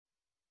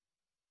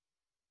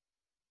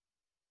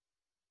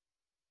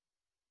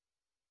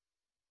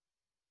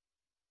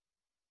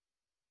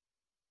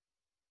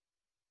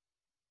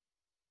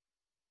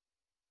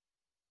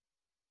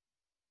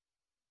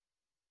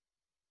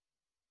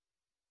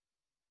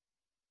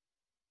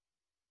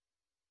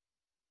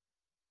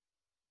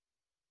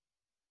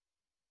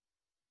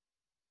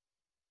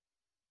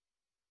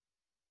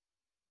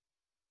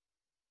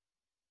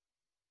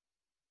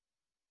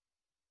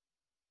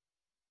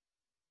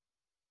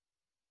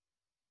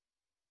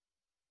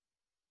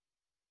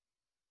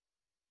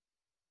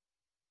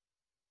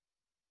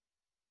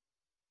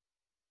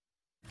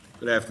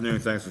Good afternoon.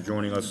 Thanks for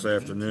joining us this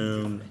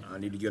afternoon. I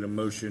need to get a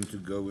motion to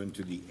go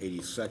into the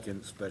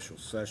 82nd special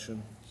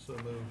session. So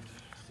moved.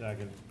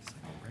 Second.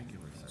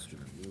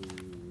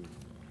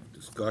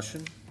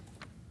 Discussion?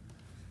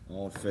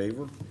 All in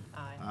favor?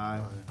 Aye.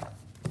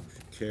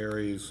 Motion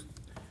carries.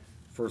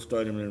 First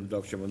item,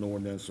 introduction of an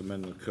ordinance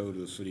amending the code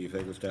of the city of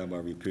Hagerstown by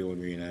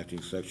repealing and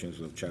reenacting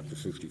sections of Chapter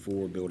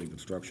 64, Building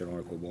Construction,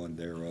 Article 1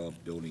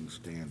 thereof, Building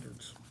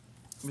Standards.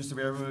 Mr.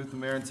 Mayor, I move the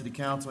mayor and city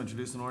council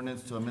introduce an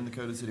ordinance to amend the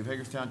code of the city of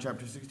Hagerstown,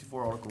 chapter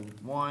 64, article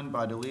 1,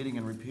 by deleting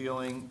and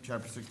repealing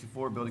chapter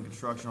 64, building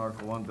construction,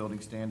 article 1, building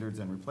standards,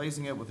 and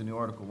replacing it with a new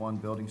article 1,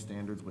 building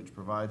standards, which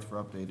provides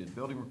for updated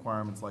building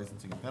requirements,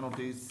 licensing, and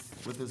penalties.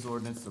 With this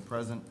ordinance, the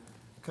present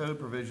code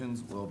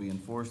provisions will be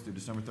enforced through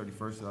December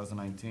 31st,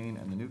 2019,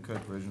 and the new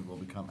code provisions will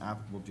become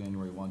applicable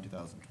January 1,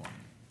 2020.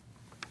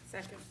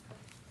 Second.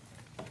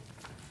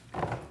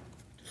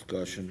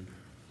 Discussion?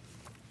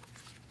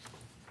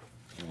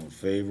 All in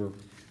favor?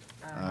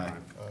 Aye.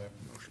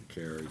 Motion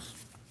carries.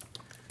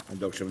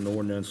 Introduction of an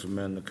ordinance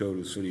amend the code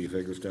of the city of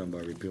Hagerstown by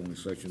repealing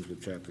sections of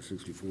Chapter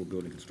 64,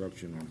 Building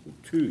Construction, Article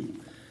 2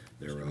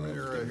 thereof.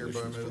 Mayor, I hereby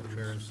demolition move the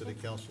mayor and structures. city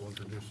council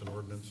introduce an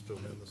ordinance to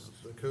amend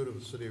the code of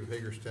the city of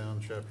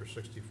Hagerstown, chapter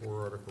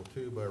 64, article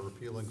 2, by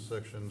repealing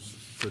sections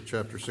to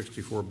chapter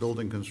 64,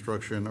 building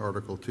construction,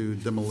 article 2,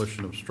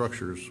 demolition of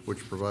structures,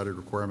 which provided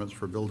requirements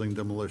for building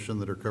demolition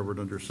that are covered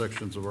under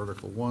sections of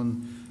article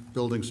 1,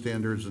 building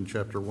standards, and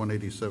chapter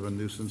 187,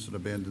 nuisance and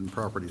abandoned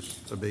properties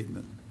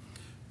abatement.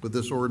 With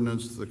this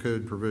ordinance, the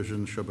code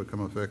provisions shall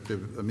become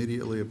effective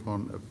immediately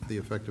upon the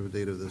effective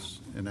date of this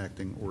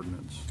enacting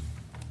ordinance.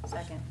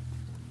 Second.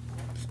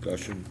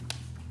 Discussion?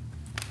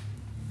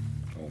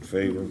 All in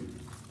favor?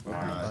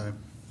 Aye.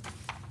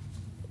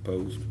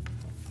 Opposed?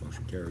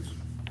 Motion carries.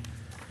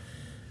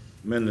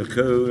 Amend the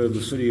code of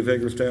the city of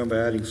Hagerstown by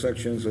adding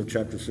sections of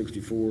Chapter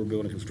 64,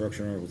 Building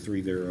Construction, Article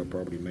 3 thereof,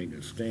 Property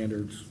Maintenance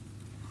Standards.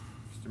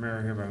 Mr. Mayor,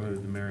 I hereby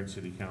move the mayor and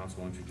city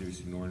council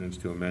introduce an ordinance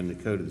to amend the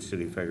code of the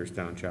city of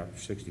Hagerstown, chapter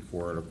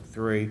 64, article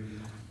 3,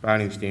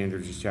 binding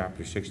standards of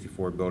chapter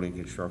 64, building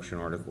construction,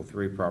 article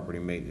 3, property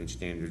maintenance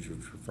standards, which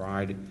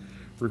provide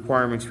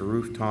requirements for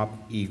rooftop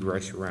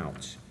egress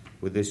routes.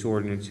 With this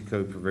ordinance, the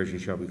code provision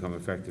shall become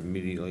effective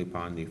immediately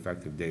upon the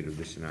effective date of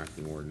this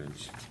enacting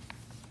ordinance.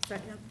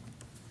 Second.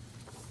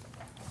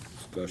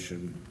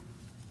 Discussion?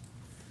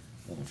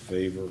 All in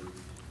favor?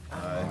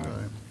 Aye.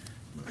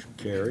 Motion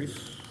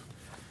carries.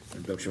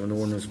 Introduction of an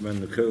ordinance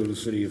amend the code of the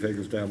city of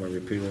Hagerstown by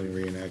repealing and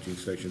reenacting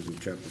sections of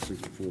Chapter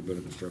 64,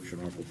 Building Construction,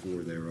 Article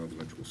 4 thereof,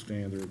 electrical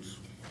standards.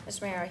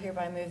 Mr. Mayor, I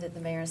hereby move that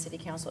the mayor and city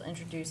council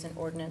introduce an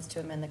ordinance to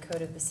amend the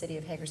code of the city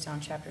of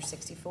Hagerstown, chapter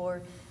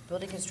 64,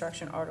 building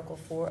construction, article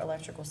 4,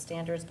 electrical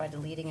standards, by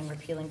deleting and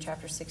repealing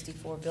chapter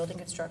 64, building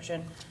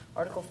construction,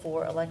 article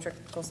 4,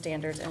 electrical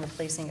standards, and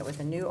replacing it with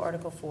a new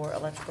article 4,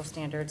 electrical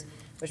standards,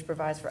 which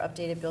provides for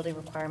updated building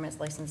requirements,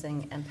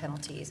 licensing, and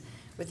penalties.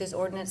 With this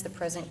ordinance, the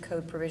present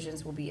code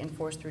provisions will be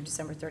enforced through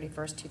December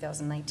 31st,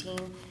 2019,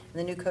 and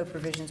the new code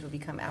provisions will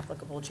become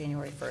applicable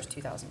January 1st,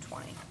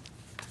 2020.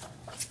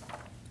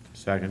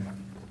 Second.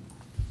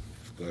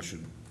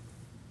 Discussion?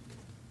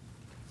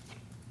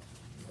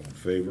 All in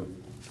favor?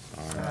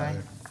 Aye.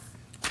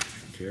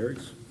 Motion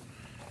carries.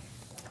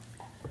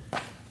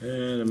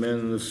 And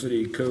amend the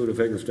city code of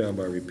Hagerstown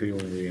by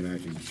repealing and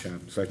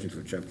reenacting sections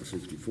of Chapter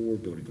 64,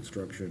 Building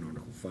Construction,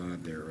 Article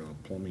 5 thereof,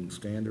 plumbing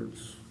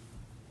standards.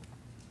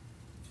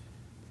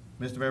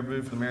 Mr. Mayor, I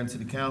move for the mayor and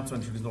city council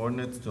introduce an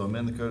ordinance to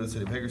amend the code of the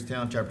city of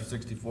Hagerstown, chapter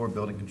 64,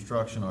 building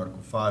construction,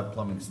 article 5,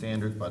 plumbing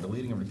standards, by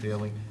deleting and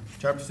repealing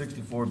chapter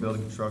 64,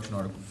 building construction,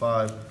 article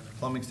 5,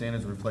 plumbing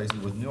standards, and replacing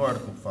it with new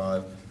article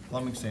 5,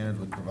 plumbing standards,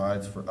 which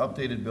provides for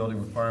updated building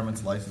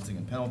requirements, licensing,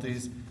 and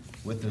penalties.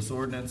 With this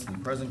ordinance, the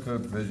present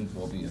code provisions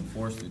will be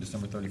enforced through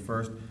December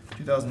 31st,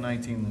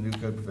 2019. The new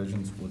code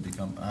provisions will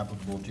become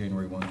applicable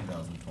January 1,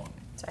 2020.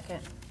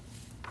 Second.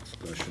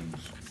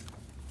 Discussions?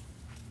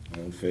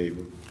 All in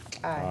favor?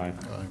 Aye.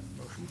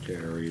 Motion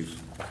carries.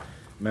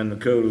 Amend the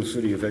code of the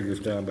city of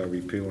Hagerstown by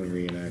repealing and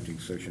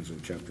reenacting sections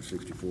of Chapter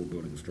 64,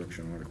 Building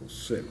Construction, Article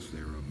 6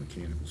 thereof,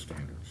 mechanical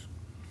standards.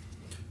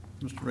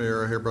 Mr.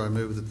 Mayor, I hereby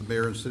move that the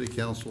mayor and city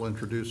council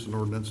introduce an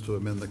ordinance to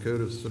amend the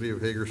code of the city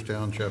of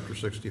Hagerstown, chapter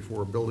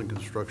 64, building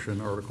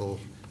construction, article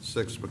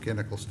 6,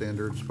 mechanical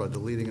standards, by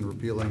deleting and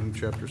repealing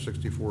chapter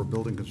 64,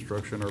 building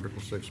construction,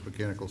 article 6,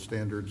 mechanical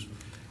standards,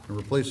 and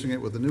replacing it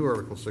with the new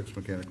article 6,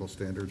 mechanical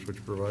standards,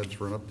 which provides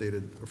for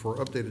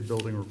updated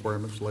building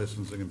requirements,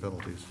 licensing, and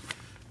penalties.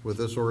 With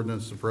this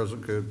ordinance, the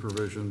present code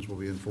provisions will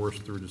be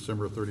enforced through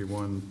December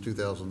 31,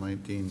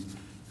 2019,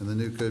 and the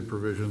new code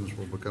provisions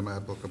will become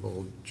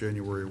applicable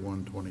January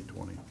 1,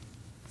 2020.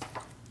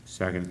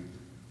 Second.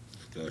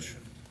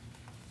 Discussion?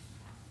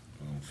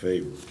 All in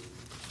favor?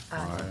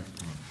 Aye.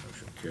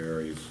 Motion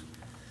carries.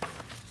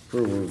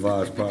 Approval of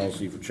revised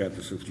policy for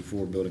Chapter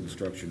 64, Building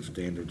Construction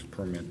Standards,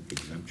 permit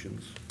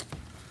exemptions.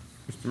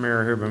 Mr.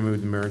 Mayor, I hereby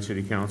move the mayor and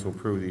city council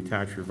approve the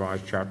attached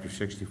revised chapter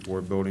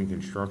 64 building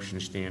construction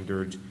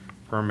standards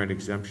permit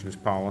exemptions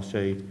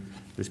policy.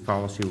 This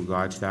policy will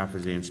guide staff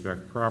as they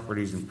inspect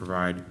properties and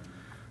provide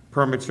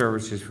Permit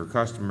services for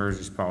customers.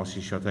 This policy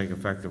shall take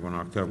effect on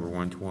October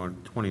 1,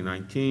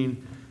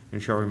 2019,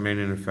 and shall remain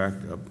in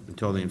effect up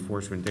until the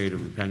enforcement date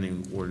of the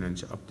pending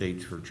ordinance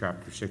updates for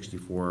Chapter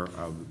 64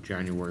 of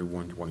January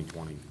 1,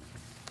 2020.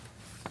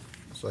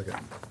 Second.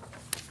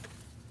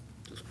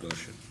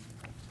 Discussion.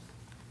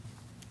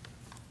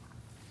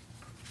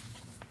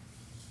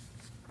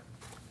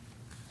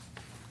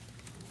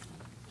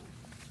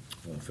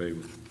 All in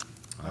favor?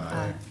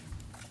 Aye.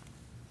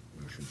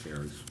 Motion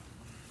carries.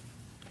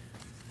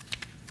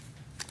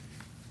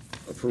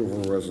 Approval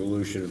of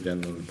resolution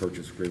addendum to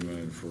purchase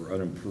agreement for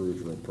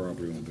unimproved real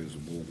property on Basil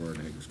Boulevard,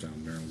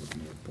 Hagerstown, Maryland, with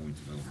North Point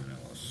Development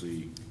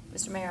LLC.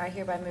 Mr. Mayor, I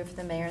hereby move for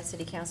the mayor and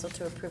city council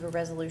to approve a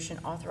resolution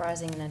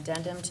authorizing an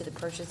addendum to the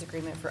purchase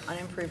agreement for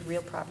unimproved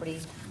real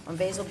property on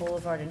Basil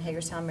Boulevard in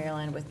Hagerstown,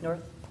 Maryland with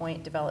North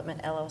Point Development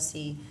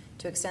LLC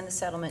to extend the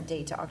settlement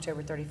date to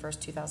October 31st,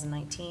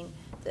 2019.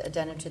 The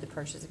addendum to the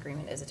purchase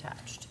agreement is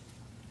attached.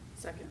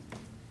 Second.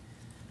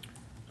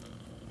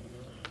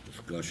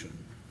 Discussion.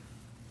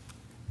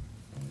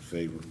 All in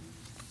favor?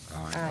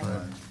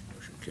 Aye.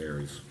 Motion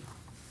carries.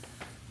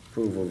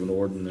 Approval of an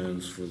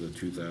ordinance for the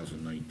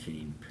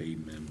 2019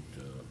 pavement,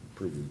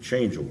 approval of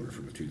change order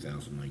for the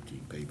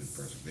 2019 pavement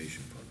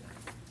preservation program.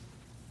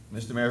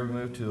 Mr. Mayor, we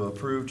move to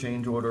approve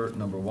change order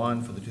number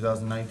 1 for the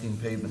 2019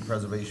 pavement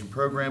preservation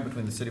program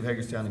between the City of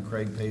Hagerstown and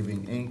Craig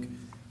Paving, Inc.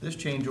 This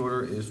change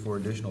order is for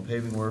additional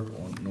paving work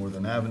on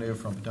Northern Avenue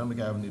from Potomac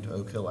Avenue to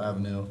Oak Hill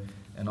Avenue,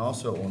 and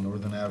also on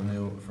Northern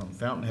Avenue from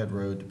Fountainhead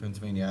Road to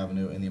Pennsylvania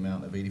Avenue in the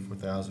amount of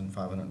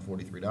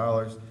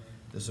 $84,543.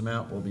 This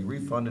amount will be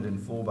refunded in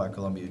full by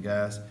Columbia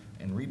Gas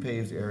and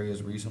repaves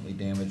areas recently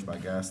damaged by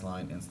gas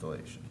line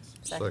installations.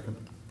 Second.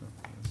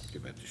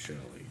 Give that to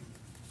Shelley.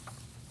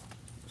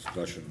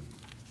 Discussion.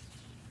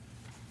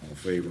 All in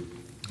favor?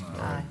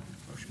 Aye.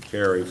 Motion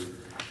carries.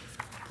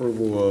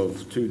 Approval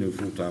of 2 new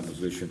full-time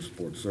positions,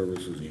 support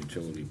services and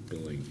utility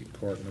billing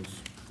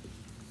departments.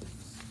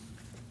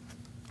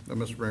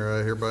 Mr. Mayor,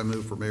 I hereby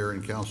move for mayor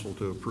and council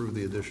to approve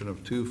the addition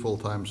of 2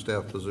 full-time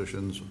staff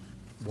positions,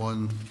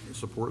 1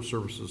 support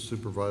services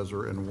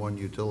supervisor and 1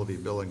 utility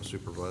billing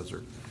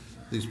supervisor.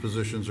 These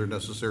positions are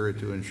necessary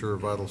to ensure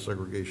vital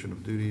segregation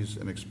of duties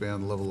and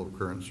expand level of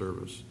current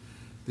service.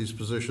 These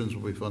positions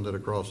will be funded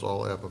across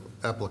all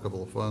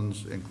applicable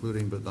funds,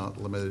 including but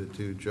not limited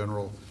to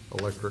general,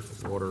 electric,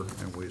 water,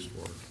 and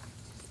wastewater.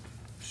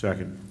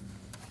 Second.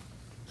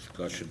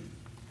 Discussion.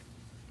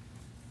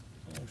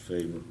 All in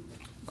favor?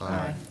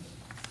 Aye.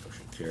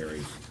 Motion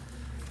carries.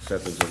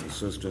 Acceptance of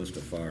assistance to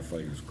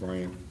firefighters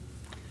grant.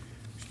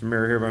 Mr.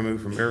 Mayor, hereby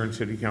move for mayor and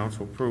city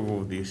council approval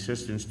of the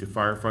assistance to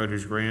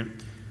firefighters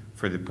grant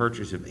for the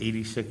purchase of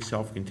 86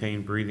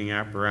 self-contained breathing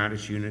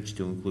apparatus units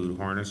to include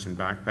harness and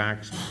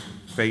backpacks,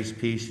 face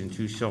piece, and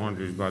 2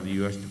 cylinders by the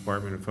U.S.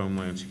 Department of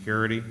Homeland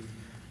Security.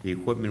 The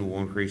equipment will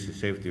increase the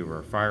safety of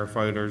our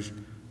firefighters.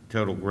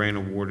 Total grant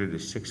awarded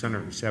is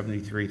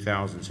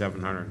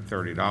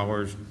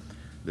 $673,730.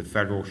 The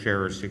federal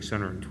share is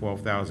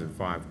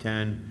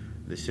 $612,510.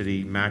 The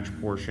city match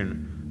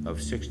portion of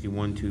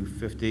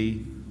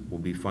 $61,250 will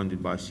be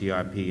funded by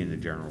CIP and the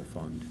general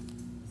fund.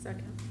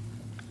 Second.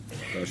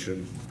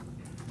 Discussion.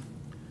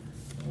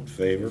 All in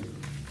favor?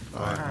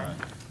 Aye.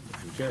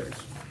 Motion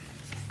carries.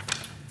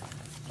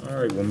 All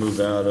right, we'll move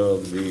out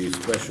of the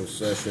special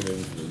session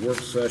into the work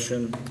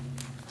session.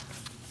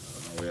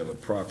 We have a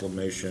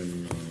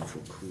proclamation for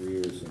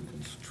Careers in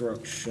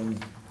Construction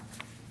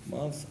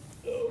Month.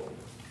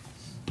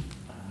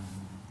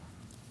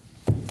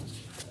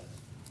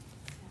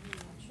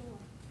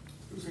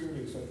 Who's here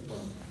to accept the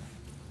proclamation?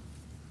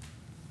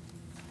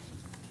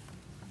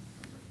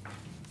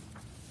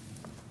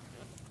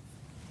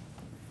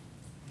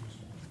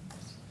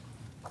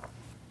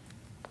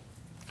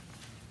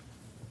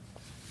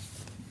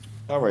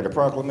 All right, a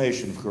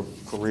proclamation for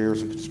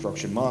Careers in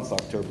Construction Month,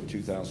 October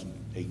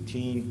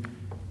 2018.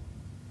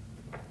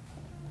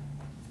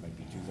 Might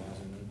be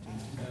 2019?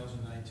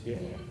 2019. Yeah.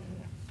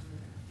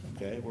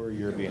 Okay, we're a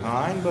year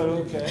behind, but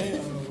okay.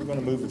 We're going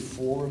to move it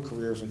forward.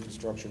 Careers in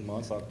Construction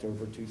Month,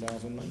 October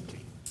 2019.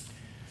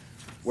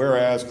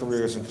 Whereas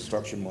Careers in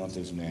Construction Month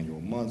is an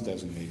annual month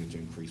designated to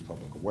increase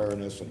public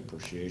awareness and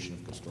appreciation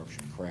of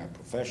construction craft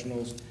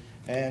professionals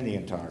and the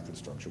entire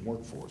construction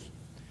workforce.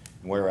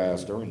 And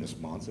whereas during this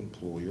month,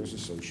 employers,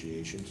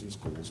 associations, and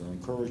schools are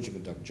encouraged to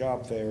conduct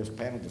job fairs,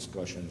 panel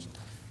discussions,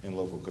 and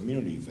local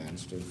community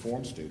events to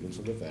inform students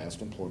of the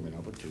vast employment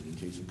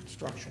opportunities in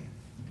construction.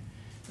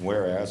 And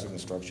whereas the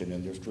construction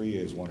industry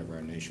is one of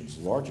our nation's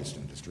largest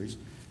industries,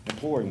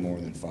 employing more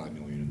than 5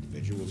 million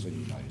individuals in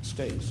the United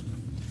States.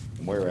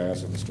 And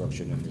whereas the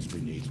construction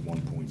industry needs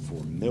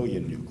 1.4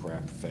 million new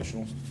craft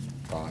professionals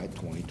by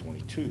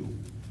 2022.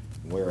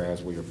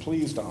 Whereas we are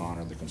pleased to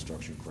honor the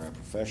construction craft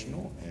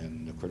professional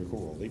and the critical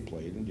role they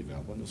played in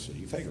developing the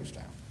city of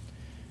Hagerstown.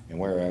 And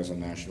whereas the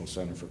National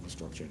Center for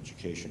Construction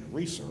Education and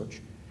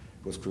Research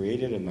was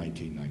created in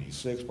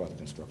 1996 by the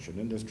construction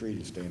industry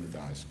to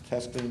standardize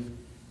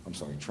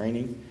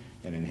training,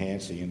 and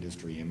enhance the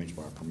industry image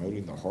by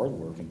promoting the hard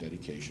work and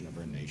dedication of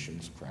our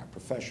nation's craft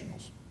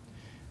professionals.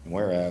 And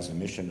whereas the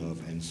mission of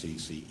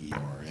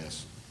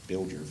NCCERS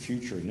Build Your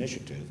Future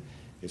initiative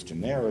is to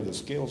narrow the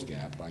skills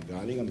gap by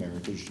guiding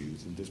America's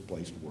youth and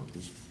displaced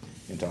workers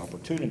into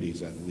opportunities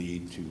that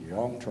lead to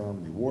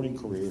long-term rewarding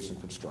careers in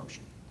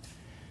construction.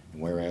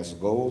 And whereas the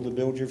goal of the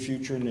Build Your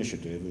Future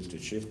initiative is to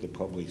shift the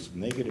public's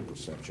negative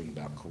perception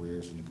about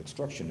careers in the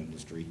construction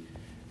industry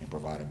and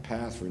provide a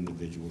path for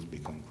individuals to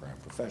become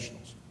craft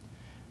professionals.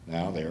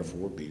 Now,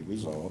 therefore, be it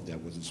resolved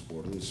that with the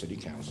support of the City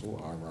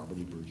Council, I, Robert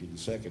E. Brucey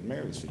II,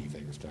 Mayor of the City of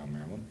Hagerstown,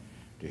 Maryland,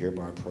 do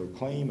hereby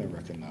proclaim and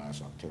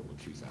recognize October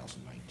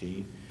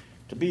 2019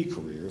 to be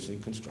Careers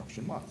in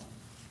Construction Month.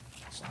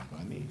 Signed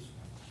by me.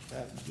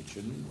 That will get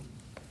you a new one.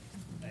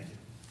 Thank you.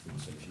 You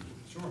want to say a few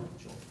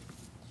words? Sure.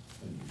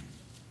 Thank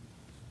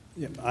you.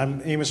 Yep,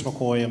 I'm Amos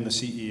McCoy. I'm the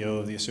CEO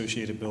of the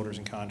Associated Builders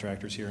and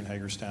Contractors here in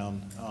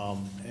Hagerstown,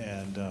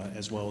 and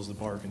as well as the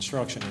Bar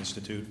Construction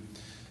Institute.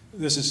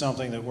 This is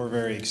something that we're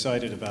very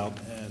excited about,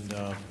 and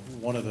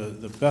one of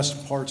the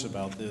best parts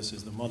about this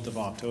is the month of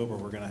October.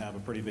 We're going to have a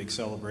pretty big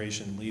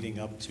celebration leading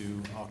up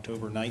to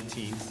October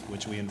 19th,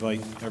 which we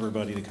invite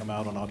everybody to come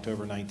out on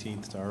October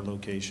 19th to our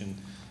location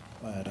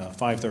at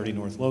 530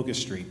 North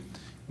Locust Street.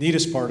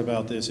 Neatest part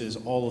about this is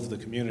all of the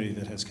community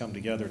that has come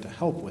together to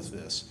help with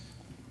this,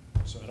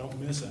 so I don't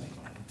miss anybody.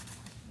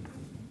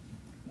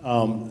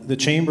 The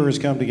Chamber has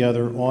come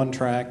together on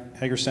track,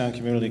 Hagerstown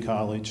Community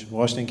College,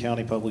 Washington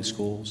County Public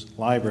Schools,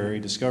 Library,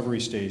 Discovery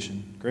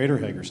Station, Greater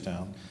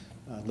Hagerstown,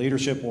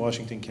 Leadership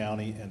Washington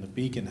County, and the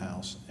Beacon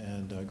House.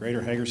 And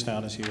Greater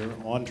Hagerstown is here,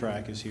 On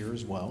Track is here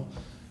as well.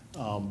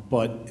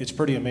 But it's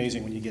pretty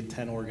amazing when you get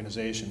 10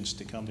 organizations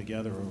to come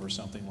together over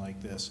something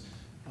like this.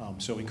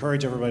 So we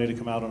encourage everybody to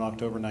come out on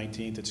October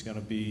 19th. It's going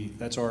to be,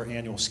 that's our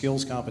annual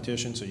skills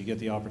competition, so you get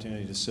the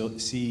opportunity to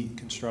see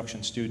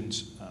construction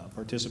students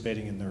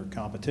participating in their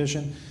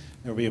competition.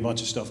 There will be a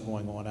bunch of stuff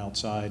going on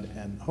outside,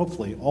 and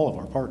hopefully all of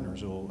our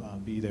partners will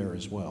be there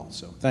as well.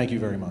 So thank you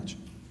very much.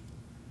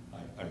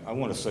 I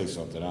want to say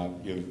something.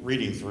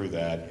 Reading through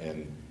that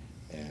and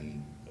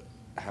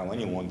how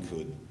anyone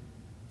could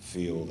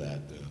feel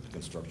that the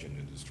construction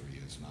industry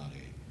is not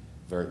a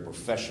very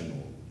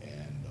professional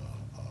and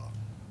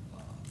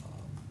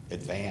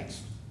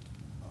advanced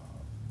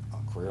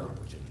career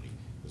opportunity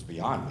is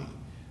beyond me.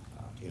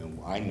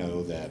 I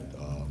know that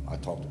I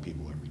talk to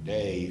people every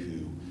day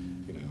who,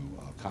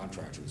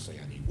 contractors say,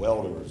 I need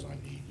welders, I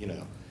need,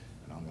 and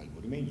I'm like,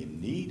 what do you mean you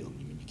need them?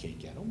 You mean you can't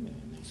get them?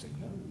 And they say,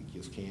 no, we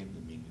just can't. I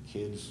mean, the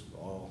kids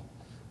all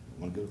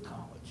want to go to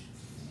college,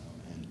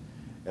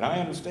 and I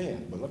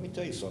understand, but let me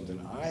tell you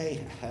something. I'm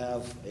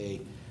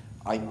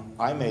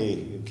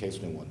in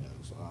case no one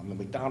knows, I'm a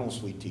McDonald's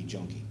sweet tea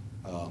junkie.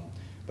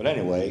 But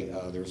anyway,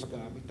 there's a guy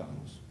at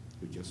McDonald's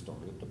who just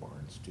started at the Bar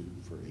Institute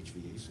for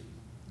HVAC,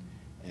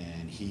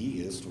 and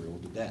he is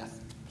thrilled to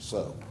death.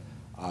 So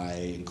I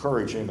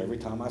encourage him every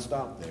time I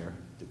stop there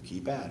to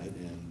keep at it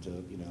and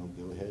to,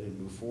 go ahead and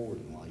move forward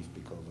in life,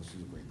 because this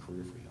is a great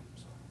career for him.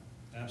 So.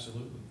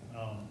 Absolutely.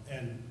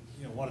 And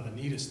one of the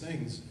neatest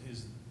things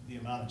is the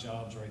amount of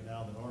jobs right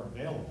now that are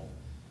available,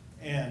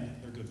 and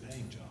they're good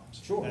paying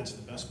jobs. Sure. That's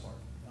the best part.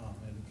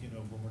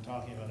 When we're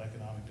talking about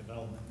economic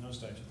development and those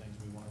types of things,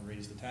 we want to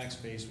raise the tax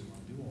base, we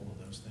want to do all of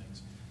those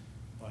things.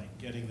 By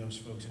getting those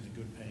folks into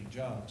good paying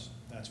jobs,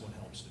 that's what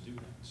helps to do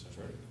that. So That's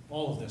right.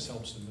 all of this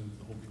helps to move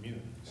the whole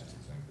community. So That's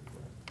exactly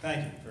correct.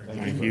 thank you very much.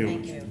 Thank you.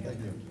 Thank you. Thank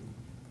you.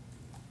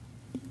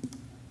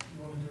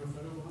 You want to do a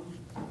photo one?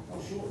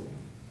 Oh, sure.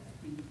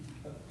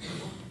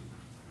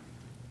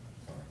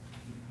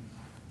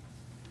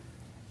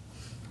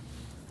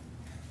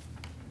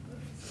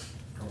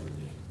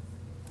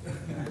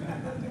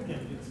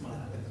 It's mine.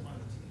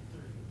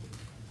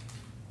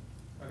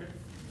 Okay.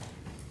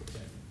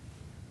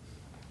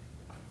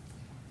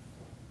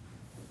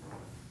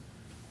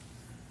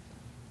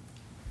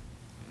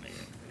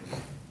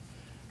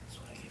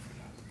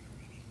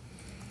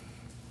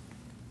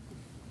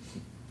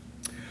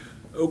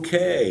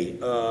 Okay,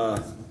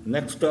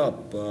 next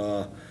up,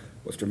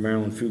 Western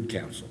Maryland Food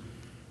Council.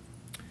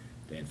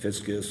 Dan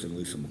Fiskus and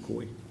Lisa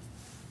McCoy.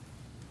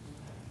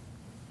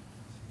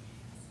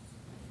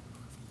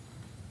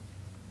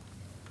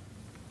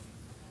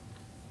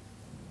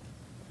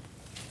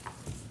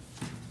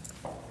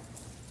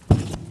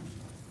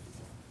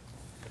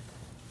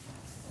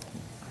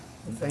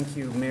 Thank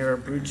you, Mayor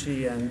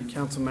Brucey and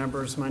council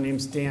members. My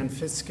name's Dan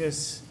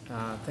Fiskus.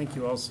 Thank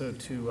you also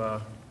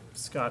to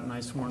Scott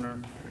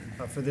Nicewarner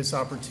for this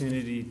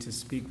opportunity to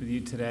speak with you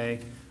today.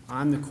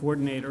 I'm the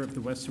coordinator of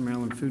the Western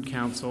Maryland Food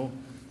Council,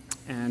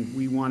 and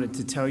we wanted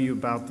to tell you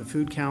about the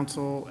Food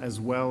Council as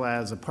well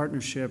as a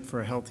partnership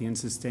for a healthy and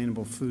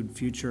sustainable food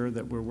future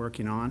that we're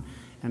working on.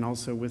 And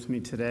also with me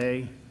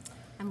today,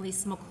 I'm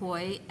Lisa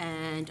McCoy,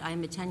 and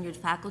I'm a tenured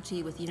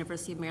faculty with the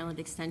University of Maryland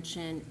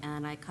Extension,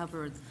 and I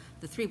cover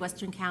the 3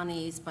 western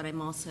counties, but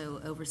I'm also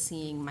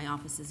overseeing my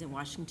offices in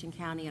Washington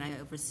County, and I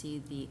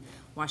oversee the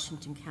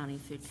Washington County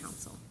Food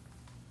Council.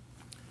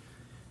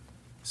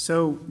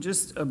 So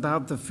just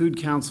about the Food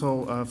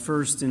Council,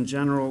 first in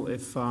general,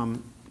 if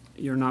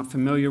you're not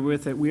familiar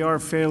with it. We are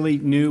fairly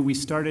new. We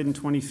started in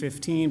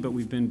 2015, but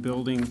we've been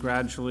building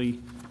gradually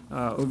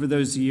over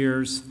those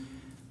years.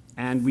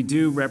 And we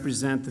do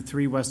represent the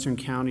 3 western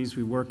counties.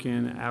 We work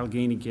in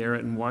Allegheny,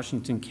 Garrett, and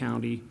Washington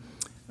County.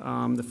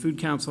 The Food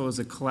Council is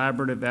a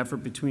collaborative effort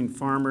between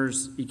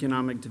farmers,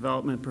 economic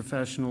development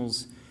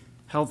professionals,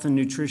 health and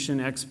nutrition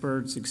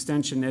experts,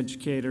 extension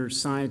educators,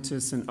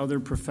 scientists, and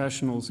other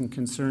professionals and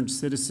concerned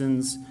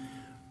citizens,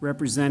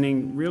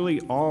 representing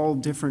really all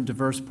different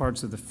diverse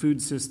parts of the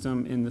food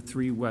system in the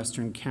 3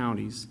 western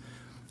counties.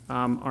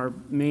 Our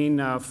main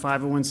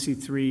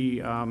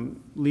 501c3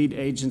 lead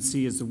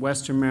agency is the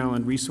Western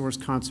Maryland Resource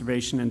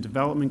Conservation and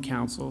Development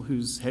Council,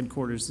 whose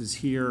headquarters is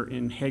here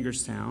in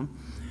Hagerstown.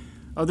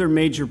 Other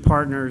major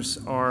partners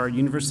are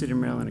University of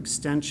Maryland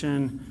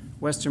Extension,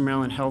 Western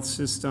Maryland Health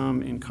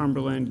System in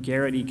Cumberland,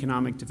 Garrett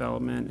Economic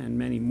Development, and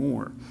many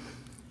more.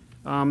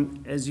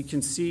 As you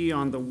can see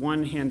on the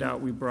one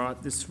handout we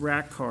brought, this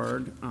rack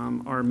card,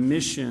 our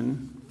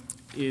mission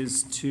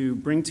is to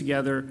bring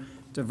together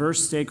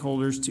diverse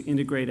stakeholders to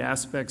integrate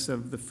aspects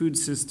of the food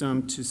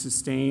system to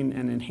sustain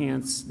and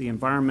enhance the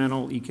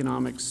environmental,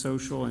 economic,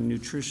 social, and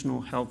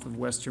nutritional health of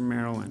Western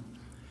Maryland.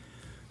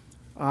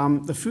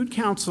 The Food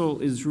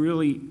Council is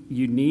really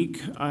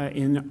unique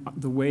in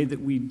the way that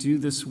we do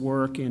this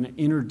work in an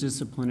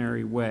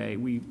interdisciplinary way.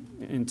 We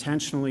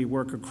intentionally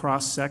work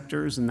across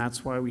sectors, and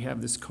that's why we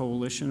have this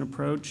coalition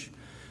approach.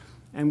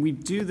 And we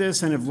do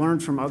this and have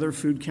learned from other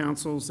food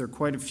councils. There are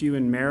quite a few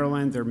in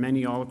Maryland. There are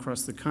many all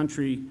across the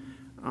country,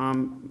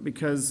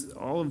 because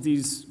all of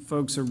these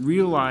folks are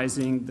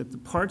realizing that the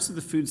parts of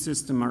the food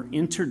system are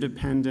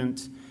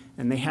interdependent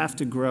and they have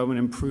to grow and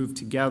improve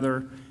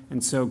together.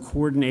 And so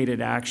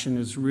coordinated action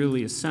is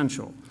really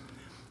essential.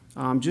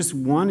 Just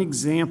one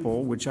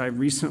example, which I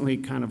recently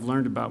kind of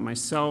learned about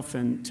myself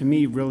and to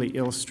me really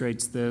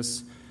illustrates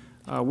this,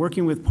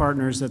 working with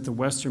partners at the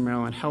Western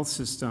Maryland Health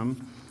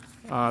System,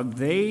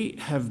 they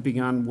have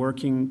begun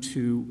working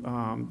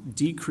to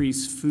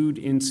decrease food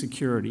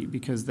insecurity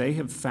because they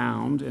have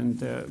found, and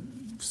the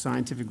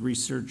scientific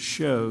research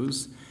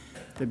shows,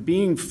 that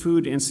being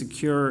food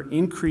insecure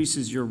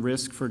increases your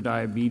risk for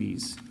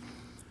diabetes.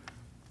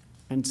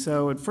 And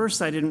so at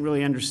first I didn't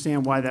really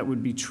understand why that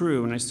would be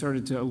true, and I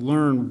started to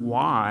learn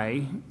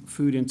why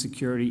food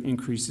insecurity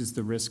increases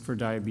the risk for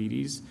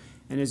diabetes.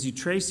 And as you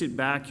trace it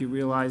back, you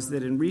realize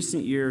that in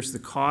recent years, the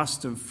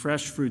cost of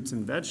fresh fruits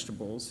and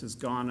vegetables has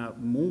gone up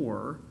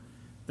more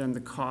than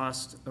the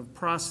cost of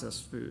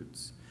processed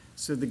foods.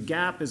 So the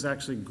gap is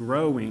actually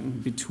growing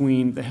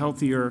between the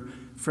healthier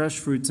fresh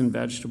fruits and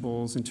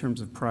vegetables in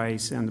terms of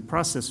price and the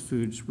processed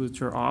foods,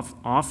 which are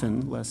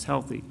often less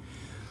healthy.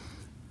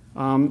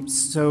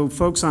 So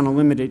folks on a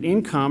limited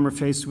income are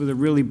faced with a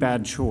really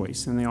bad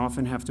choice, and they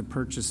often have to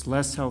purchase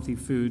less healthy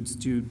foods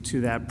due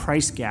to that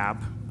price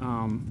gap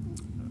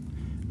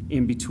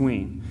in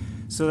between.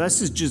 So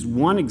this is just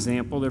one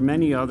example. There are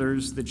many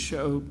others that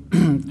show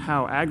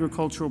how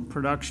agricultural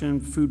production,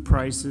 food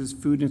prices,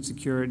 food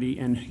insecurity,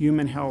 and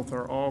human health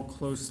are all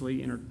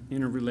closely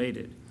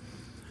interrelated.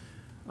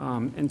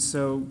 And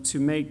so to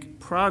make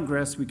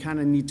progress, we kind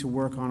of need to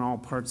work on all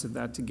parts of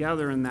that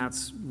together, and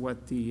that's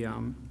what the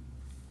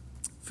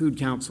Food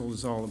Council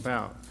is all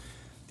about.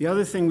 The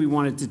other thing we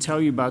wanted to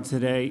tell you about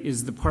today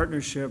is the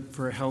Partnership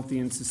for a Healthy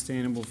and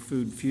Sustainable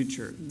Food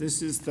Future.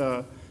 This is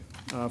the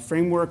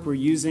framework we're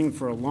using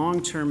for a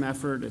long-term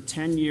effort, a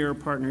 10-year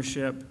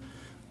partnership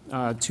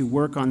to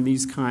work on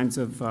these kinds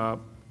of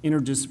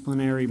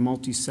interdisciplinary,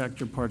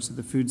 multi-sector parts of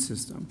the food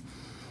system.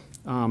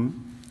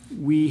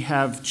 We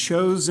have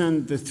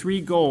chosen the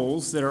 3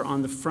 goals that are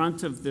on the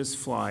front of this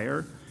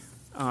flyer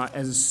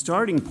as a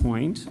starting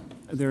point.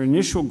 They're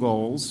initial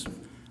goals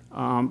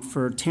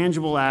for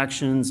tangible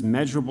actions,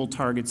 measurable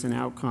targets and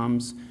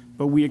outcomes,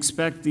 but we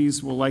expect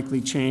these will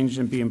likely change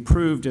and be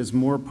improved as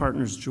more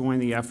partners join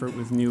the effort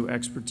with new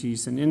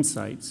expertise and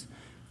insights.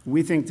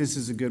 We think this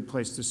is a good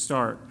place to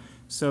start.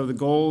 So the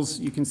goals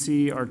you can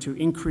see are to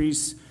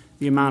increase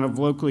the amount of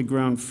locally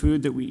grown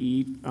food that we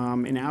eat.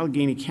 In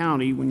Allegheny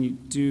County, when you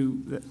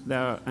do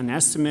an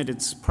estimate,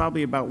 it's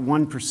probably about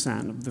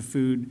 1% of the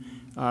food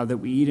that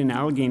we eat in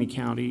Allegheny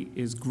County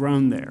is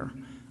grown there.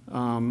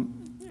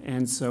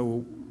 And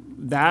so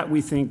that we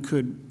think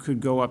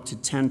could go up to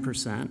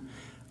 10%.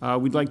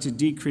 We'd like to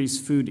decrease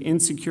food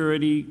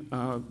insecurity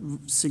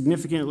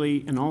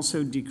significantly and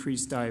also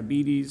decrease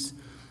diabetes.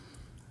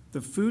 The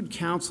Food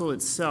Council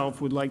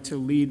itself would like to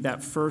lead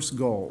that first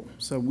goal.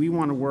 So we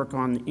want to work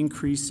on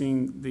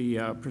increasing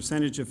the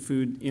percentage of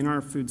food in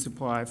our food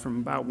supply from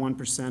about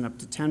 1% up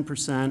to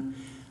 10%.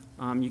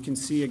 You can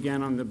see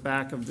again on the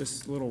back of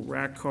this little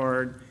rack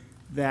card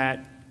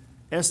that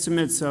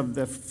estimates of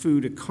the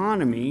food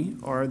economy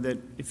are that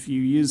if you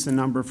use the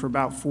number for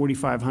about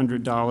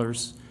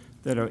 $4,500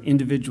 that an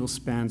individual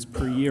spends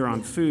per year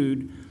on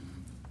food,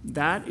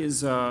 that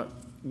is a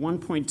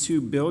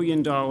 $1.2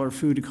 billion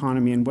food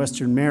economy in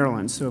Western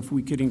Maryland. So if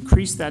we could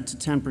increase that to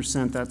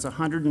 10%, that's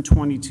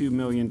 $122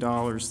 million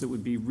that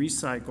would be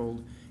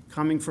recycled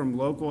coming from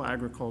local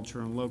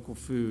agriculture and local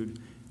food,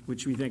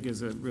 which we think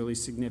is a really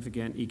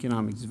significant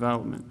economic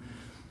development.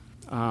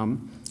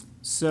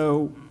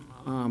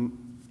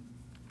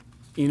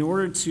 In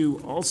order to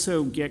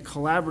also get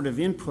collaborative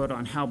input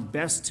on how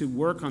best to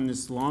work on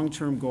this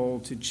long-term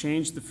goal to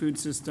change the food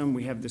system,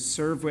 we have the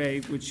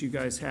survey, which you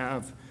guys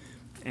have,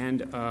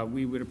 and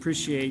we would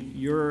appreciate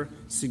your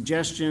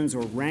suggestions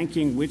or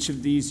ranking which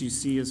of these you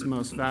see as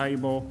most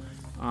valuable.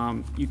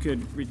 You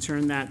could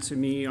return that to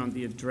me on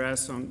the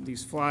address on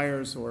these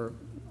flyers, or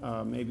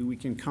maybe we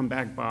can come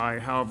back by,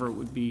 however it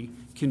would be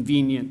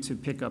convenient to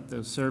pick up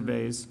those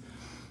surveys.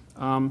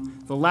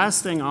 The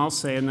last thing I'll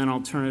say, and then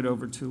I'll turn it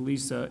over to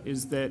Lisa,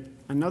 is that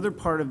another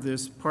part of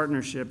this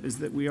partnership is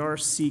that we are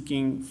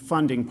seeking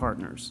funding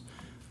partners.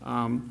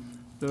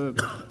 The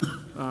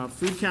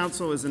Food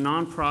Council is a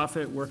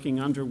nonprofit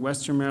working under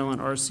Western Maryland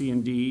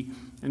RC&D,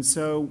 and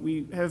so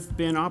we have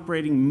been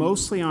operating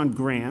mostly on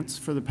grants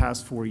for the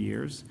past 4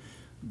 years.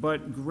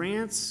 But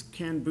grants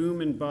can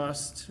boom and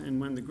bust,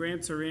 and when the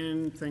grants are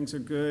in, things are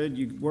good,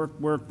 you work,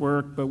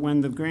 but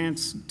when the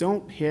grants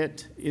don't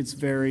hit, it's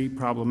very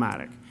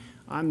problematic.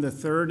 I'm the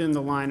third in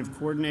the line of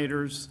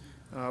coordinators.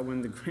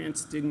 When the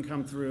grants didn't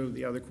come through,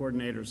 the other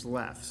coordinators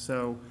left.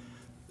 So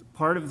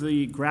part of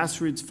the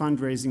grassroots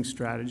fundraising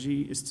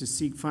strategy is to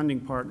seek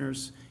funding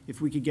partners. If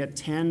we could get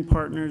 10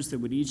 partners that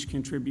would each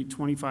contribute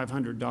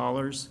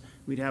 $2,500,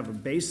 we'd have a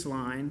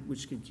baseline,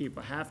 which could keep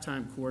a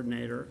half-time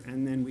coordinator,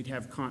 and then we'd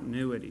have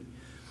continuity.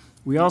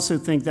 We also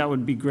think that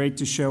would be great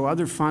to show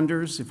other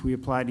funders, if we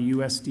apply to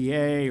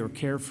USDA or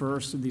Care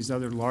First or these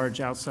other large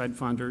outside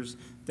funders,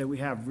 that we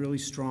have really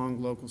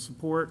strong local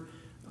support.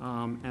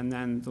 And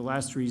then the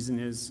last reason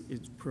is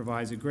it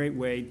provides a great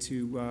way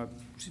to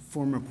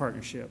form a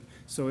partnership.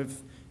 So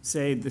if,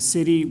 say, the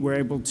city were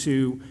able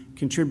to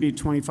contribute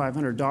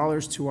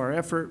 $2,500 to our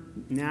effort,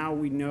 now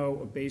we know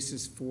a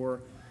basis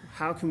for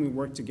how can we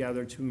work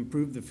together to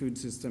improve the food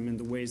system in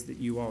the ways that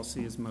you all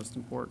see as most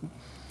important.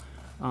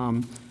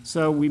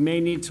 So we may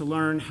need to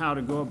learn how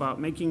to go about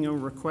making a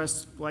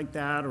request like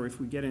that, or if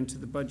we get into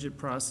the budget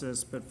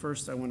process. But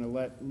first, I want to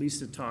let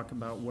Lisa talk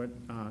about what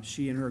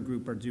she and her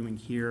group are doing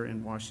here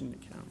in Washington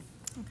County.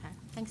 Okay,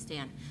 thanks,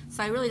 Dan.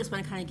 So I really just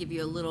want to kind of give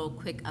you a little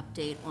quick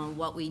update on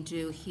what we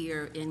do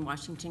here in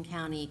Washington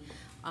County.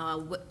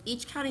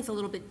 Each county is a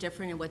little bit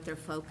different in what their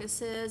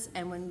focus is,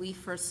 and when we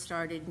first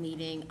started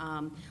meeting,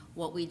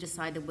 what we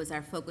decided was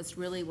our focus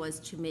really was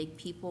to make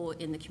people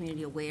in the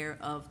community aware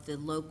of the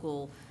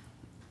local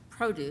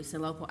produce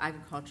and local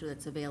agriculture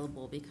that's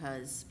available,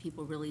 because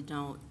people really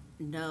don't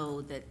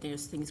know that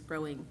there's things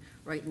growing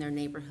right in their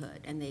neighborhood,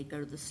 and they go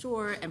to the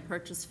store and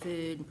purchase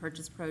food and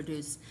purchase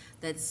produce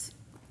that's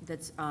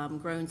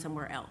grown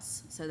somewhere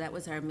else. So that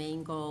was our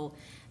main goal.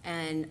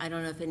 And I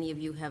don't know if any of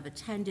you have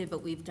attended,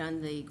 but we've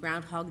done the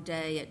Groundhog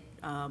Day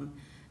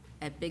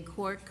at Big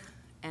Cork,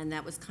 and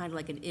that was kind of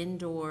like an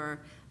indoor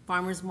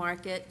farmers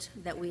market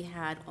that we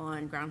had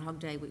on Groundhog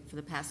Day for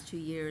the past 2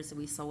 years, and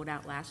we sold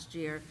out last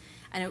year.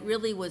 And it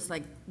really was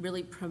like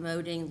really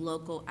promoting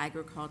local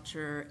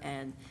agriculture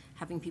and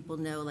having people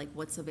know like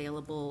what's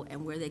available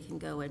and where they can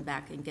go and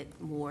back and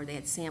get more. They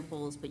had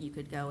samples, but you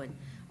could go and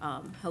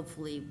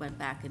hopefully went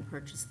back and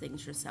purchase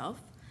things yourself.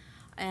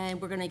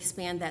 And we're going to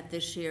expand that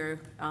this year.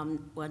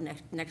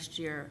 Next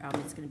year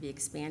it's going to be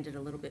expanded a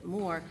little bit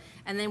more.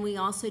 And then we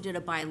also did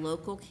a Buy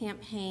Local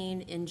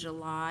campaign in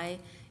July,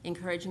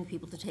 encouraging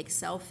people to take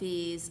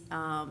selfies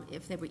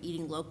if they were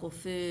eating local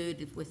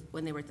food,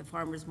 when they were at the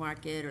farmer's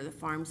market or the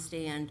farm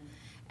stand,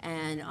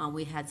 and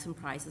we had some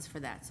prizes for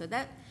that. So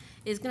that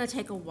is going to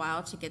take a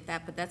while to get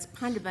that, but that's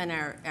kind of been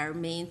our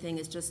main thing,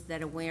 is just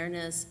that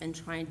awareness and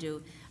trying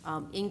to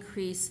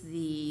increase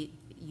the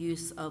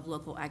use of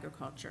local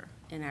agriculture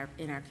in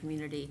our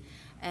community.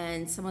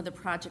 And some of the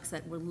projects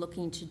that we're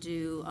looking to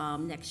do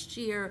next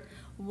year,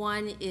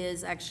 one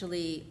is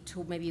actually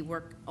to maybe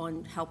work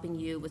on helping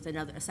you with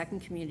a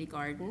second community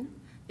garden,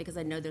 because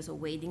I know there's a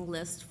waiting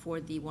list for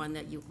the one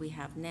that we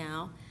have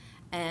now.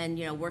 And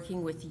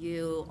working with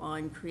you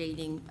on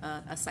creating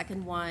a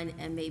second one,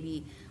 and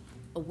maybe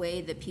a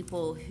way that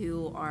people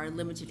who are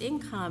limited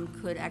income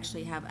could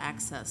actually have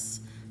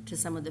access to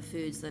some of the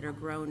foods that are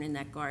grown in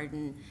that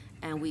garden.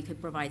 And we could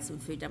provide some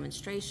food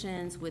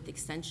demonstrations with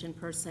extension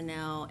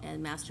personnel,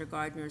 and master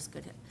gardeners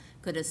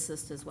could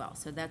assist as well.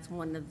 So that's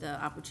one of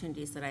the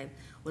opportunities that I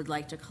would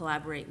like to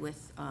collaborate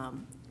with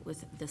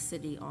the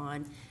city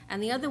on.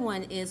 And the other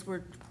one is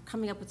we're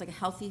coming up with like a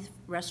healthy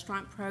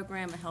restaurant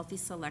program, a healthy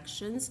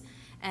selections.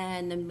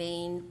 And the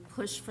main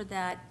push for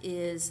that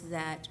is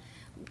that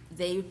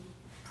they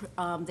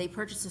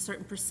purchase a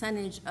certain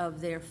percentage of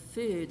their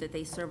food that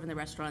they serve in the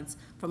restaurants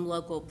from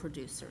local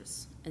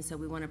producers. And so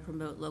we want to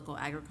promote local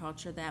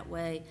agriculture that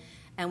way.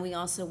 And we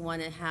also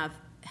want to have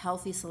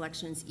healthy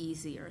selections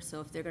easier.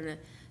 So if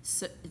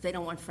if they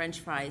don't want French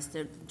fries,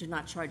 they do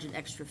not charge an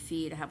extra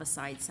fee to have a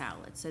side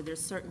salad. So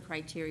there's certain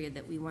criteria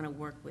that we want to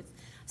work with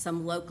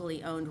some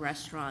locally owned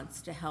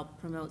restaurants to help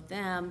promote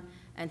them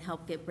and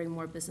help bring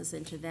more business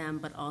into them,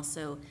 but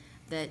also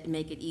that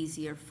make it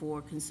easier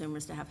for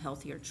consumers to have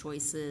healthier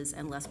choices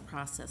and less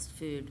processed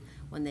food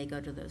when they go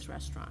to those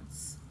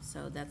restaurants.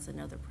 So that's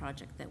another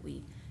project that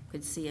we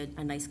could see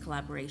a nice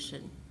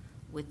collaboration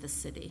with the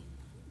city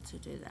to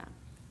do that.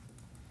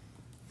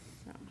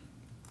 So,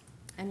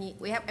 and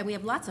we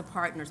have lots of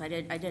partners. I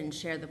didn't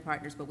share the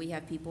partners, but we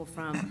have people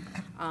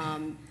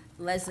from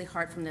Leslie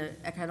Hart from the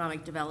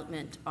Economic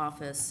Development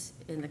Office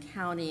in the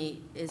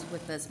county is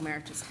with us,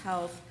 Meritus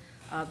Health,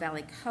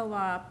 Valley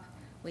Co-op.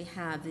 We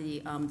have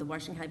the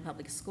Washington County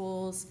Public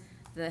Schools,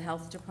 the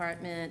Health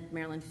Department,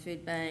 Maryland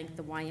Food Bank,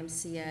 the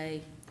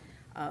YMCA,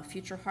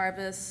 Future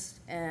Harvest,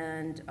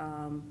 and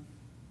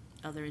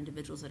other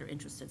individuals that are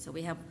interested. So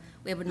we have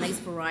a nice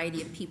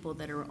variety of people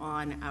that are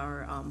on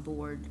our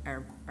board,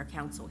 our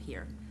council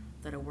here,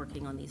 that are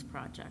working on these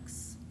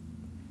projects.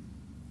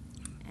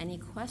 Any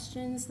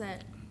questions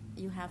that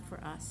you have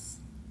for us?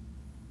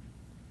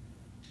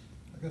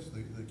 I guess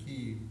the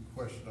key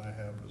question I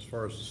have, as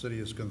far as the city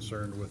is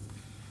concerned with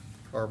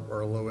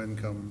our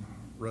low-income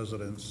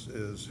residents,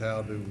 is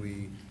how do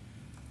we,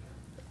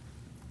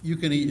 you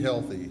can eat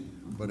healthy,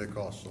 but it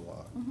costs a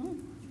lot.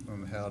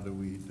 And how do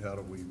we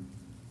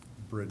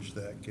bridge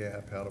that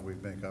gap? How do we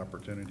make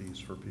opportunities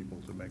for people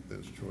to make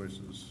those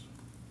choices?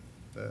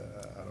 I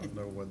don't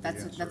know what the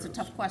answer is. That's a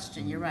tough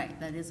question. You're right.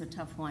 That is a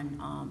tough one.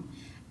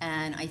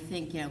 And I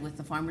think, with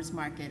the farmer's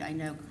market, I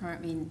know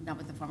currently, not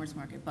with the farmer's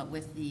market, but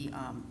with the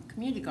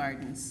community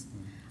gardens,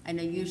 I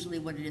know usually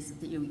what it is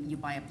that you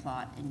buy a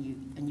plot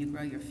and you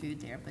grow your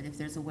food there. But if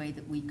there's a way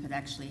that we could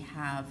actually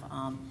have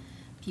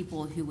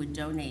people who would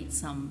donate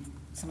some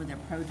of their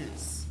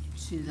produce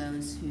to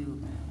those who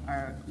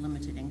are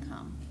limited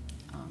income,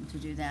 to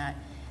do that.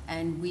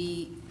 And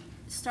we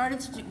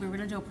were going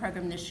to do a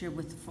program this year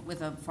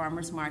with a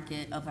farmer's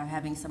market of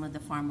having some of the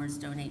farmers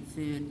donate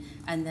food,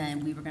 and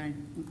then we were going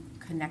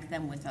to connect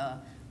them with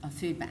a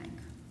food bank.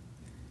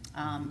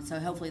 So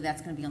hopefully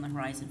that's going to be on the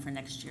horizon for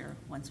next year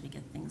once we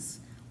get things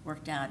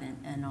worked out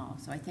and all.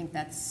 So I think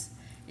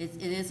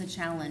it is a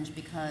challenge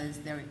because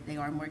they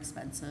are more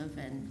expensive,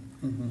 and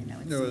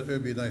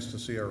It'd be nice to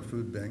see our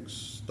food banks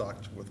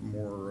stocked with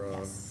more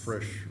Yes.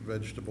 fresh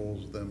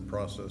vegetables than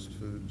processed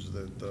foods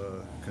that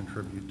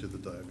contribute to the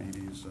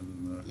diabetes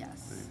and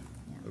Yes.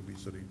 the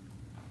obesity.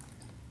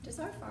 Does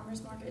our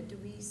farmer's market, do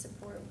we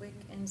support WIC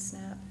and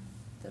SNAP,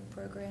 the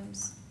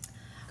programs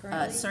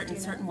currently?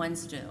 Certain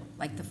ones do.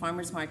 Like the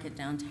farmer's market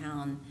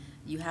downtown,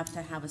 you have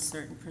to have a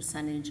certain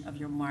percentage of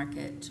your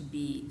market to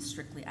be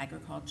strictly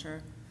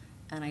agriculture.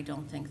 And I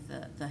don't think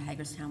the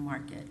Hagerstown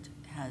market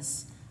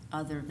has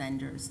other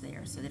vendors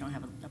there, so they don't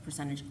have a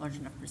large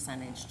enough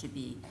percentage to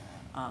be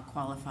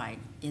qualified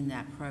in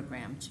that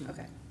program to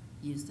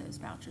use those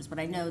vouchers. But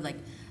I know like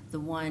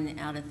the one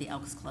out at the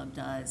Elks Club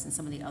does, and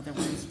some of the other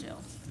ones do.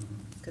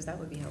 Because that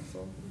would be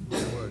helpful.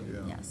 It would,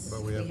 yeah. Yes.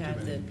 But we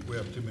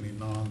have too many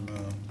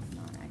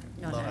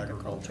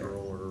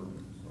non-agricultural or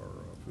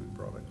food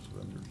products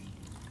vendors.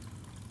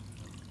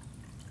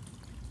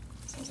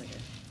 Sounds like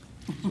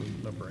It's a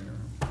no-brainer.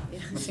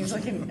 it seems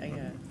like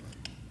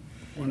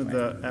One of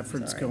the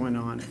efforts Sorry. going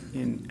on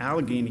in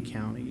Allegheny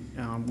County,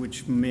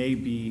 which may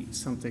be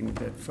something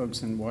that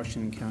folks in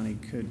Washington County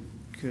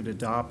could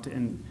adopt,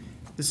 and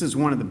this is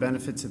one of the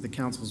benefits of the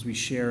councils. We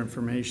share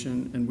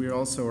information, and we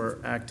also are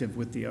active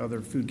with the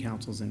other food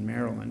councils in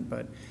Maryland.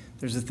 But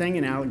there's a thing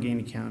in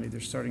Allegheny County they're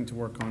starting to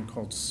work on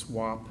called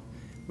SWAP,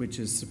 which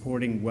is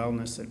supporting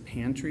wellness at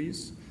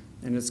pantries.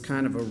 And it's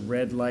kind of a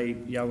red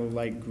light, yellow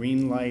light,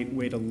 green light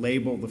way to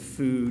label the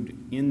food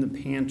in the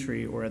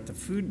pantry or at the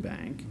food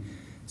bank,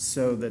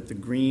 so that the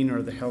green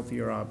are the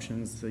healthier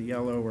options, the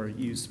yellow are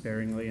used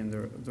sparingly, and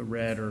the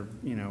red are,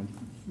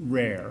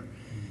 rare.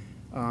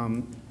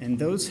 And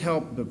those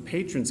help the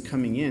patrons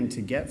coming in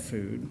to get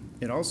food.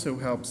 It also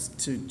helps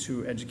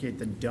to educate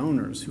the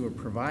donors who are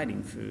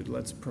providing food.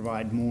 Let's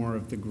provide more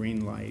of the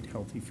green light,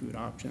 healthy food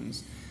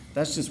options.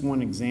 That's just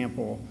one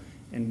example,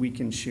 and we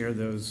can share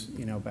those,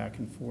 back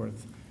and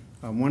forth.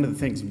 One of the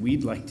things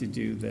we'd like to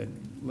do that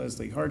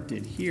Leslie Hart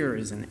did here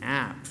is an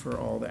app for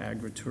all the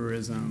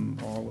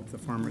agritourism, all of the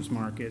farmers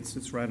markets.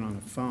 It's right on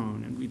a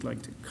phone, and we'd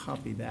like to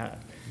copy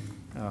that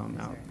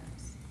out.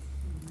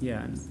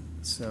 Yeah, and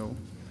so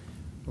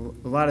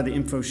a lot of the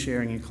info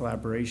sharing and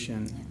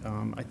collaboration.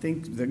 I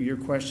think that your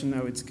question,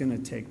 though, it's going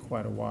to take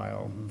quite a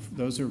while.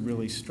 Those are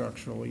really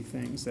structurally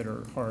things that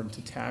are hard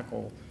to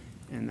tackle,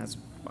 and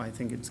I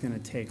think it's going to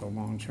take a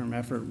long-term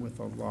effort with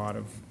a lot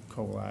of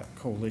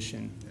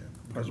coalition. Yeah,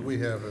 because we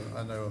have,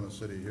 I know in the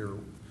city here,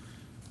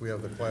 we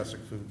have the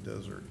classic food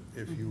desert.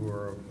 If you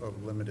are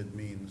of limited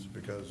means,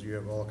 because you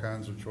have all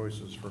kinds of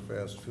choices for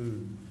fast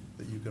food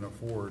that you can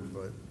afford,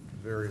 but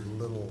very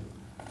little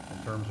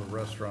in terms of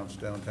restaurants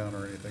downtown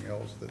or anything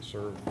else that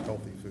serve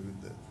healthy food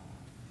that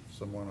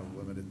someone of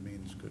limited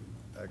means could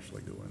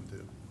actually go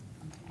into.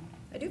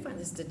 I do find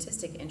this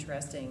statistic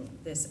interesting,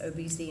 this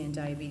obesity and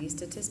diabetes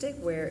statistic,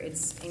 where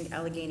it's in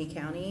Allegheny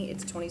County,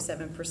 it's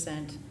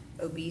 27%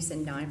 obese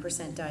and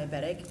 9%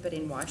 diabetic, but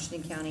in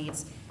Washington County,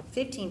 it's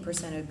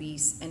 15%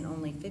 obese and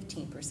only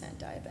 15%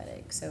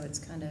 diabetic. So it's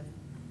kind of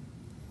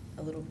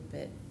a little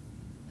bit,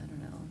 I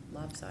don't know,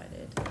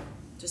 lopsided.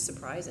 Just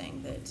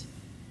surprising that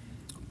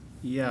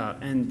Yeah,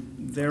 and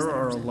there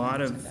are a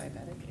lot of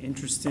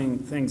interesting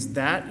things.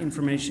 That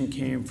information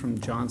came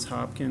from Johns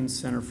Hopkins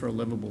Center for a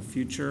Livable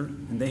Future,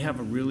 and they have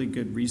a really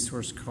good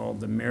resource called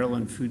the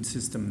Maryland Food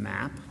System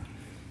Map,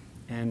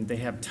 and they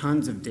have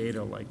tons of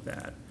data like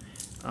that.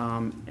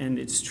 And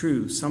it's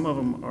true, some of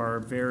them are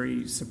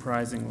very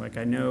surprising. Like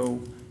I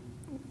know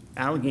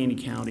Allegheny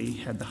County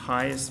had the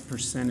highest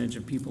percentage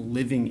of people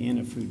living in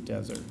a food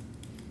desert.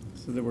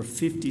 So there were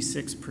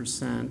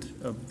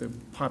 56% of the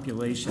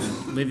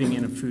population living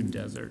in a food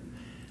desert.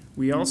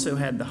 We also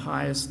had the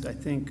highest, I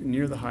think,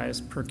 near the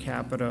highest per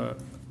capita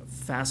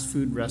fast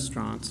food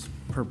restaurants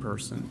per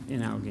person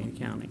in Allegheny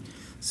County.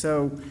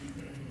 So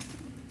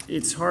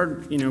it's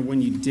hard, you know,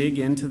 when you dig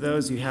into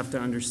those, you have to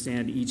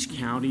understand each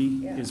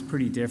county is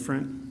pretty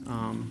different.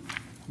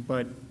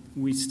 But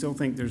we still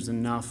think there's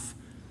enough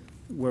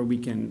where we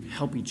can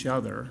help each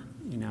other,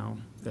 you know,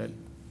 that.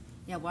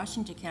 Yeah,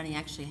 Washington County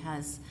actually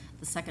has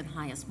the second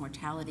highest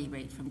mortality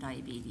rate from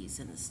diabetes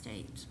in the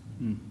state.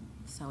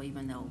 So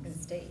even though. In the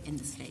state? In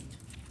the state.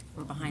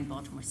 We're behind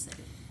Baltimore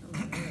City.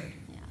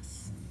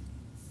 Yes.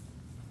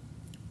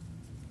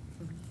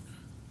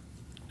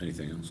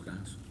 Anything else,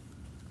 guys?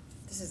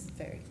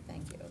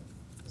 Thank you.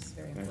 This is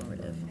very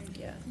informative,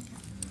 yeah.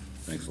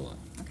 Thanks a lot.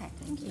 Okay,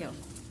 thank you.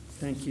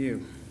 Thank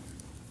you.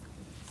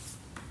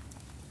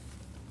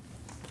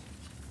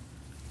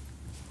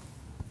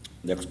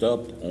 Next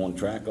up,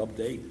 on-track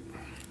update.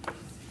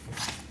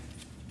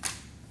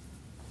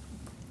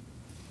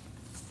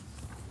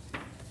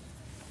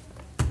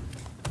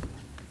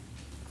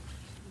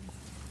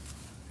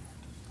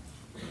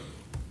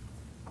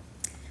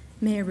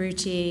 Mayor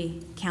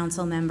Rucci,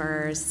 council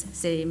members,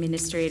 city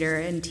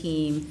administrator, and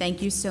team,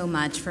 thank you so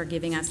much for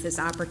giving us this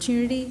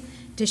opportunity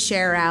to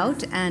share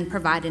out and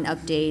provide an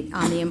update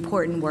on the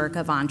important work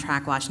of On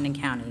Track Washington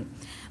County.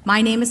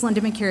 My name is Linda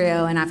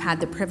Mercurio, and I've had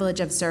the privilege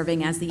of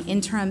serving as the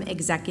interim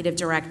executive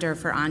director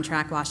for On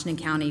Track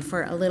Washington County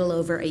for a little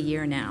over a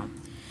year now.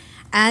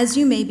 As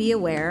you may be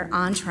aware,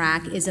 On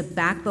Track is a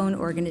backbone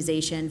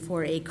organization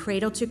for a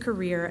Cradle to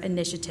Career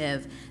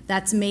initiative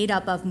that's made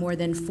up of more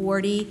than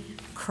 40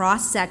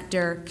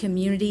 cross-sector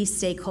community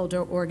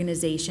stakeholder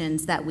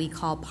organizations that we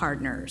call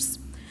partners.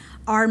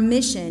 Our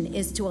mission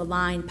is to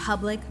align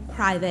public,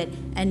 private,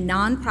 and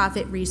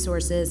nonprofit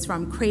resources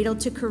from cradle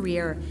to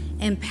career,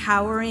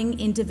 empowering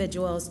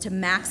individuals to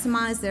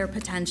maximize their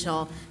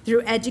potential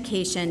through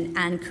education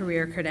and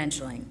career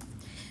credentialing.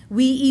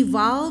 We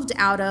evolved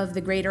out of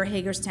the Greater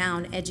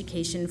Hagerstown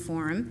Education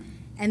Forum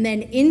and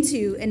then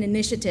into an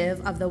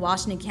initiative of the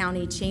Washington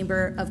County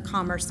Chamber of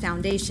Commerce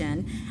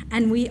Foundation,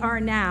 and we are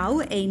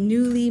now a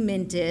newly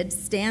minted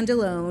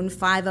standalone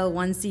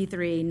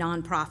 501c3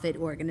 nonprofit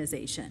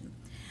organization.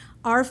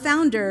 Our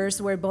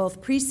founders were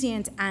both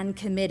prescient and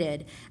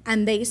committed,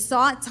 and they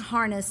sought to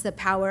harness the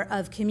power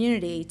of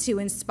community to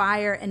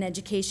inspire an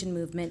education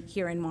movement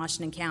here in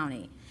Washington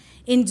County.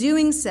 In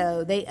doing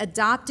so, they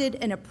adopted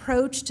an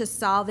approach to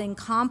solving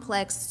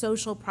complex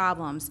social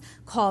problems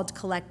called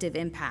collective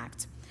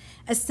impact.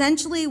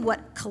 Essentially,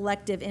 what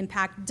collective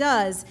impact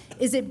does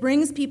is it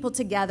brings people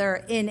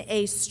together in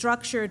a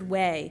structured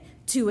way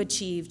to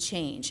achieve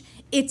change.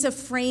 It's a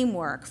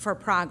framework for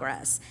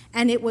progress,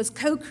 and it was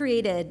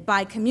co-created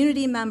by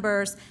community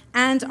members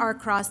and our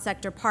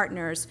cross-sector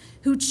partners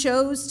who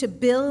chose to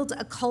build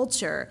a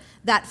culture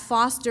that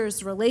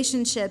fosters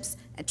relationships,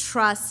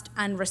 trust,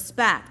 and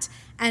respect.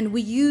 And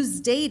we use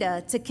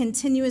data to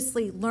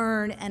continuously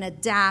learn and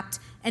adapt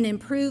and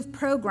improve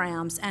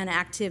programs and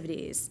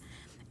activities.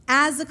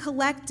 As a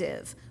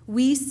collective,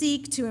 we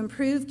seek to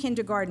improve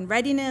kindergarten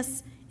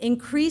readiness,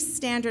 increase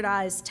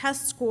standardized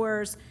test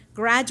scores,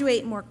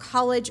 graduate more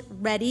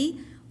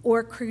college-ready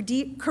or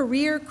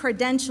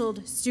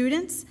career-credentialed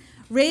students,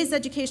 raise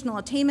educational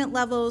attainment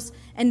levels,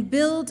 and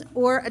build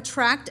or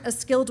attract a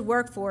skilled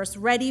workforce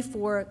ready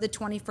for the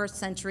 21st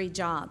century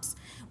jobs.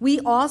 We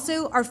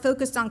also are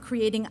focused on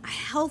creating a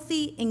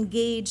healthy,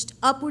 engaged,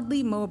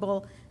 upwardly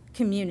mobile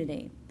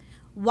community.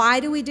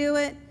 Why do we do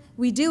it?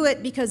 We do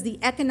it because the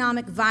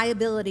economic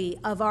viability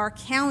of our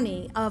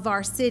county, of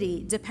our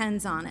city,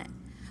 depends on it.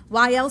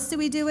 Why else do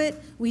we do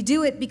it? We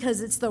do it because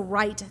it's the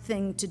right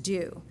thing to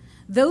do.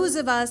 Those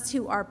of us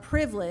who are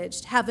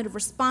privileged have a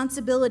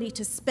responsibility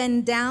to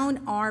spend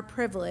down our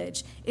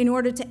privilege in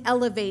order to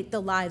elevate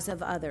the lives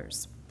of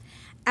others.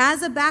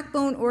 As a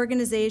backbone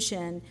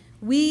organization,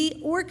 we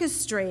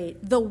orchestrate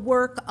the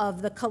work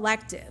of the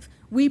collective.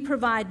 We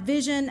provide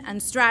vision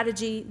and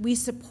strategy, we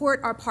support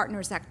our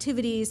partners'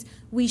 activities,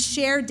 we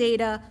share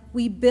data,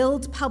 we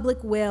build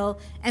public will,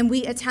 and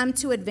we attempt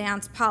to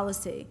advance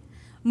policy.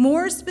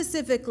 More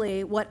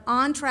specifically, what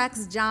On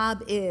Track's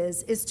job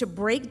is to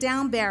break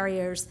down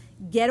barriers,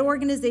 get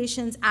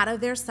organizations out of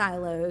their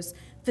silos,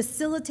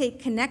 facilitate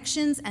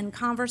connections and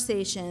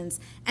conversations,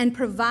 and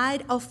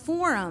provide a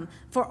forum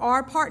for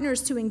our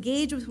partners to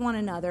engage with one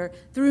another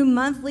through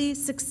monthly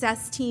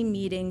success team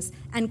meetings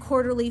and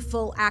quarterly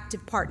full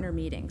active partner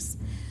meetings.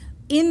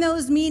 In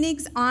those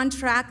meetings, On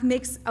Track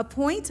makes a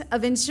point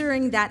of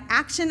ensuring that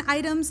action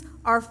items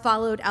are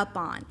followed up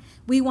on.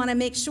 We want to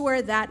make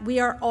sure that we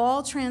are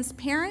all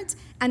transparent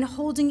and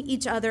holding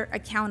each other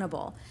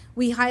accountable.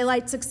 We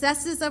highlight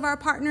successes of our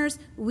partners,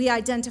 we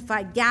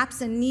identify gaps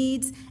and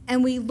needs,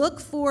 and we look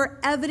for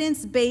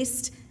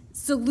evidence-based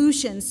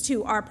solutions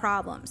to our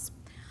problems.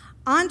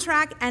 On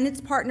Track and its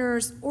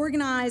partners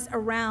organize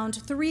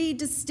around 3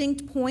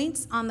 distinct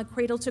points on the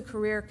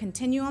cradle-to-career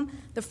continuum.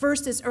 The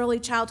first is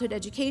early childhood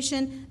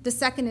education, the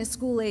second is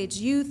school-age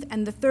youth,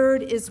 and the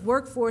third is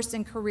workforce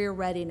and career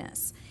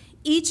readiness.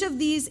 Each of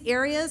these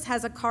areas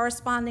has a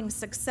corresponding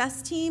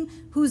success team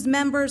whose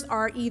members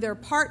are either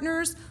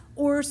partners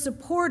or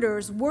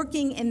supporters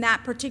working in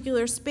that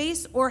particular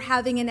space or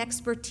having an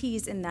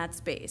expertise in that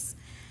space.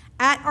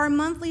 At our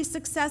monthly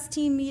success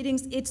team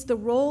meetings, it's the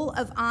role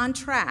of On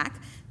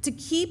Track to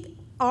keep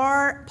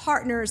our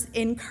partners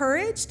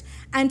encouraged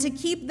and to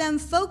keep them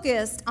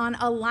focused on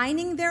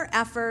aligning their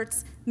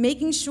efforts,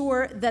 making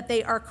sure that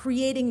they are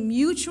creating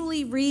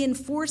mutually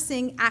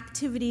reinforcing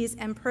activities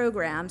and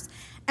programs.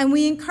 And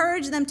we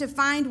encourage them to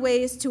find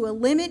ways to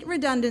limit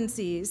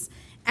redundancies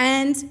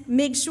and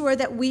make sure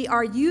that we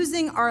are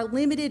using our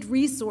limited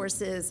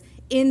resources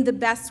in the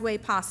best way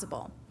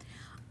possible.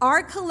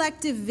 Our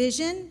collective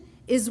vision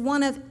is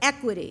one of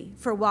equity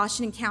for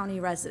Washington County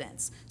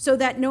residents, so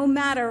that no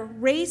matter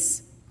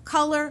race,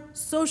 color,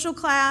 social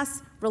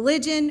class,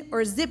 religion,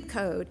 or zip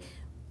code,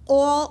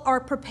 all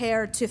are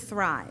prepared to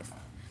thrive.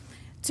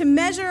 To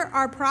measure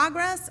our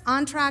progress,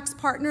 On Track's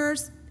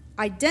partners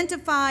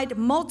identified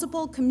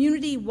multiple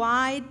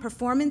community-wide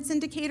performance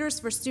indicators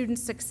for student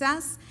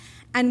success,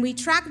 and we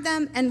track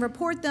them and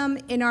report them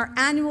in our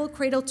annual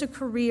Cradle to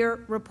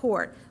Career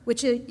report,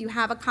 which you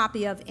have a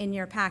copy of in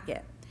your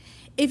packet.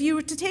 If you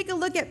were to take a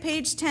look at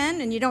page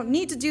 10, and you don't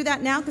need to do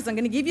that now because I'm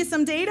going to give you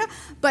some data,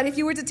 but if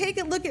you were to take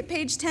a look at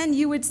page 10,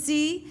 you would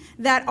see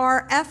that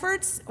our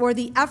efforts, or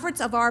the efforts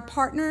of our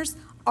partners,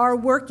 are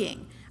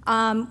working.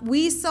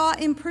 We saw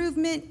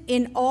improvement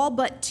in all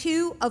but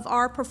 2 of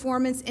our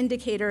performance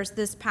indicators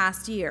this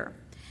past year.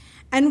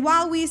 And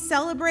while we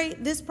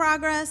celebrate this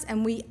progress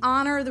and we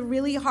honor the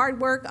really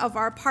hard work of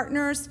our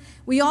partners,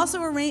 we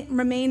also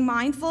remain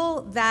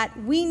mindful that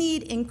we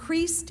need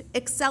increased,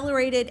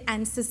 accelerated,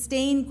 and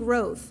sustained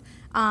growth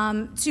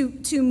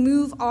to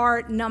move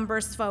our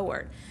numbers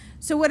forward.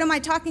 So what am I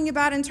talking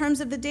about in terms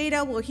of the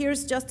data? Well,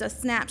 here's just a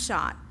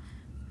snapshot.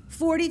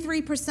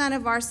 43%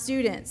 of our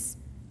students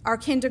are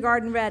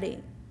kindergarten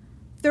ready.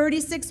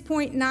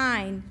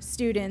 36.9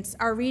 students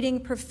are reading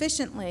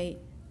proficiently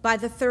by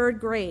the 3rd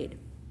grade.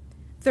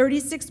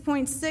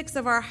 36.6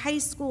 of our high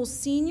school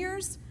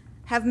seniors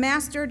have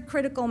mastered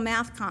critical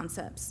math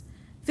concepts.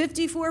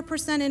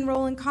 54%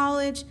 enroll in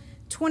college.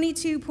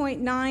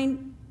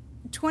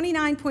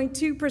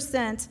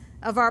 29.2%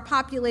 of our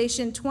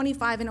population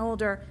 25 and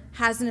older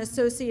has an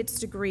associate's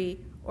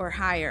degree or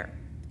higher.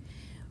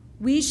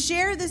 We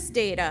share this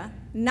data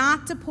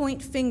not to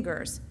point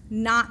fingers,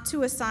 not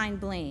to assign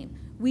blame.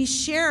 We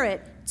share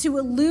it to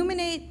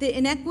illuminate the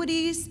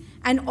inequities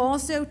and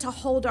also to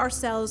hold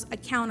ourselves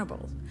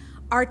accountable.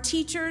 Our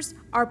teachers,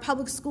 our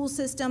public school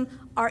system,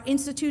 our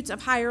institutes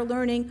of higher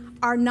learning,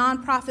 our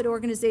nonprofit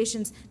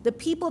organizations, the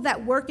people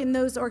that work in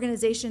those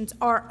organizations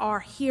are our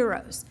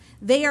heroes.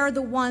 They are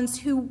the ones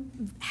who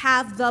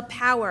have the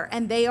power,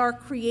 and they are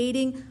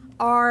creating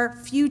our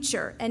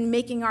future and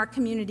making our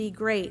community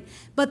great.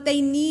 But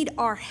they need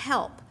our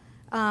help.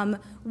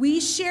 We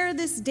share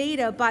this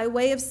data by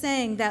way of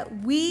saying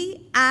that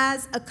we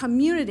as a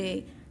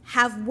community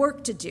have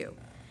work to do.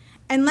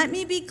 And let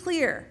me be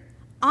clear,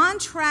 On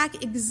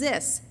Track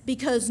exists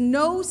because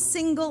no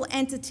single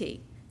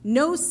entity,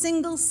 no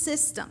single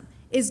system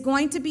is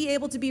going to be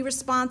able to be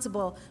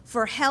responsible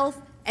for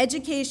health,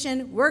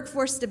 education,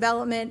 workforce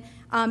development,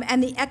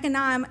 and the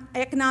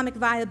economic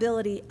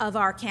viability of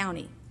our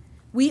county.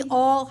 We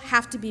all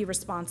have to be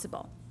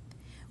responsible.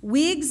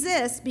 We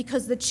exist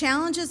because the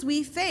challenges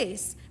we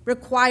face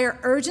require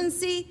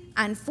urgency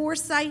and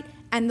foresight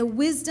and the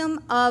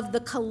wisdom of the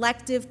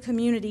collective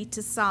community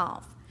to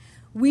solve.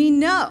 We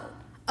know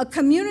a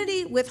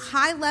community with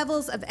high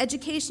levels of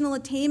educational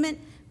attainment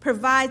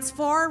provides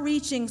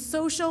far-reaching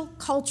social,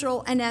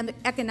 cultural, and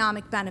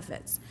economic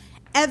benefits.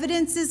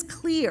 Evidence is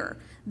clear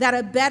that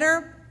a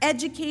better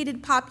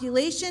educated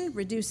population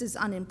reduces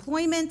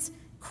unemployment,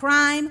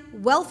 crime,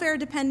 welfare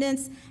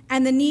dependence,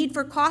 and the need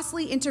for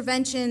costly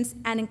interventions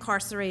and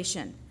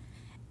incarceration.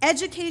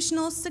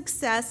 Educational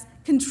success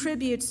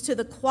contributes to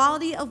the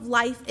quality of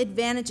life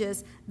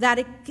advantages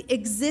that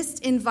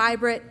exist in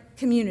vibrant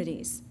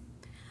communities.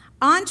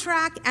 On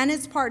Track and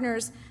its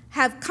partners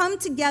have come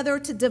together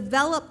to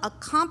develop a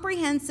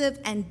comprehensive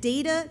and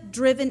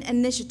data-driven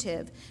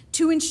initiative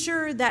to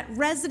ensure that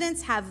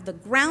residents have the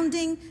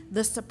grounding,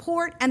 the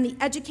support, and the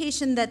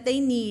education that they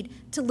need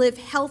to live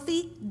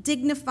healthy,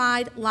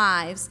 dignified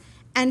lives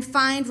and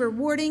find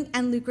rewarding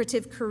and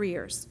lucrative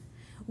careers.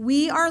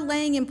 We are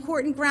laying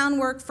important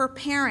groundwork for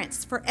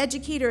parents, for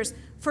educators,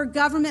 for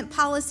government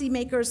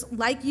policymakers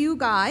like you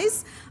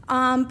guys,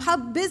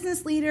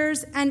 business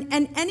leaders,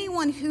 and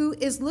anyone who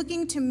is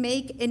looking to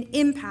make an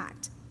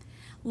impact.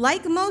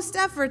 Like most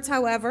efforts,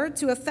 however,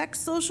 to affect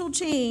social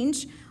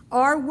change,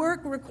 our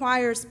work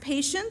requires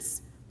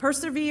patience,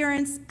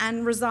 perseverance,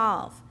 and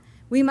resolve.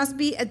 We must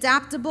be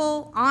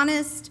adaptable,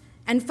 honest,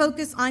 and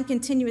focus on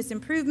continuous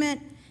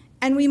improvement,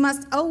 and we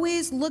must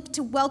always look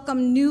to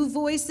welcome new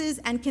voices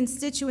and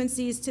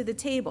constituencies to the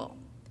table.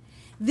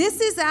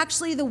 This is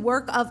actually the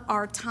work of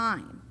our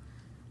time,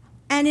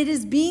 and it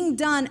is being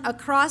done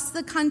across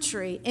the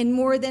country in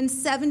more than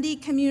 70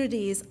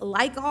 communities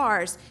like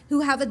ours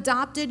who have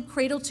adopted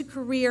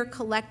cradle-to-career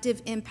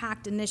collective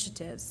impact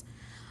initiatives.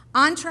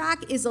 On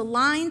Track is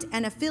aligned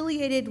and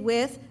affiliated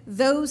with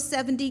those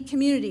 70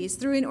 communities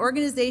through an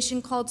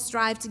organization called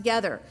Strive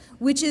Together,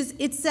 which is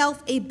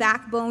itself a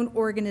backbone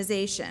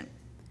organization.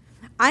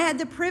 I had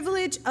the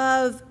privilege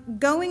of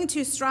going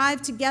to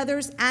Strive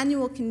Together's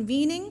annual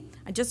convening.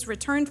 I just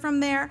returned from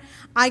there.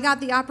 I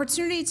got the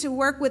opportunity to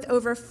work with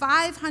over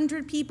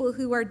 500 people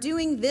who are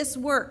doing this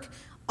work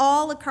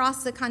all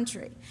across the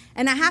country.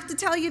 And I have to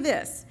tell you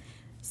this,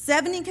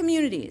 70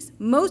 communities,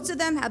 most of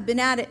them have been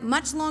at it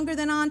much longer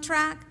than On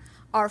Track,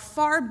 are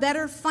far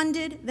better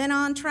funded than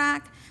On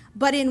Track,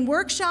 but in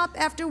workshop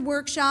after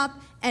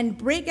workshop and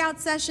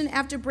breakout session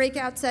after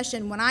breakout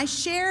session, when I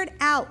shared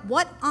out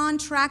what On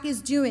Track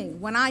is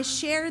doing, when I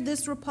shared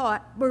this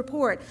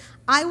report,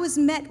 I was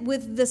met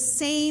with the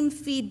same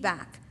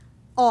feedback,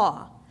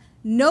 awe.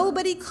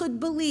 Nobody could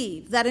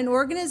believe that an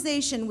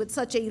organization with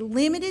such a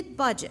limited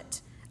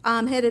budget,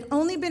 had it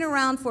only been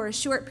around for a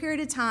short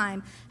period of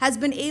time, has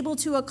been able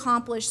to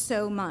accomplish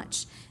so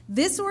much.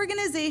 This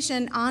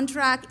organization, On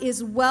Track,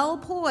 is well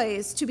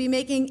poised to be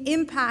making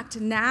impact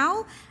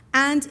now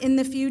and in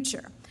the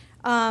future.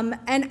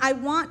 And I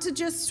want to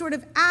just sort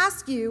of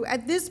ask you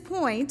at this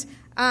point,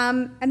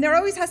 and there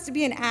always has to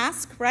be an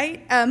ask,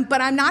 right? But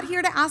I'm not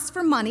here to ask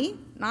for money,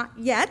 not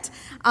yet.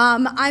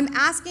 I'm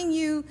asking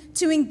you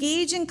to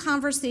engage in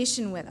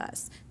conversation with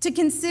us, to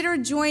consider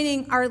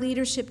joining our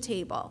leadership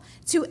table,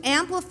 to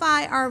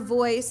amplify our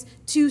voice,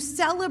 to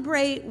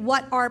celebrate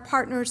what our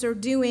partners are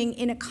doing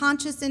in a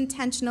conscious,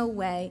 intentional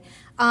way,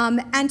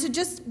 and to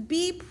just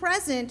be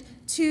present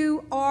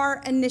to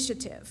our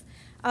initiative.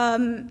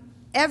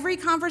 Every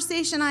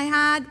conversation I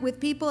had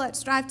with people at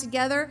Strive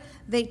Together,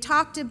 they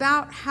talked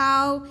about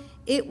how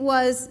it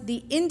was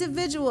the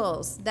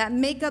individuals that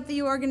make up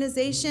the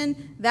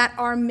organization that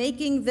are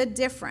making the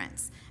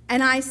difference.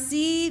 And I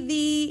see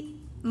the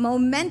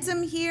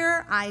momentum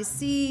here. I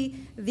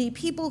see the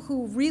people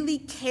who really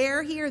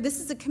care here. This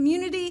is a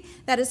community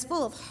that is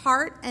full of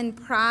heart and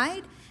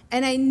pride.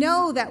 And I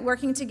know that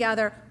working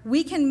together,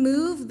 we can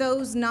move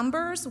those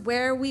numbers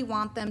where we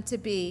want them to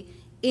be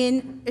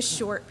in a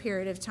short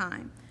period of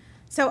time.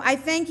 So I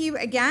thank you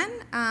again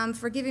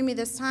for giving me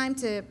this time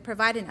to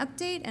provide an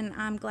update, and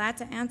I'm glad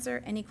to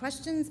answer any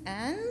questions.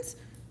 And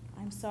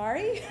I'm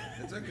sorry.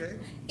 It's okay.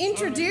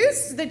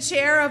 Introduce the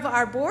chair of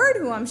our board,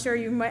 who I'm sure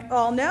you might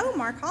all know,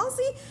 Mark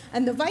Halsey,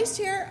 and the vice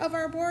chair of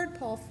our board,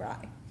 Paul Fry.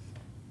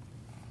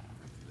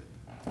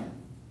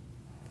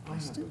 I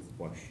have a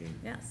question.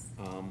 Yes.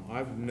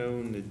 I've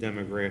known the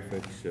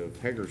demographics of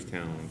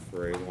Hagerstown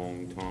for a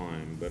long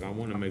time, but I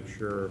want to make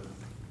sure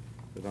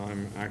that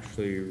I'm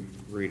actually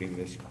reading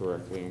this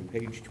correctly. On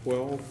page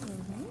 12,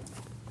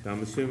 so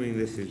I'm assuming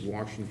this is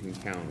Washington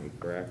County,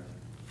 correct?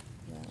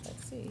 Yeah,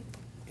 let's see.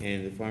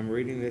 And if I'm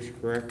reading this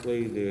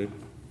correctly, the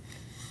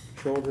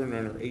children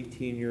under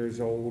 18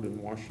 years old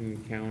in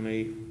Washington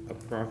County,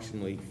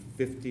 approximately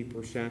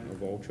 50%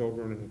 of all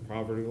children in the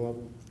poverty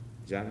level?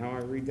 Is that how I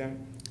read that?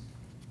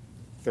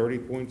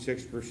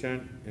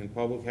 30.6% in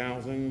public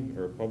housing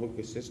or public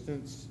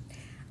assistance,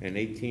 and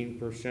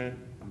 18%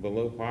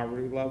 below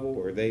poverty level,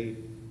 or they?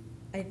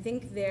 I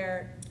think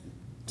they're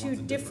two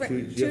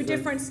Two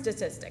different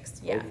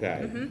statistics, yeah.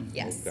 Okay.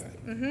 Yes.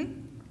 Okay.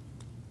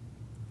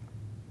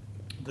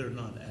 They're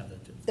not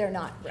additive. They're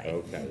not, right.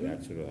 Okay,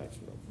 that's what,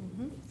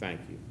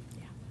 thank you.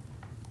 Yeah.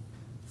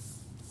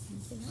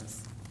 Anything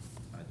else?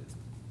 I did.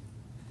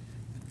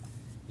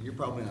 You're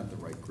probably not the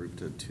right group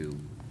to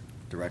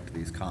direct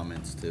these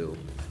comments to.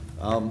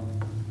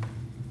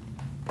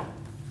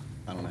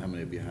 I don't know how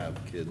many of you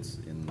have kids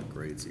in the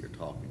grades that you're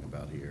talking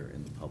about here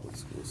in the public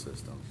school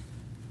system.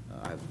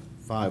 I have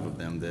 5 of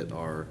them that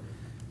are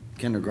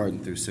kindergarten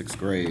through 6th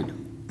grade.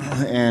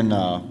 And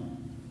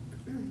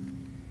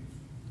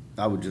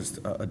I would just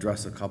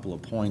address a couple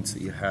of points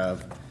that you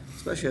have,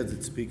 especially as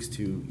it speaks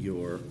to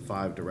your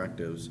 5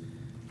 directives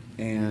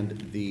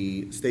and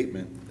the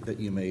statement that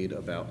you made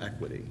about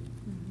equity.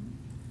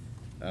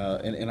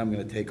 And I'm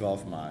going to take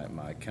off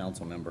my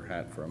council member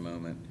hat for a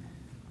moment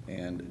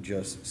and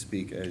just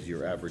speak as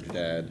your average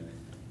dad,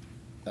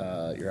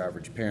 your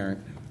average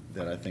parent,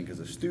 that I think as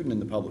a student in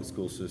the public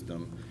school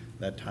system,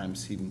 that time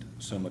seemed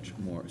so much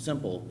more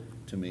simple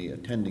to me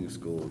attending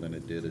school than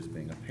it did as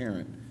being a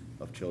parent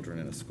of children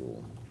in a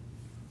school.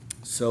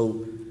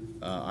 So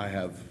I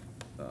have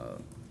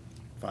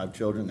 5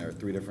 children. They're at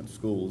 3 different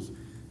schools,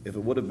 If it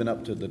would have been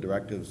up to the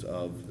directives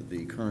of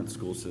the current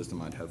school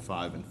system, I'd have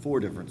 5 and 4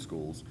 different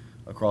schools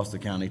across the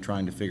county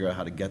trying to figure out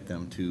how to get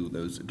them to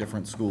those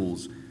different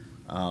schools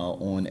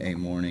on a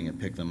morning and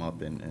pick them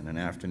up in an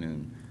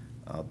afternoon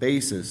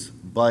basis.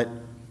 But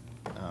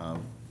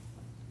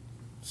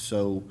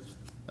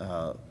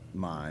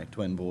my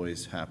twin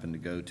boys happened to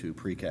go to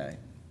pre-K.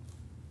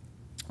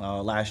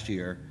 Last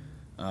year,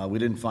 we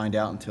didn't find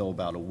out until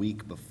about a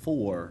week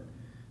before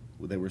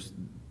they were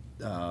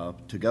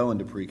to go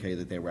into pre-K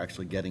that they were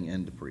actually getting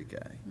into pre-K.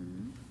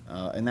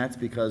 And that's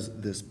because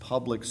this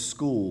public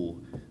school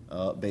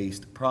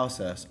based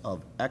process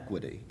of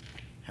equity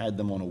had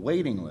them on a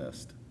waiting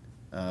list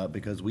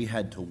because we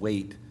had to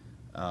wait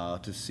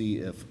to see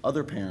if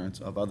other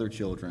parents of other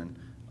children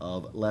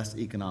of less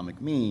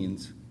economic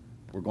means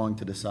were going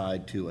to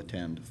decide to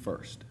attend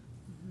first.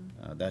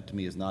 That to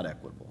me is not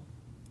equitable.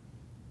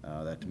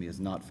 That to me is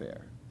not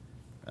fair.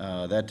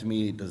 That to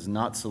me does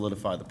not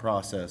solidify the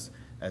process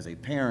as a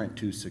parent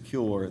to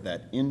secure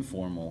that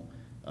informal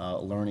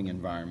learning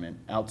environment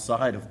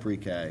outside of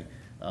pre-K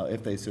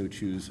if they so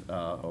choose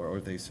or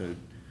if they so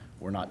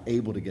were not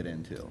able to get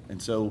into.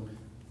 And so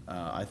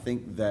I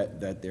think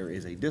that there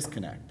is a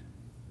disconnect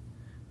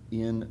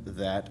in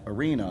that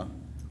arena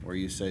where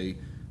you say,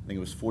 I think it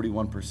was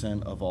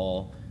 41% of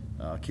all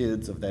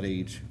kids of that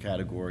age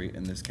category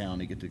in this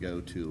county get to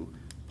go to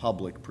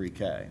public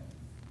pre-K.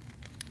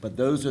 But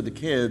those are the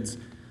kids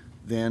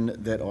then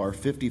that are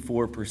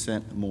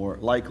 54% more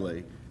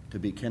likely to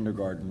be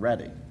kindergarten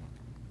ready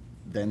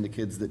than the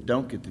kids that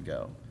don't get to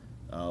go,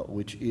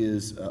 which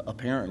is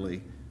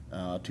apparently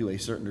to a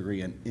certain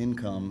degree an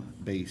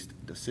income-based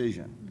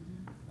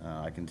decision.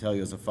 I can tell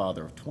you as a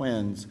father of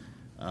twins,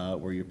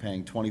 where you're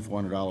paying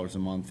 $2,400 a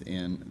month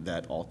in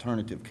that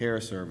alternative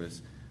care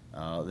service,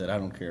 that I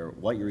don't care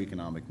what your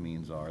economic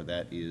means are,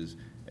 that is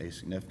a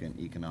significant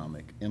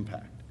economic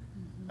impact.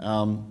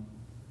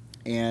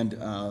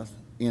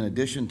 In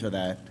addition to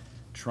that,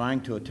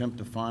 trying to attempt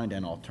to find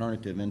an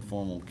alternative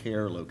informal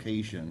care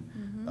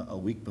location a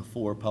week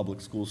before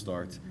public school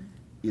starts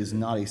is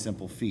not a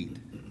simple feat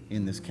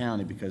in this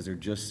county because there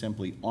just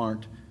simply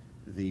aren't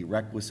the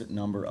requisite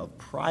number of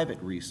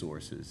private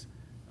resources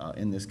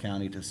in this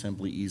county to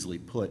simply easily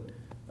put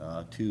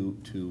two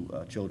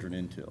children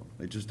into.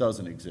 It just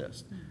doesn't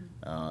exist.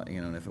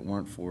 And if it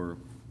weren't for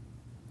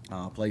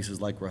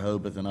places like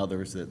Rehoboth and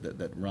others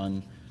that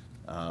run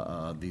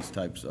these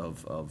types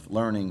of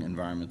learning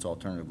environments,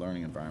 alternative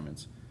learning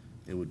environments,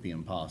 it would be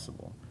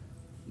impossible.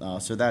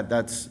 So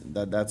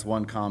that's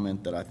one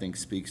comment that I think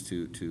speaks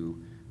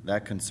to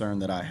that concern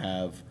that I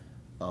have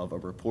of a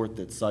report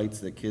that cites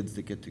that kids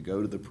that get to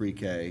go to the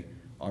pre-K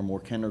are more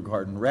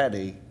kindergarten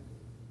ready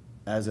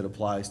as it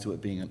applies to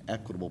it being an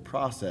equitable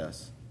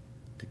process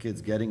to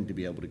kids getting to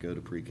be able to go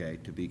to pre-K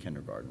to be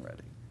kindergarten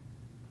ready.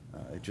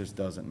 It just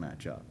doesn't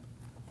match up.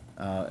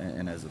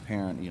 And as a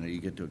parent,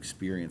 you get to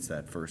experience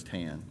that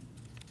firsthand.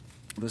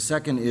 The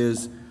second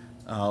is,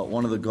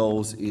 one of the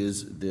goals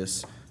is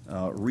this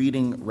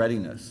reading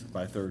readiness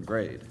by third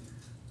grade.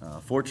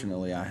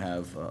 Fortunately, I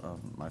have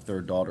my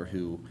third daughter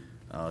who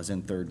is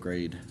in third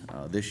grade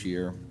this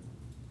year.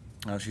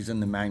 She's in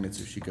the Magnet,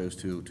 so she goes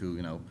to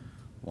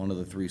one of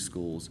the 3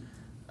 schools.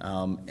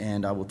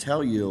 And I will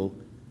tell you,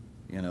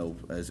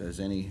 as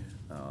any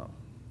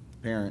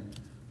parent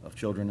of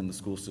children in the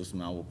school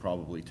system, I will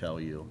probably tell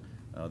you,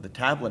 the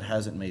tablet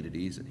hasn't made it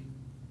easy.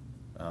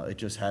 It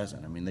just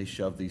hasn't. I mean, they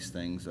shove these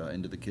things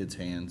into the kids'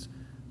 hands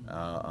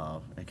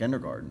at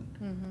kindergarten.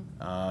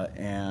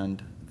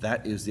 And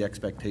that is the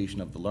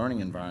expectation of the learning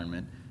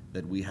environment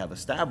that we have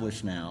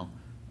established now,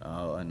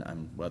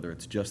 and whether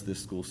it's just this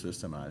school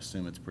system, I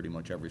assume it's pretty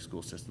much every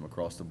school system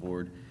across the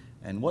board.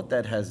 And what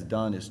that has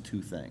done is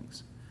 2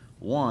 things.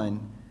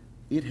 One,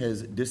 it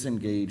has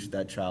disengaged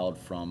that child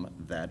from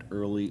that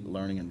early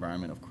learning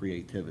environment of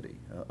creativity,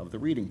 of the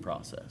reading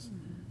process.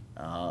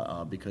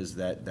 Because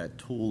that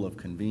tool of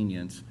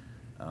convenience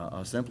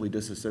simply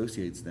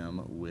disassociates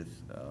them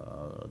with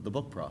the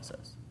book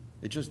process.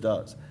 It just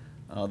does.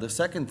 The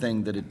second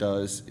thing that it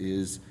does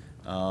is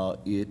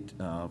it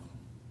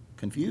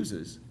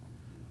confuses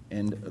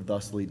and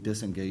thusly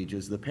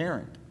disengages the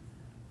parent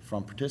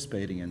from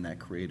participating in that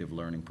creative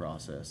learning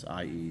process,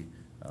 i.e.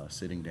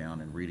 Sitting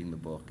down and reading the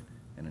book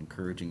and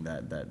encouraging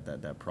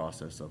that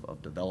process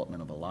of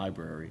development of a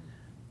library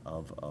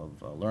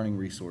of learning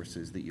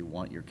resources that you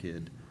want your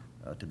kid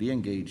to be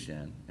engaged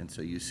in. And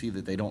so you see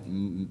that they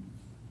don't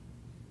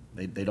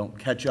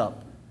catch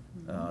up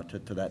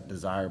to that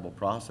desirable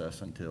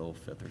process until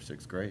 5th or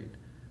 6th grade.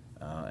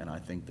 And I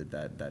think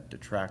that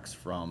detracts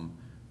from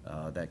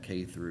that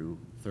K through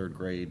 3rd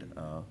grade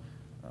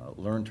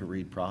learn to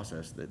read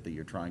process that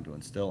you're trying to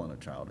instill in a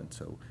child. And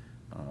so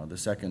the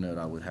second note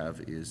I would have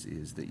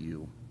is that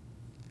you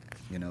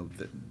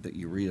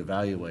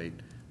reevaluate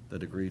the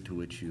degree to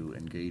which you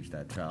engage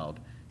that child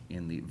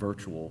in the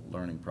virtual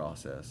learning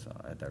process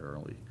at that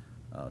early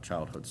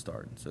childhood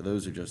start. And so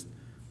those are just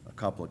a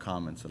couple of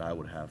comments that I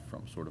would have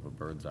from sort of a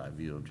bird's eye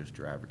view of just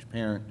your average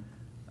parent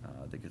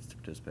that gets to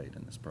participate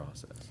in this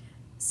process.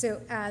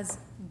 So as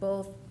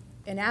both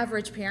an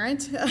average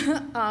parent,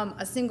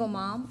 a single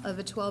mom of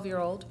a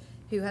 12-year-old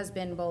who has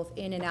been both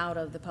in and out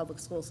of the public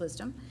school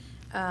system,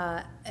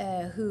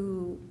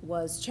 who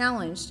was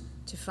challenged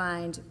to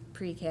find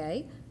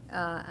pre-K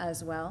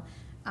as well,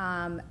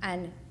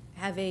 and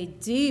have a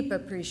deep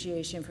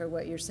appreciation for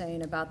what you're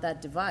saying about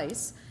that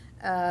device.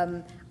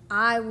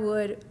 I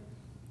would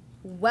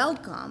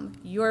welcome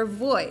your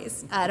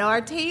voice at our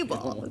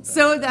table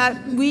so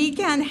that we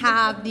can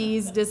have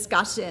these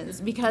discussions,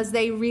 because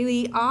they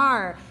really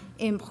are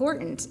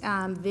important.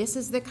 This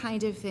is the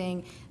kind of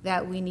thing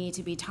that we need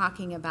to be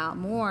talking about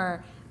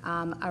more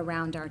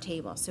around our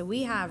table. So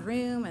we have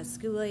room as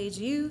school-age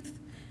youth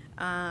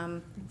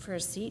for a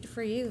seat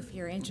for you if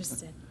you're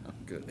interested.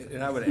 Good.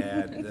 And I would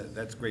add,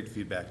 that's great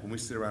feedback. When we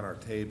sit around our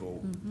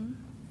table,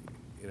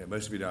 you know,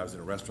 most of you know I was in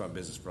a restaurant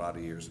business for a lot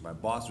of years. My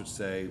boss would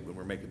say, when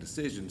we're making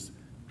decisions,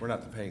 we're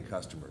not the paying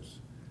customers.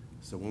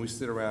 So when we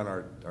sit around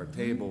our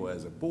table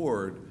as a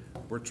board,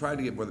 we're trying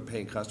to get more of the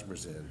paying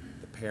customers in,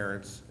 the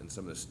parents and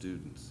some of the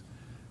students.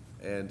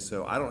 And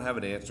so I don't have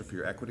an answer for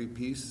your equity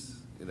piece,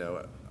 you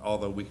know,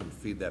 although we can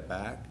feed that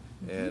back.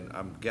 And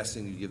I'm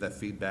guessing you give that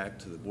feedback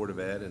to the Board of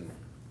Ed and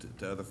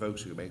to other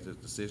folks who make those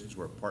decisions.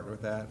 We're a partner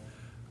with that.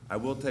 I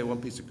will tell you one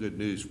piece of good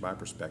news from my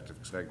perspective,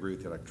 because I agree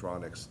with the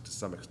electronics to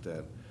some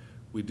extent.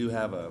 We do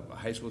have a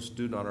high school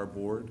student on our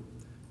board,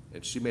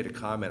 and she made a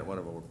comment at one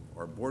of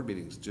our board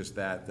meetings just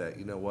that,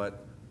 you know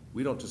what,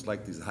 we don't just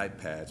like these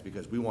iPads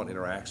because we want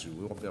interaction.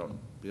 We want to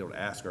be able to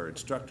ask our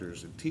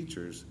instructors and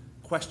teachers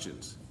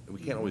questions, and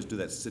we can't always do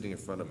that sitting in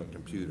front of a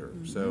computer.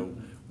 So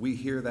we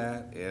hear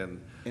that, and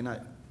I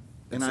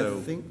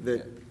think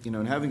that, you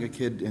know, and having a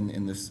kid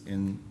in the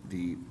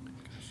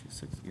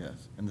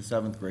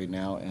seventh grade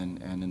now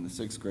and in the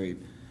sixth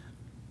grade,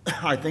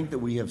 I think that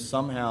we have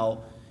somehow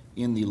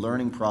in the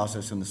learning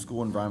process in the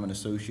school environment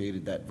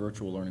associated that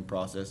virtual learning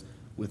process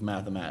with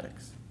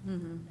mathematics.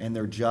 And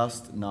they're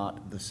just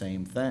not the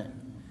same thing.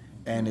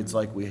 And it's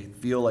like we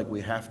feel like we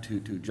have to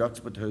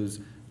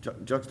juxtapose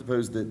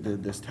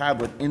this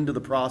tablet into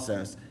the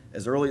process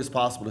as early as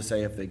possible to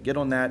say if they get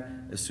on that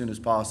as soon as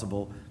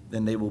possible,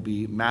 then they will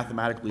be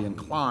mathematically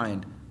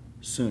inclined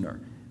sooner.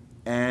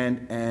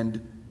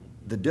 And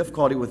the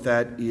difficulty with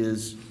that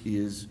is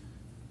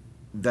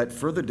that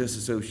further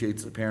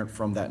disassociates the parent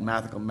from that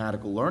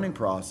mathematical learning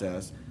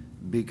process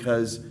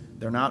because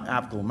they're not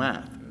applicable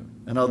math.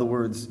 In other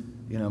words,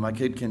 you know, my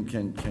kid can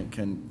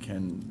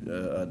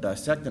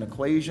dissect an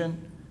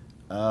equation,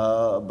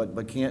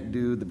 but can't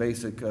do the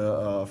basic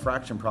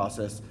fraction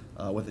process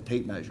with a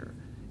tape measure.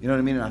 You know what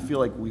I mean? And I feel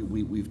like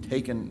we've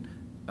taken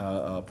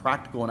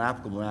practical and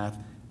applicable math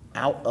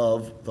out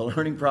of the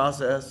learning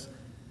process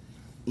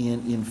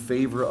in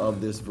favor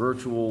of this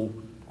virtual,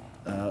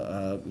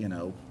 you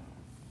know,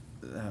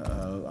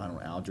 I don't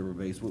know,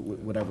 algebra-based,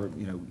 whatever,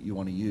 you know, you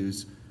want to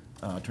use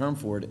term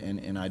for it,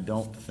 and I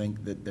don't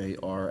think that they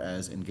are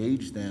as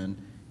engaged then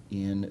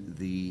in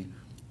the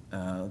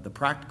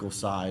practical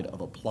side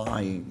of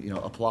applying, you know,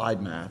 applied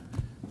math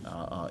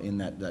in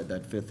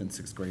that fifth and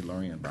sixth grade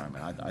learning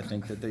environment. I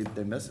think that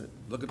they miss it.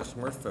 look at the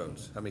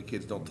smartphones. How many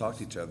kids don't talk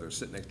to each other,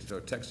 sit next to each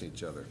other, texting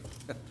each other?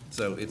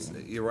 So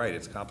you're right,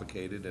 it's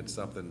complicated. It's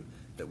something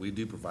that we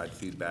do provide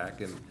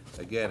feedback. And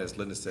again, as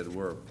Linda said,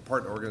 we're a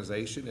partner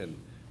organization, and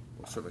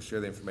we'll certainly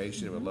share the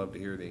information, and we'd love to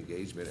hear the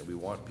engagement, and we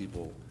want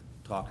people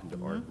talking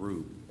to our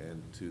group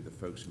and to the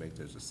folks who make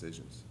those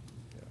decisions.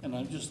 And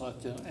I'd just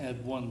like to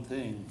add one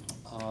thing.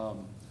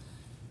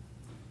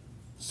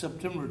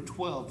 September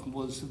 12th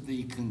was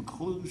the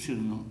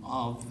conclusion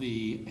of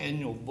the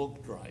annual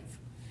book drive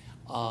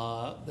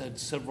that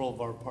several of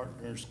our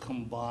partners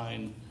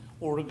combine,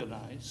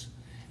 organize.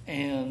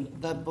 And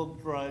that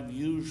book drive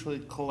usually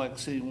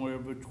collects anywhere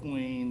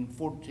between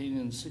 14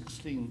 and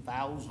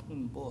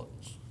 16,000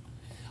 books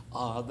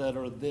that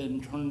are then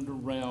turned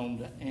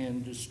around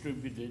and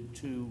distributed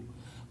to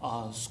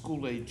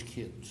school-age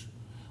kids.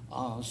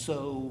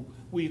 So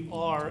we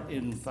are,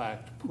 in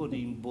fact,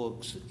 putting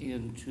books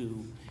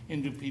into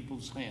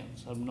people's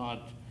hands. I'm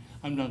not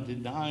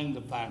denying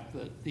the fact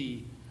that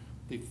the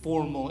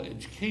formal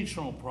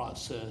educational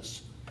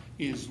process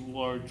is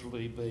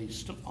largely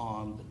based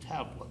on the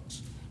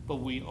tablets, but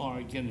we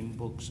are getting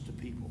books to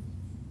people.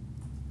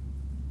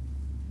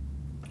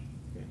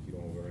 Thank you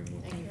all very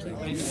much.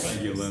 Thank you.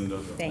 Thank you, Linda.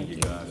 Thank you.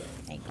 guys.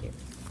 Thank you.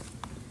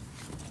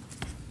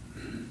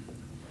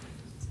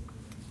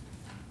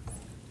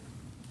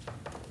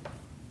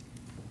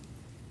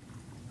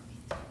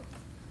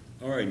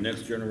 All right,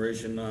 next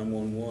generation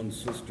 911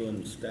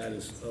 system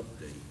status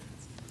update.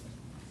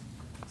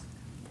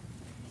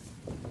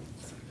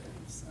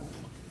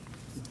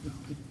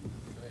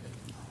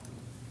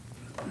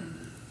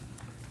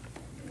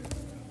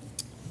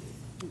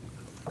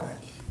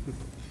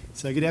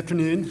 So good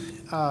afternoon.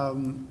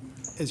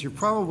 As you're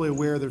probably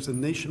aware, there's a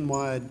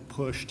nationwide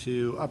push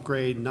to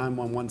upgrade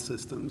 911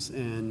 systems,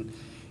 and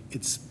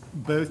it's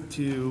both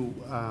to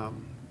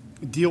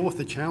deal with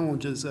the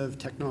challenges of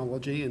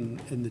technology and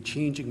the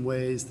changing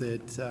ways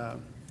that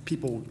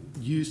people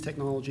use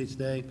technology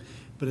today,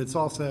 but it's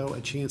also a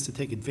chance to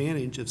take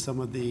advantage of some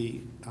of the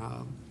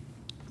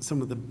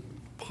some of the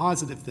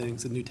positive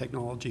things that new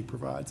technology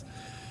provides.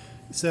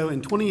 So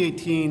in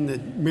 2018, the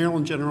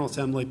Maryland General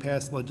Assembly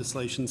passed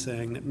legislation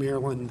saying that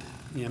Maryland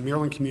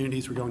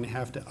communities were going to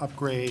have to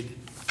upgrade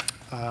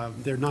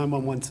their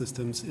 911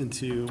 systems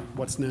into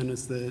what's known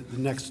as the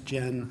next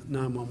gen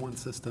 911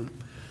 system.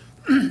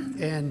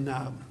 And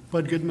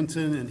Bud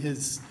Goodmanson and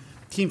his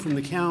team from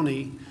the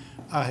county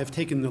have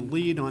taken the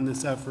lead on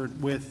this effort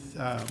with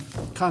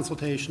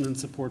consultation and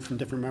support from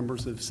different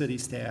members of city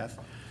staff.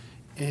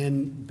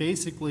 And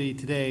basically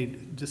today,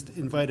 just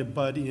invited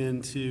Bud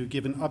in to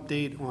give an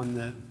update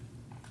on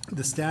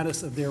the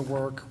status of their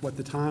work, what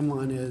the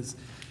timeline is,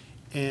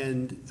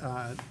 and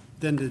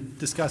then to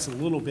discuss a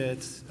little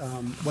bit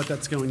what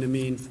that's going to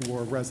mean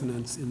for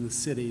residents in the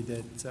city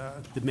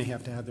that may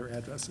have to have their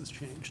addresses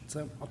changed.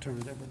 So I'll turn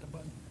it over to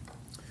Bud.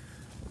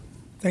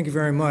 Thank you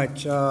very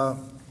much.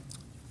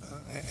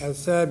 As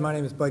said, my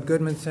name is Bud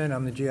Goodmanson.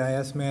 I'm the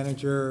GIS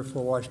manager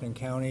for Washington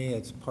County.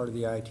 It's part of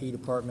the IT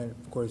department.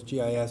 Of course,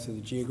 GIS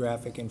is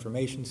Geographic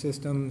Information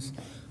Systems,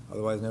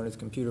 otherwise known as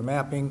computer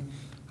mapping.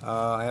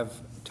 I have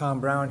Tom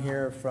Brown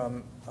here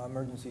from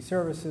Emergency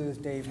Services,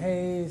 Dave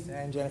Hayes,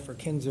 and Jennifer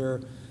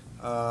Kinzer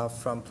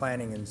from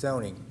Planning and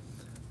Zoning.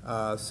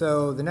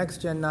 So the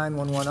Next Gen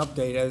 911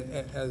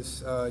 update,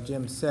 as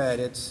Jim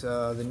said, it's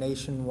the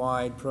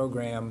nationwide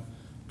program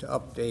to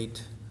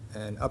update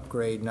and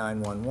upgrade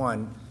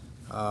 911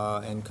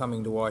 and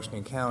coming to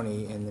Washington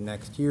County in the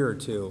next year or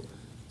two.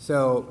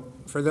 So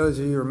for those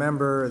of you who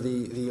remember,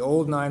 the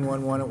old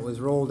 911, it was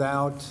rolled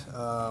out,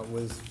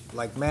 was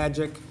like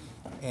magic,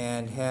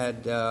 and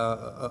had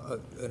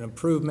an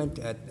improvement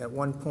at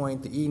one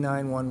point, the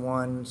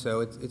E911,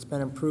 so it's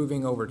been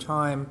improving over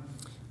time.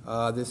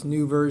 This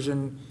new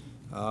version,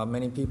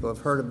 many people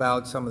have heard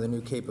about some of the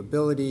new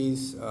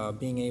capabilities,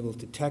 being able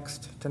to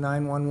text to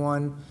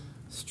 911,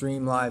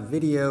 stream live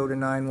video to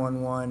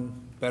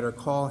 911, better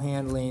call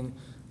handling.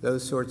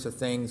 Those sorts of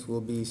things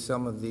will be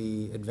some of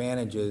the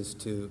advantages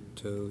to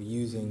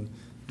using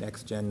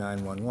Next Gen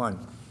 911.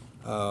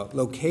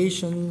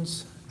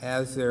 Locations,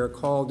 as they're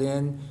called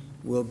in,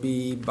 will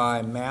be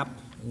by map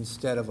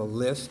instead of a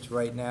list.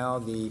 Right now,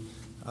 the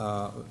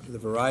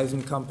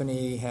Verizon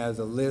company has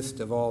a list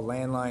of all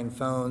landline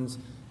phones,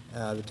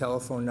 the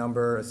telephone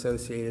number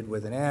associated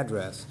with an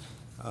address.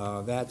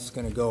 That's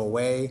going to go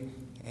away,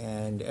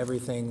 and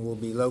everything will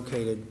be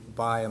located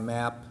by a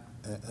map,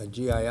 a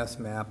GIS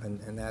map,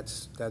 and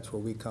that's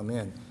where we come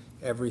in.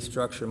 Every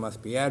structure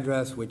must be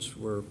addressed, which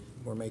we're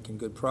making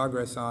good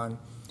progress on.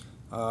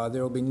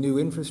 There will be new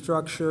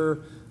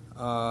infrastructure.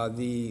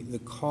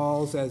 The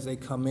calls as they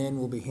come in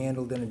will be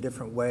handled in a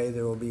different way.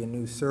 There will be a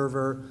new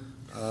server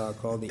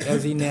called the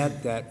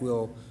EZNet that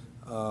will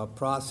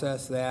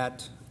process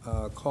that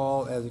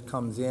call as it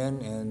comes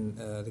in, and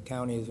the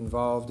county is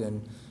involved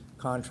in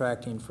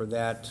contracting for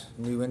that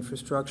new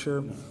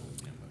infrastructure.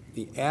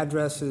 The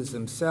addresses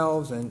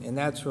themselves, and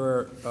that's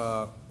where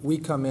we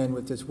come in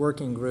with this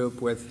working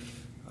group with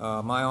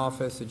my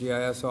office, the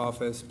GIS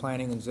office,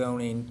 Planning and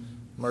Zoning,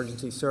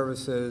 Emergency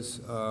Services.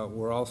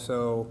 We're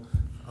also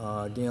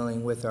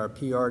dealing with our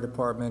PR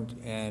department,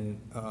 and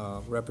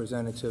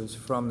representatives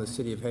from the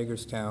city of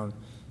Hagerstown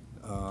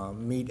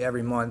meet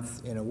every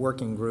month in a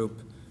working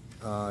group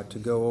to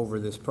go over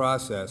this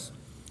process.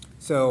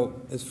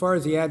 So as far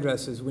as the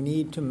addresses, we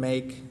need to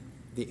make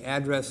the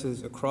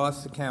addresses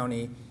across the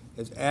county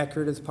as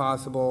accurate as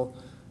possible,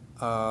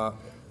 up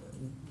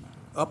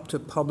to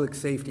public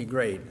safety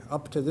grade.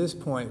 Up to this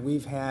point,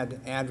 we've had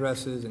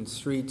addresses and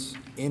streets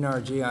in our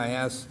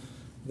GIS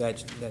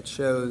that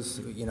shows,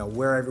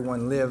 where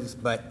everyone lives,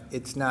 but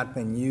it's not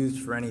been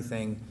used for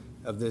anything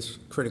of this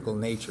critical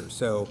nature.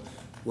 So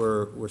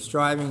we're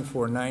striving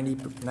for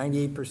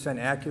 98%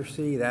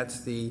 accuracy.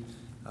 That's the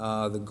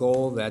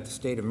goal that the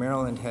state of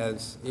Maryland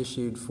has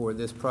issued for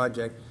this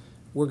project.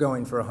 We're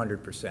going for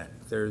 100%.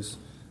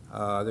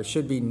 There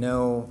should be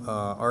no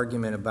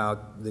argument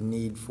about the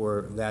need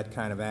for that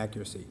kind of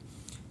accuracy.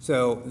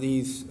 So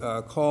these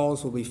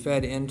calls will be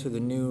fed into the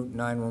new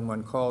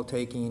 911 call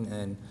taking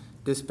and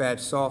dispatch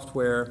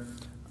software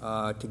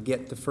to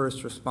get the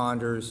first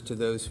responders to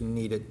those who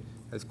need it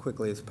as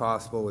quickly as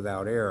possible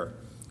without error.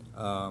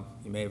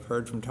 You may have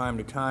heard from time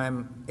to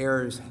time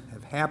errors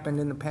have happened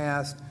in the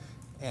past,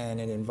 and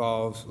it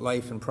involves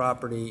life and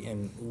property,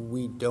 and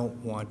we don't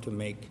want to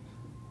make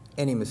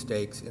any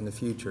mistakes in the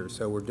future.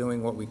 So we're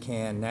doing what we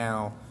can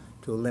now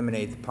to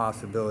eliminate the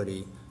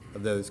possibility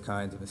of those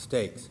kinds of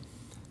mistakes.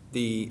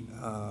 The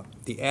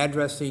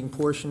addressing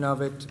portion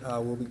of it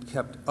will be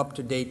kept up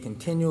to date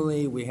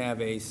continually. We have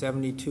a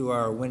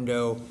 72-hour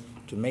window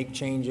to make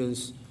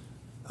changes.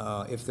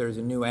 If there's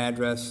a new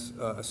address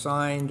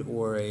assigned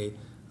or a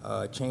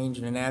change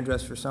in an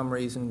address for some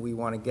reason, we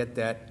want to get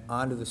that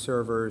onto the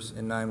servers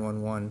in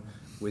 911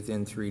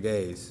 within 3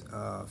 days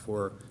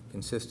for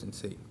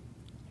consistency.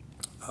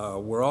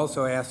 We're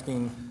also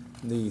asking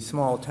the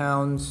small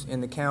towns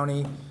in the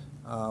county,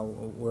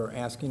 we're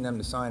asking them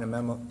to sign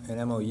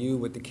an MOU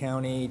with the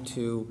county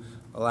to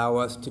allow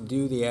us to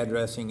do the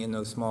addressing in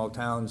those small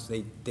towns.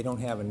 They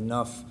don't have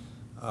enough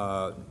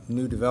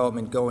new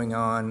development going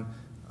on.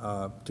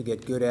 to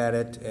get good at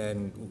it,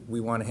 and we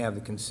want to have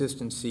the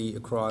consistency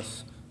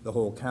across the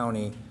whole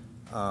county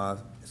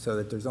so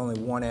that there's only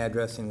one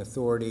addressing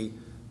authority,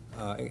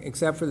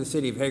 except for the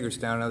city of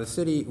Hagerstown. Now, the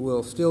city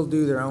will still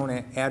do their own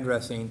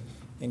addressing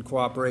in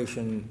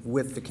cooperation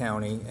with the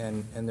county,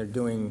 and they're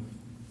doing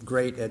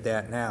great at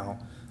that now.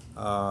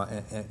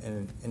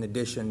 And in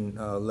addition,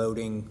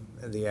 loading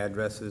the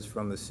addresses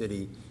from the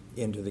city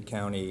into the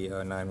county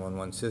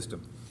 911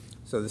 system.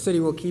 So the city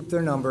will keep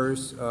their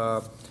numbers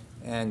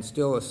and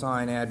still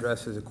assign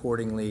addresses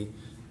accordingly,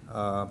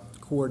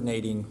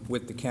 coordinating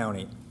with the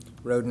county.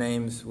 Road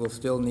names will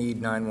still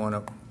need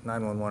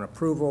 911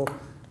 approval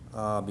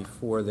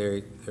before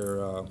they're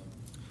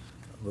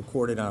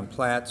recorded on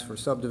plats for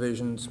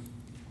subdivisions.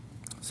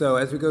 So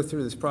as we go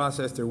through this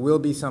process, there will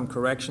be some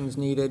corrections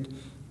needed.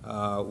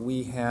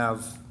 We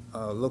have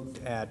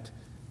looked at,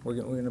 we're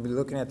going to be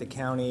looking at the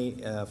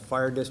county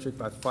fire district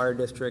by fire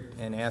district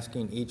and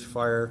asking each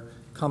fire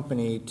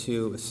company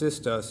to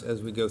assist us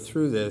as we go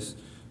through this.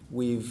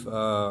 We've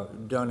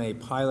done a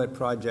pilot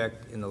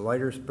project in the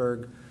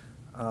Leitersburg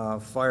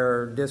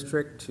Fire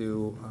District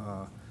to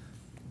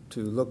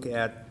look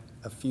at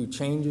a few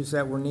changes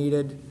that were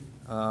needed,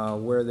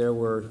 where there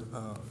were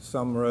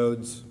some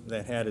roads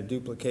that had a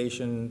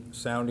duplication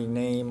sounding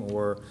name,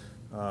 or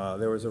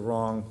there was a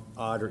wrong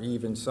odd or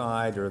even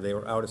side, or they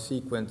were out of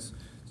sequence.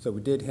 So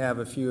we did have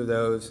a few of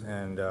those,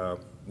 and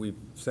we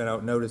sent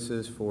out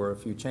notices for a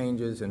few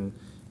changes, and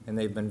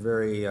they've been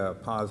very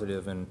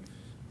positive in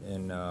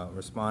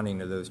responding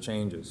to those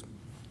changes.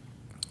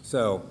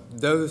 So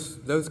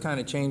those kind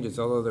of changes,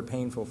 although they're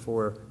painful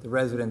for the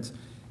residents,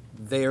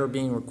 they are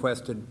being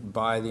requested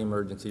by the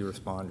emergency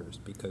responders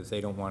because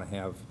they don't want to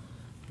have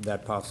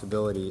that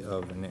possibility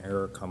of an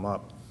error come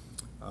up.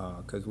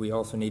 Because we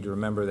also need to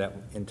remember that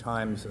in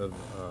times of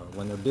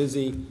when they're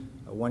busy,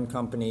 one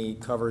company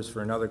covers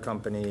for another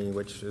company,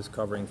 which is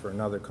covering for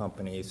another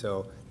company.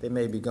 So they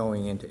may be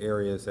going into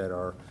areas that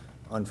are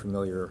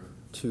unfamiliar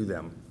to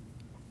them.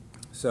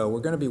 So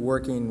we're going to be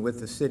working with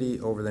the city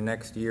over the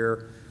next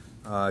year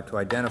to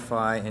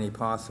identify any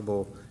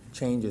possible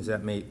changes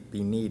that may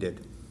be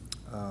needed.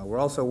 We're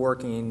also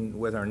working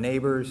with our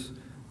neighbors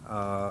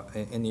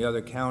in the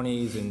other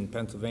counties in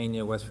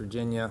Pennsylvania, West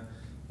Virginia,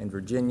 and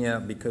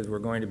Virginia, because we're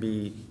going to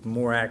be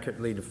more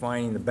accurately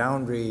defining the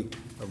boundary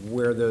of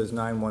where those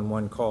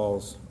 911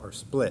 calls are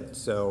split.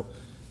 So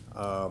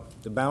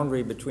the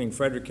boundary between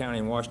Frederick County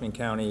and Washington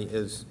County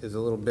is a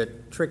little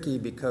bit tricky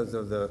because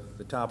of the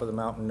top of the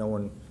mountain. No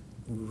one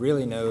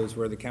really knows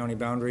where the county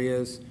boundary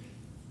is.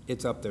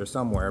 It's up there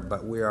somewhere,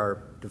 but we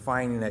are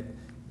defining it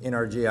in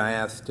our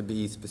GIS to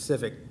be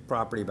specific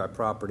property by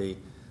property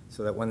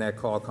so that when that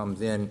call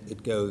comes in,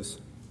 it goes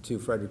to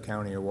Frederick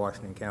County or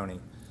Washington County.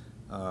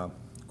 Of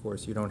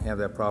course, you don't have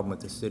that problem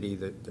with the city,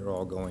 that they're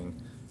all going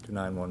to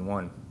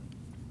 911.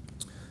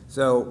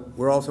 So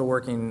we're also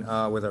working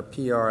with our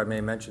PR, I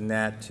may mention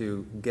that,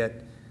 to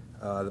get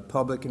the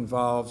public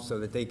involved so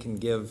that they can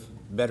give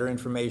better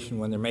information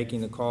when they're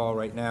making the call.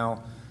 Right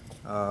now,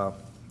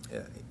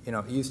 you know,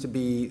 it used to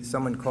be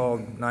someone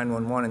called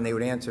 911 and they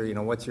would answer, you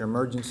know, what's your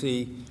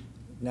emergency?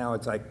 Now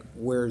it's like,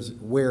 where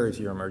is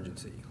your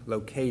emergency?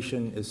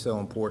 Location is so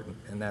important,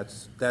 and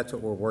that's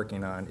what we're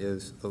working on,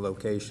 is the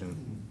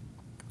location.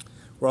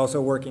 We're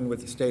also working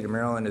with the state of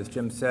Maryland, as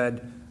Jim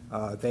said.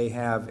 They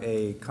have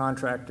a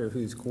contractor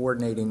who's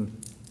coordinating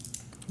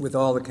with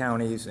all the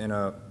counties in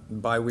a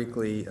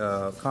biweekly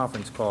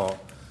conference call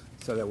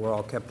so that we're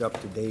all kept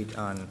up to date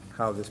on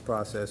how this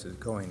process is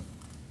going.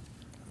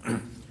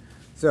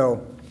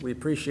 So we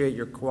appreciate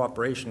your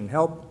cooperation and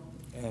help,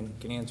 and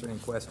can answer any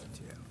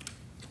questions you have.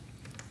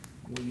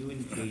 Will you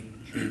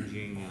indicate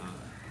changing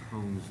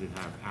homes that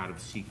have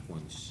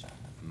out-of-sequence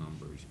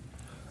numbers?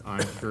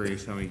 I'm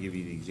curious, let me give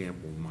you the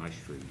example of my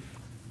street.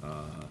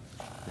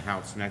 The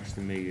house next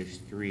to me is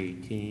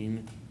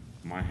 318,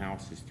 my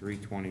house is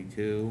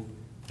 322,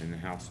 and the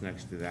house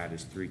next to that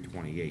is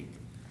 328.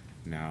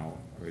 Now,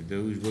 are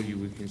those what you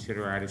would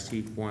consider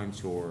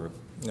out-of-sequence, or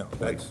No,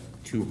 like that's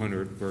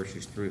 200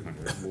 versus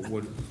 300?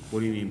 What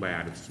do you mean by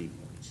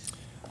out-of-sequence?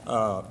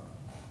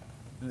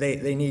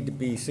 they need to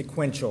be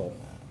sequential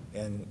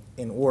and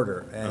in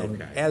order.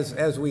 And Okay.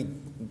 as we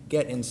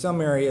get in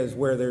some areas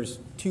where there's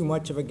too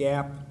much of a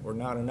gap or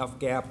not enough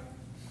gap,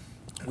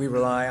 we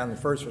rely on the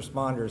first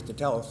responders to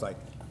tell us, like,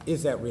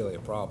 is that really a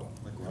problem?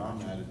 Like where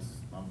I'm at,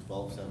 I'm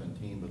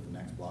 1217, but the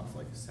next block's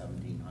like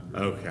 1700.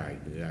 Okay,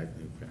 yeah,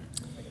 okay.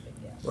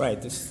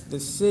 Right, the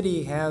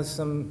city has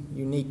some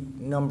unique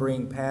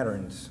numbering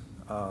patterns,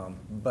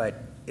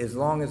 but as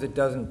long as it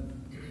doesn't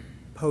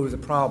pose a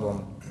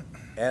problem,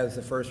 as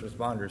the first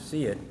responders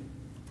see it,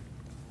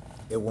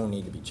 it won't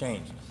need to be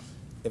changed.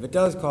 If it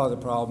does cause a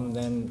problem,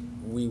 then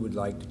we would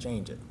like to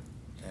change it,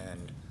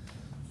 and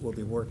we'll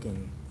be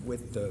working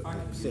with the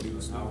city.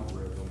 An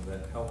algorithm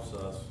that helps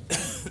us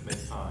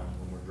make time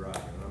when we're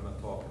driving, and I'm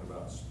not talking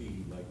about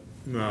speed, like.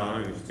 No, I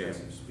understand.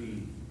 Excessive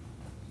speed.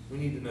 We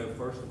need to know,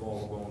 first of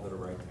all, we're going to the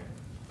right hand.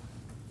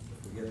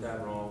 If we get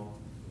that wrong,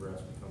 the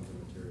rest becomes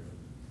immaterial.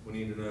 We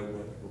need to know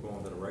we're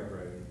going to the right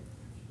road,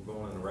 we're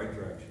going in the right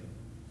direction,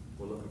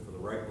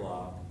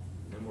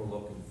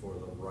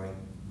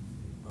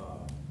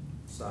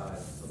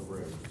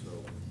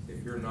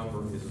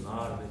 is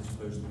not, and it's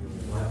supposed to be on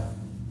the left,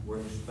 we're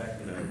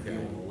expecting it to be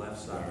on the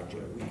left side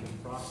where we can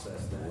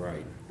process that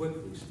Right.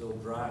 quickly, still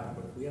driving.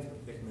 But if we have to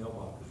pick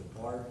mailboxes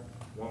apart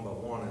one by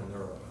one, and there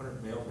are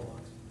 100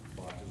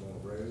 boxes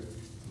on the road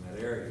in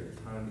that area,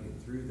 the time to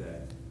get through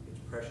that, it's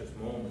precious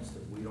moments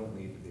that we don't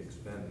need to be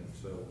expending.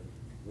 So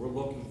we're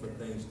looking for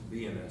things to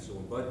be in that. So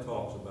when Bud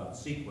talks about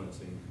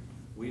sequencing,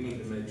 we need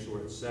to make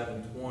sure it's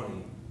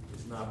 7:20,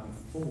 it's not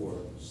before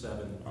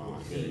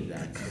 7:14,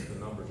 that the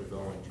numbers are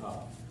going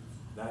up.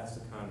 That's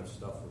the kind of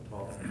stuff we're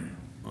talking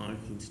about. I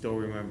can still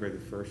remember the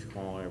first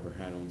call I ever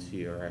had on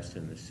CRS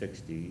in the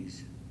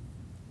 60s.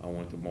 I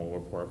went to Moeller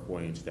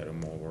Parkway instead of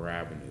Moeller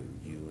Avenue.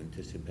 Do you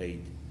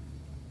anticipate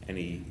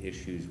any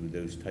issues with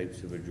those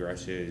types of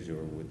addresses,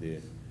 or would the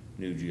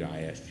new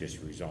GIS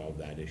just resolve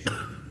that issue?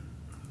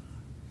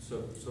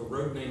 So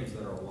road names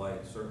that are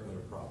alike certainly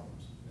are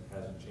problems. It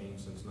hasn't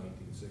changed since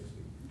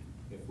 1960.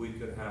 If we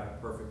could have a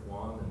perfect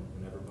one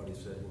and everybody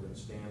said we're going to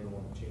stand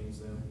on and change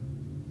them,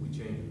 we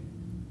change them.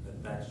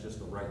 That's just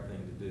the right thing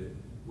to do.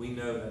 We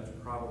know that's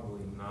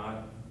probably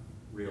not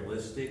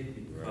realistic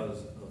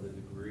because of the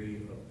degree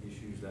of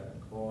issues that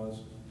can cause.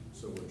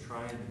 So we're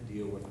trying to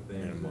deal with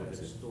things that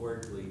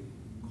historically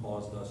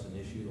caused us an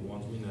issue, the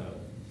ones we know.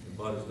 And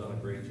Bud has done a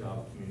great job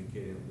of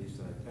communicating, at least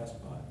in our test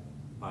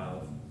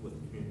pilot, with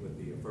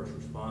the first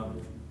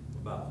responders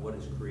about what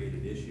has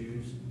created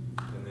issues.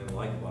 And then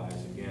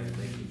likewise, again,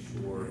 making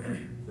sure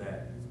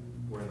that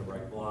we're in the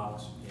right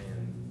blocks.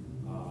 And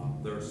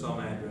there are some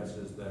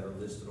addresses that are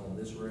listed on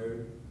this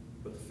road,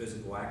 but the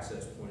physical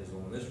access point is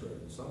on this road.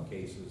 In some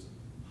cases,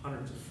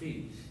 hundreds of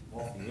feet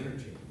off the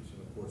interchange.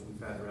 And of course, we've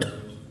had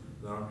residents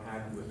that aren't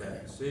happy with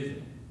that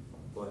decision.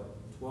 But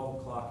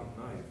 12 o'clock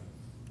at night,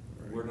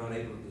 we're not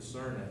able to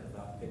discern that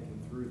without picking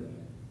through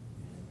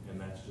that.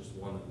 And that's just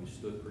one that we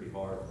stood pretty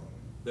hard on.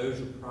 Those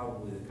are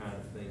probably the kind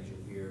of things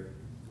you'll hear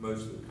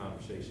most of the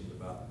conversations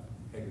about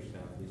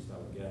Hagerstown, at least I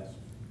would guess.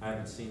 I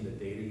haven't seen the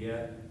data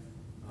yet.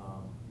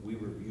 We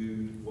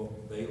reviewed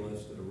what they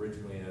listed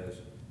originally as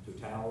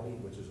totality,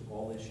 which is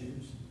all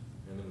issues,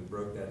 and then we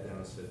broke that down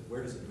and said,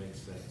 where does it make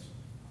sense?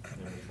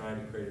 And we're trying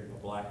to create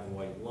a black and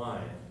white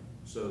line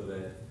so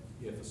that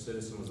if a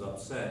citizen was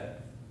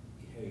upset,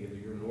 hey, either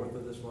you're north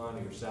of this line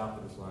or you're south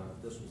of this line,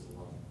 but this was the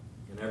line,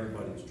 and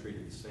everybody was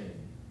treated the same.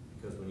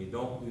 Because when you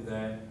don't do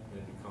that and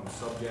it becomes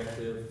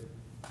subjective,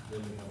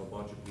 then we have a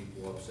bunch of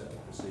people upset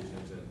with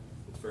decisions, and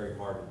it's very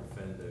hard to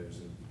defend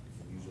those and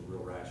use a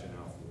real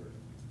rationale for it.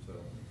 So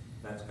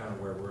that's kind of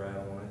where we're at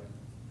on it.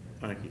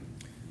 Thank you.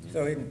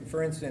 So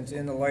for instance,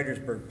 in the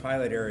Leitersburg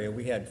pilot area,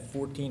 we had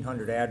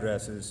 1,400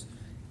 addresses,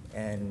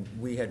 and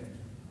we had,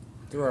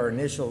 through our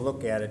initial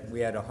look at it,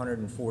 we had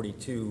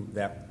 142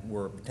 that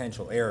were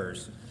potential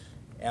errors.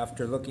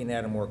 After looking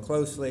at them more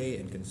closely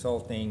and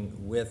consulting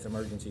with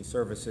emergency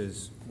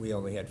services, we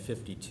only had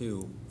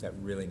 52 that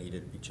really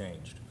needed to be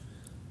changed.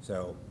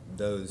 So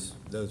those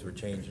were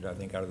changed. I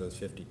think out of those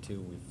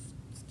 52, we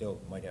still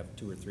might have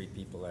 2 or 3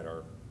 people that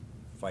are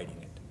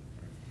fighting it.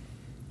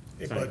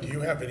 Hey, Bud, do you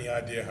have any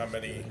idea how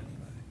many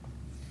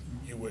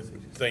you would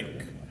think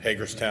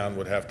Hagerstown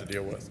would have to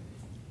deal with?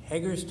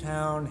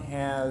 Hagerstown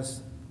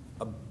has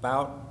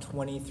about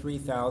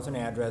 23,000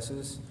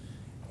 addresses,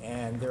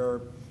 and there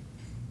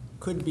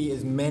could be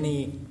as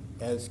many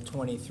as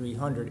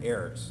 2,300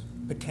 errors,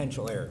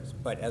 potential errors.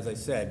 But as I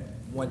said,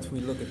 once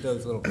we look at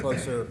those a little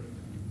closer,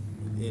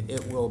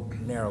 it will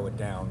narrow it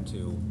down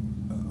to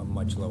a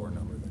much lower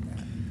number than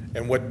that.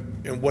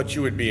 And what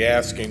you would be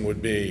asking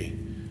would be,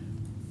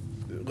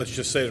 let's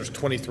just say there's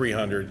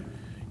 2,300,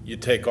 you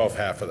take off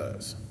half of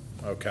those,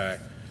 okay?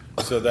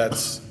 So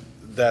that's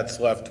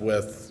left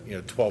with,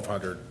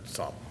 1,200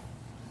 something.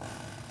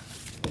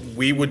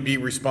 We would be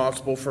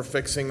responsible for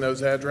fixing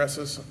those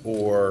addresses,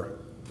 or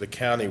the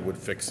county would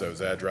fix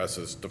those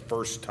addresses the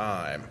first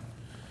time?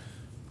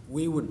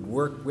 We would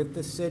work with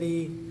the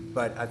city,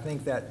 but I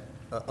think that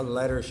a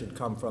letter should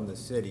come from the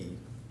city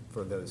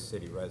for those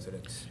city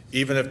residents.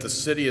 Even if the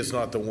city is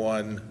not the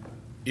one,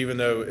 even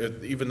though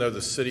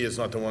the city is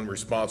not the one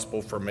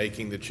responsible for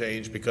making the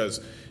change, because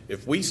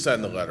if we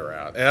send the letter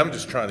out, and I'm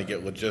just trying to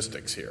get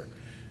logistics here,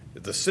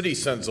 if the city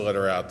sends a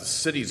letter out, the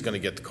city's going to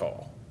get the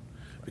call,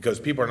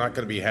 because people are not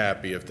going to be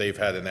happy if they've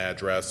had an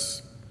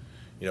address,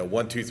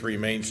 123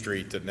 Main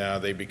Street, that now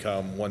they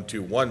become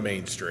 121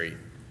 Main Street.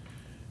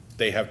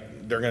 They're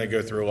going to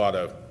go through a lot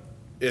of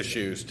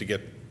issues to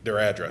get their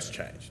address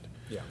changed.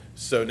 Yeah.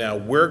 So now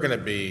we're going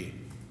to be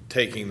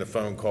taking the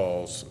phone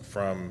calls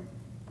from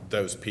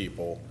those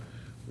people.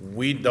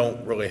 We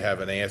don't really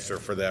have an answer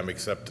for them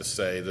except to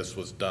say this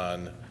was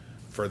done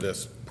for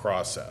this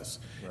process.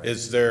 Right.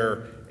 Is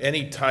there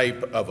any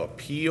type of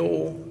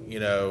appeal,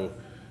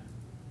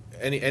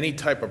 any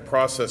type of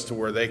process to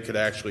where they could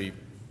actually,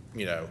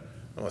 I don't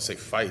want to say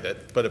fight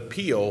it, but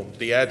appeal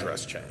the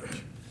address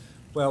change?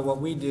 Well,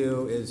 what we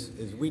do is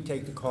we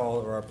take the call,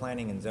 or our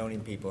planning and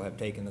zoning people have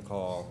taken the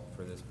call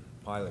for this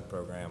pilot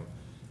program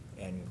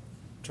and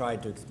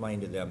tried to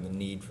explain to them the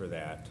need for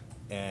that.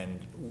 And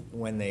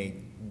when they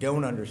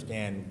don't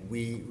understand,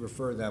 we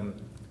refer them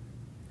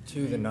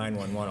to the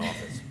 911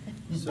 office.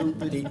 So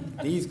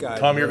These guys.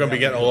 Tom, you're gonna be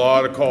getting a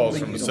lot of calls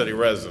You from the don't- city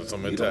residents,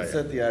 I'm gonna You tell don't you.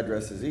 set the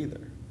addresses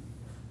either,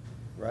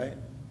 right?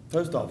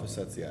 Post office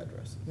sets the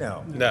addresses.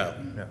 No. No.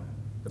 No.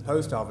 The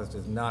post office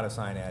does not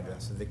assign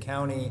addresses. The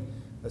county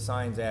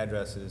assigns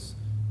addresses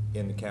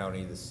in the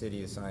county, the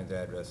city assigns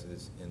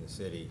addresses in the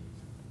city.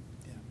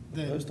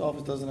 The post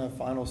office doesn't have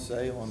final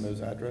say on those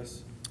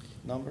address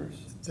numbers?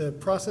 The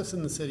process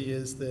in the city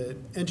is the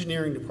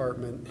engineering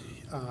department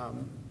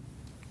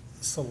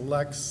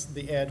selects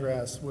the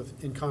address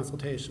in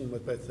consultation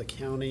with both the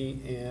county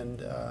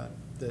and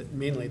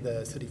mainly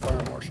the city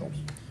fire marshal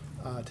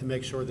to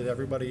make sure that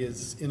everybody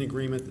is in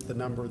agreement that the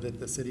number that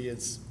the city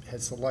has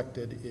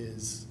selected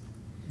is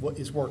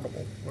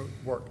workable,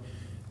 work.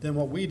 Then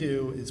what we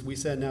do is we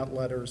send out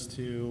letters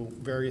to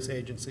various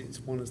agencies.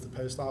 One is the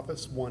post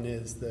office, one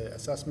is the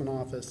assessment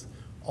office,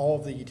 all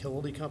of the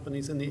utility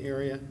companies in the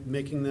area,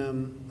 making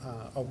them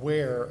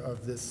aware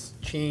of this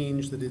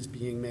change that is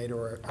being made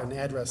or an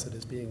address that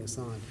is being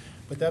assigned.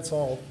 But that's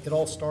all, it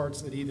all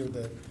starts at either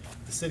the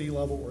city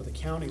level or the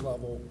county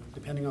level,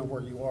 depending on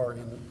where you are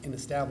in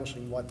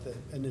establishing what the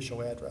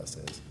initial address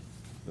is.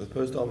 The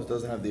post office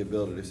doesn't have the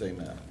ability to say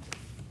no.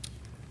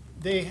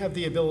 They have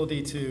the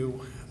ability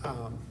to,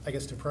 I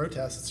guess, to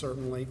protest,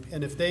 certainly.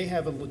 And if they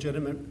have a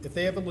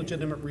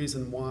legitimate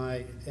reason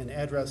why an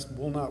address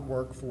will not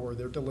work for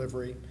their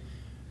delivery,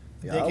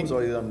 Yeah, I was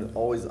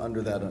always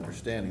under that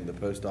understanding, the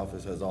post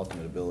office has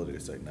ultimate ability to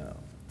say no.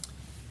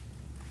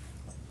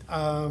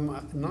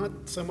 not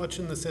so much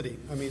in the city.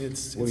 I mean,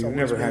 it's. Well, it's you've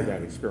always never had been-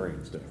 that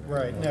experience, though.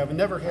 Right, no, I've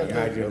never had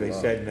that. Imagine if they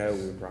said no,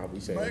 we'd probably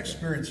say My okay.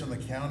 experience in the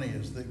county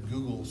is that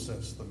Google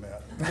sets the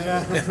map.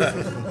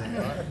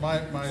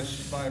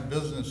 My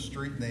business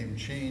street name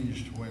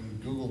changed when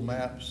Google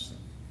Maps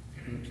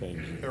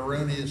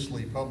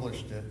erroneously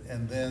published it,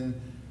 and then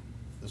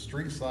the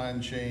street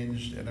sign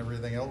changed and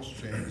everything else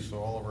changed, so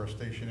all of our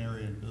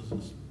stationery and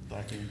business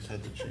documents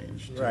had to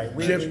change to Right.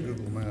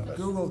 Google Maps.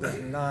 Google does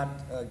not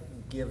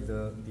give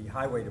the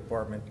highway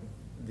department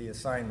the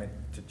assignment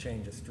to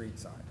change a street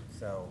sign.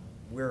 So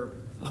we're,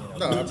 you know.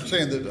 No, I'm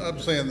saying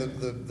that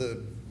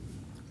the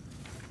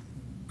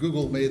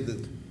Google made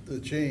the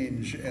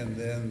change, and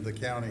then the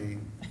county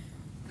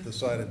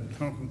decided,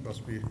 oh,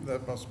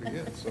 that must be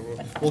it, so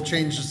we'll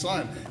change the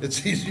sign.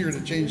 It's easier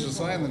to change the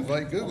sign than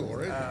fight Google,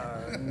 right?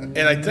 And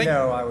I think.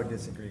 No, I would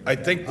disagree with I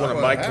that. think one That's of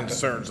what my happened.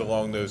 concerns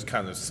along those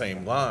kind of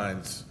same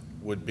lines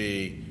would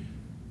be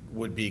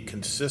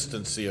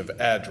consistency of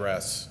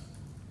address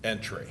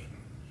entry.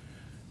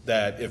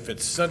 That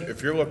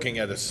if you're looking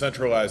at a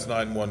centralized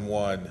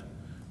 911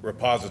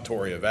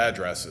 repository of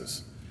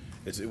addresses,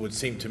 it would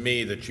seem to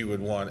me that you would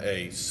want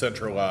a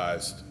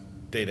centralized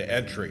data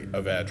entry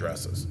of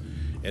addresses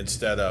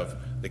instead of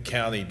the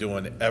county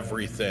doing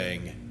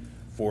everything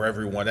for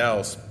everyone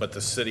else, but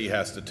the city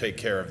has to take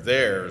care of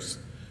theirs.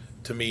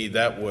 To me,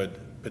 that would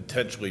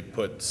potentially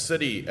put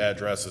city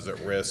addresses at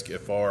risk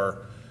if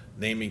our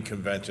naming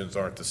conventions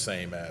aren't the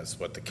same as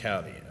what the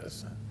county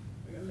is.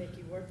 We're gonna make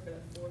you work for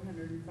that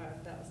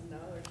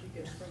 $405,000 you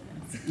get from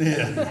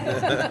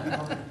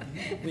us.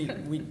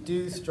 We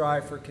do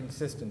strive for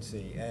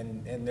consistency,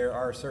 and there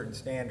are certain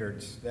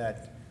standards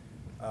that,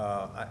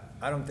 I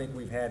don't think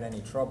we've had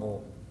any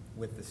trouble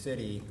with the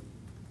city,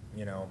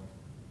 you know,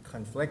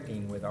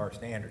 conflicting with our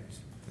standards.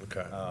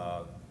 Okay.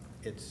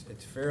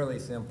 It's fairly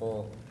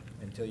simple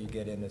until you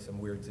get into some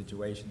weird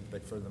situations,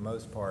 but for the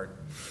most part,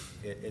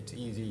 it's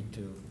easy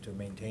to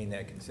maintain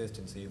that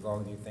consistency as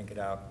long as you think it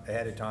out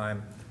ahead of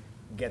time,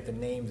 get the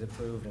names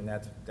approved, and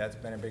that's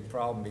been a big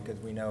problem because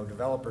we know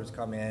developers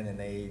come in and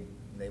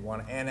they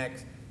want to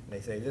annex, and they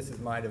say, this is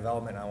my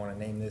development, I want to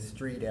name this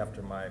street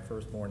after my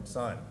firstborn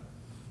son.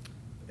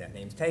 That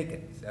name's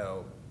taken,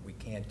 so we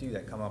can't do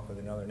that, come up with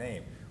another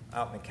name.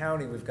 Out in the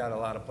county, we've got a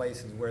lot of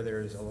places where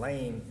there's a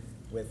lane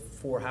with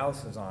 4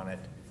 houses on it,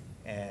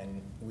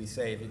 and we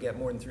say if you get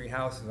more than 3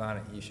 houses on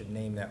it, you should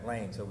name that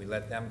lane. So we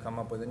let them come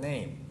up with a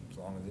name. As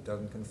long as it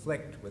doesn't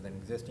conflict with an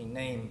existing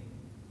name,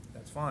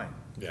 that's fine.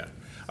 Yeah,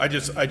 I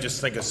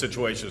just think a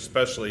situation,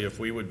 especially if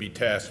we would be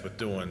tasked with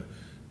doing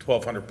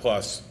 1,200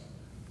 plus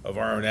of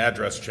our own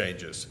address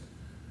changes,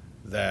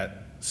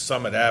 that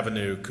Summit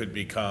Avenue could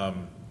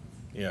become,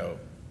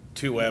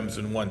 2 M's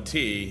and 1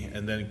 T,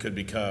 and then it could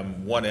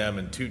become 1 M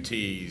and 2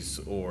 T's,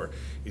 or,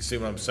 you see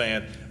what I'm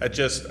saying? I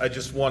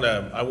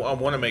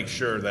want to make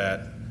sure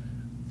that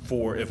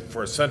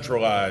for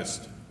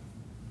centralized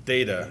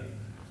data,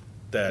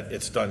 that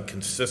it's done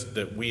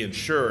that we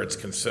ensure it's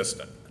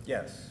consistent.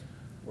 Yes,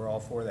 we're all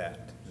for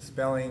that. The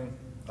spelling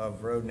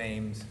of road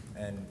names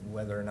and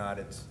whether or not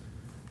it's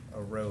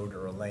a road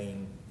or a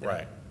lane.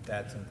 Right.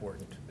 That's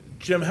important.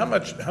 Jim, how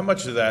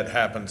much of that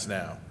happens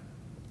now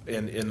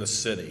in the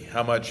city?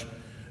 How much,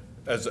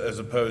 as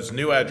opposed,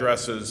 new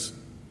addresses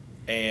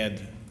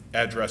and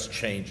address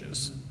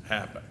changes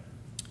happen?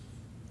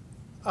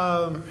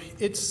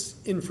 It's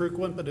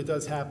infrequent, but it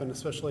does happen,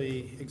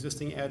 especially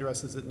existing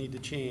addresses that need to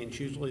change.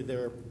 Usually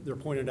they're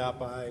pointed out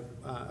by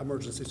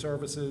emergency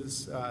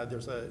services.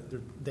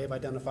 They've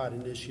identified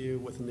an issue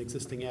with an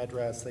existing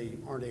address. They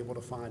aren't able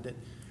to find it.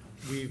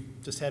 We've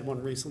just had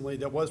one recently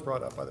that was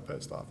brought up by the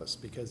post office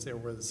because there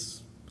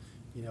was,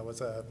 it was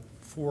a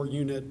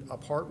 4-unit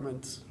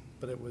apartment,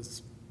 but it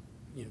was,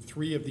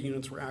 3 of the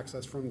units were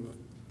accessed from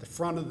the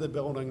front of the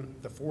building.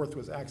 The 4th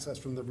was accessed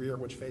from the rear,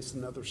 which faced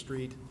another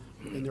street.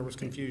 And there was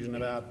confusion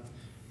about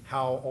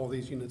how all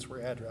these units were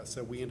addressed.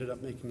 So we ended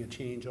up making a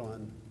change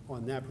on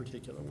that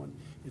particular one.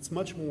 It's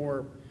much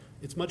more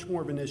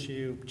of an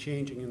issue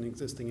changing an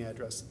existing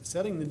address.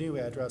 Setting the new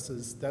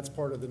addresses, that's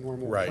part of the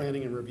normal Right.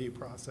 planning and review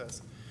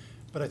process.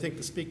 But I think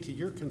to speak to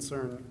your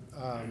concern,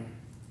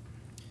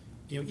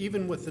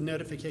 even with the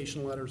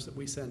notification letters that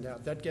we send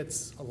out, that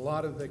gets a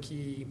lot of the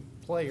key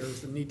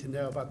players that need to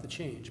know about the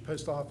change.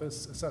 Post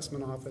office,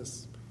 assessment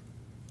office,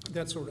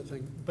 that sort of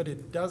thing. But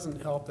it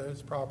doesn't help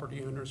those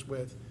property owners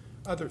with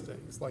other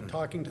things, like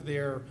talking to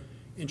their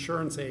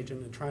insurance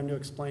agent and trying to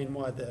explain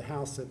why the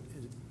house that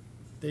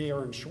they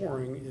are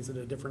insuring is at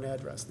a different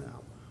address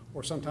now.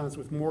 Or sometimes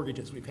with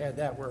mortgages, we've had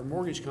that where a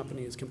mortgage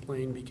company has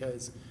complained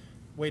because,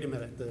 wait a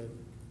minute,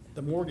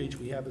 the mortgage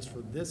we have is for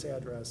this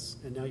address,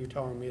 and now you're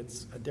telling me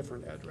it's a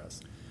different address.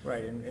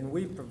 Right, and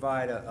we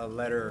provide a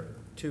letter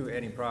to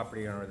any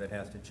property owner that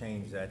has to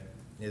change that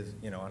is,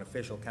 an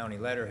official county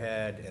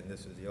letterhead, and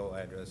this is the old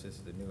address, this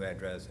is the new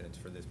address, and it's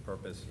for this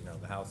purpose,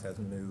 the house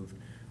hasn't moved,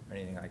 or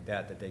anything like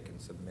that, that they can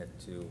submit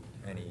to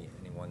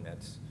anyone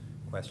that's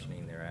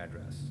questioning their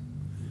address.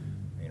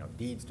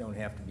 Deeds don't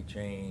have to be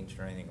changed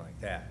or anything like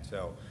that.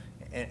 So,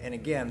 and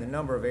again, the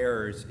number of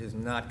errors is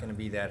not going to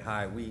be that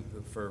high.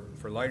 For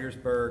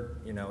Leitersburg,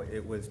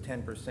 it was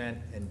 10%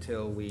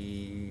 until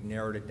we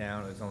narrowed it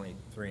down. It was only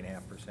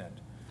 3.5%.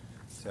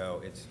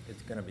 So it's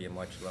going to be a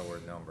much lower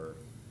number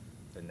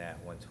than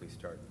that once we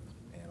start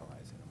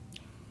analyzing them.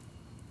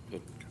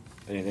 Good.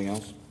 Anything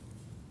else?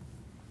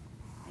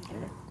 All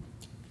right.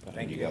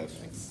 Thank you, guys.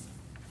 Thanks.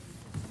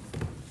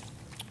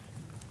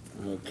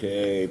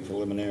 Okay,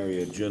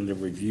 preliminary agenda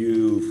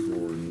review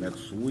for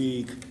next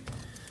week.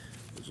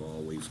 As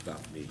always,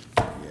 stop me if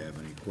you have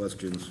any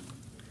questions.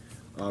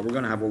 We're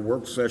going to have a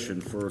work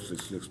session first at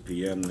 6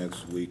 p.m.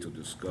 next week to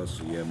discuss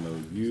the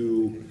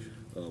MOU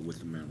with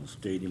the Maryland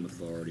Stadium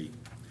Authority.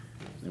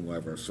 Then we'll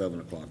have our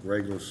 7 o'clock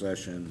regular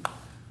session.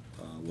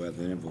 We'll have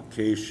an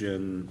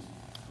invocation.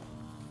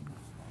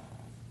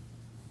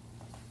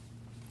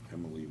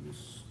 Emily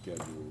was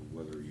scheduled,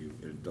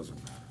 it doesn't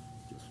matter,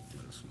 just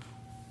let us know.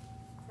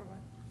 For what?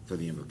 For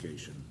the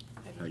invocation,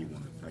 how you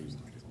want it.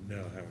 No,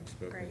 I haven't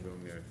spoken Great. to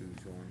him yet.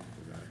 Who's on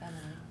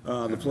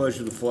for that? The pledge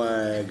of the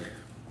flag, You're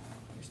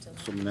still.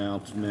 some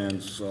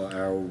announcements.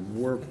 Our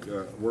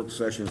work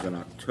sessions in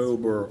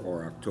October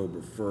are October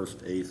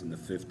 1st, 8th, and the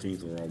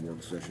 15th are all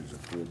work sessions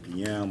at 4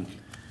 p.m.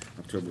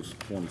 October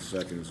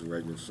 22nd is a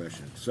regular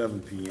session at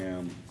 7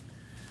 p.m.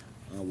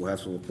 We'll have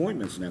some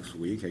appointments next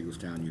week,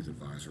 Hagerstown Youth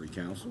Advisory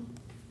Council,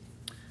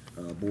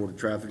 Board of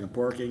Traffic and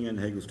Parking, and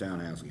Hagerstown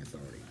Housing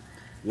Authority.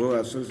 We'll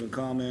have citizen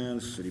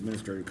comments, city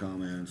administrator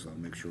comments. I'll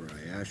make sure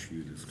I ask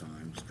you this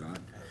time, Scott.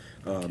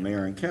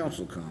 Mayor and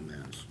council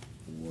comments.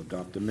 We'll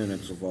adopt the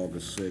minutes of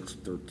August 6th,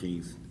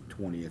 13th,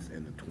 20th,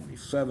 and the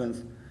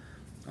 27th.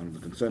 Under the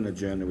consent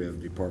agenda, we have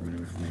the Department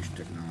of Information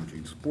Technology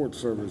and Support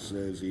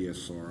Services,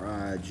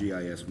 ESRI,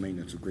 GIS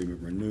Maintenance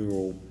Agreement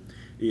Renewal,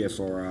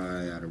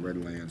 ESRI out of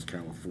Redlands,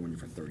 California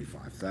for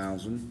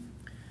 $35,000.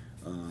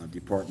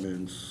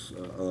 Departments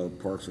of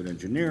Parks and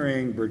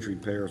Engineering, Bridge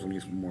Repairs on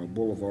East Memorial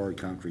Boulevard,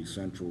 Concrete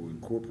Central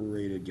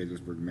Incorporated,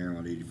 Gettysburg,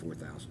 Maryland,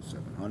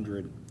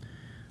 $84,700.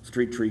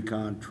 Street Tree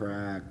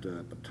Contract,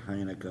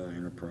 Botanica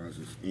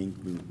Enterprises,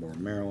 Inc., Newport,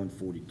 Maryland,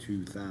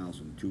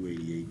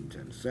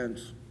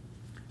 $42,288.10.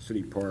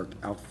 City Park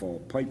Outfall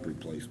Pipe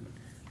Replacement,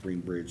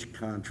 Greenbridge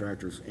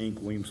Contractors, Inc.,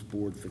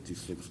 Williamsport,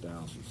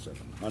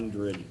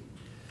 $56,700.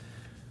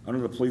 Under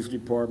the Police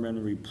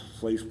Department,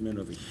 replacement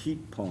of a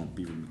heat pump,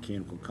 even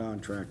mechanical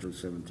contractor,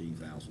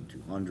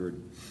 $17,200.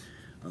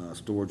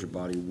 Storage of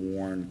body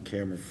worn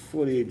camera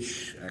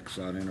footage,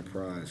 Exxon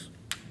Enterprise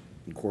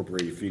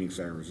Incorporated, Phoenix,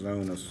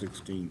 Arizona,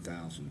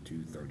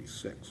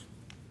 $16,236.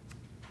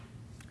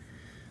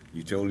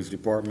 Utilities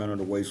Department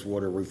under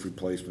wastewater roof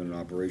replacement and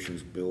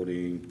operations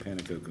building,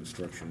 Panico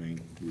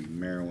Construction Inc.,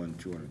 Maryland,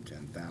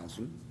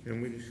 $210,000.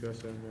 Can we discuss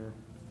that more?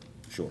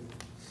 Sure.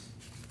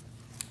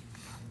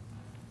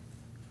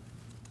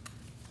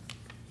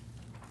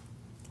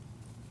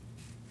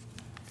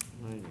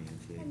 Hi,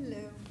 Nancy.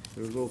 Hello.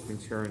 We're a little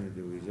concerned that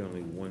there was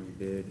only one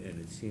bid, and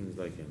it seems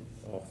like an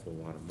awful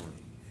lot of money.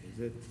 Is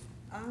it?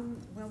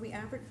 Well, we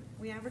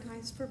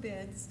advertised for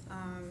bids,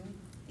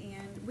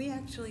 and we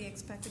actually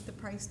expected the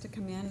price to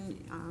come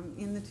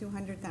in the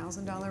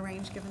 $200,000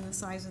 range, given the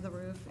size of the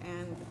roof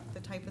and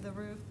the type of the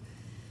roof.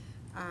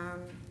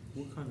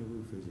 What kind of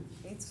roof is it?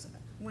 It's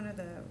one of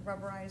the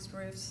rubberized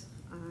roofs,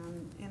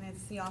 and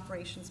it's the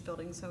operations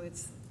building, so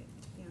it's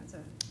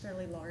a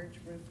fairly large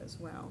roof as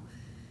well.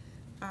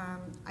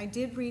 I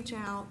did reach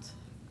out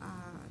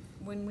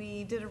when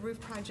we did a roof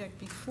project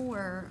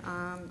before,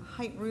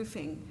 Height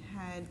Roofing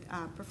had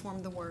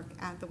performed the work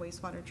at the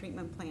wastewater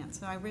treatment plant.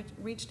 So I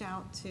reached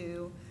out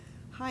to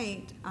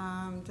Height,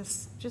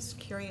 just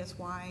curious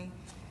why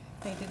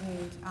they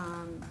didn't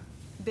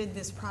bid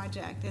this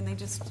project, and they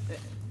just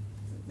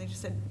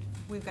said,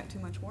 we've got too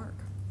much work.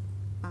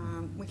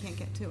 We can't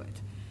get to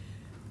it.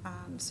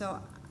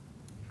 So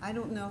I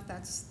don't know if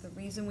that's the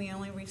reason we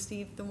only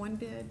received the one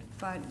bid,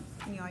 but,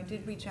 you know, I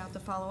did reach out to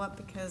follow up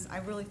because I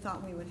really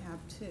thought we would have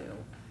two.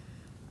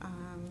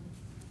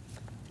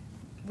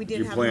 We did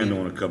You have. planned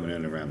on it coming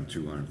in around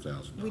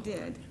 $200,000. We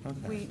did.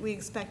 Okay. We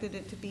expected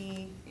it to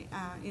be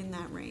in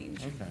that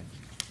range. Okay.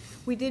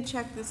 We did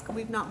check this,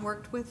 we've not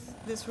worked with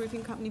this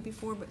roofing company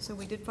before, but so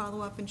we did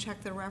follow up and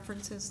check their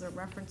references. Their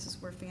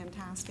references were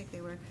fantastic.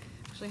 They were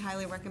actually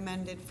highly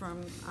recommended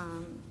from,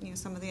 you know,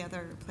 some of the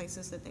other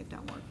places that they've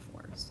done work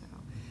for, so,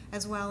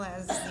 as well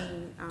as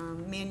the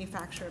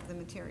manufacturer of the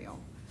material.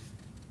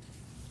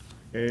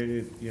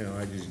 And, you know,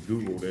 I just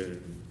Googled it,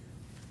 and,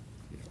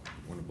 you know, I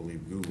want to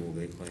believe Google,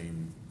 they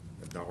claim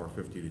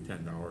 $1.50 to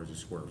 $10 a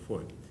square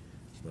foot.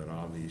 But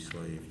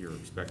obviously, if you're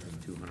expecting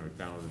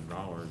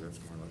 $200,000, that's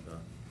more like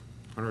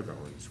 $100 a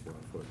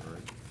square foot,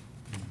 right?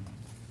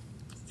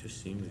 It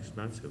just seems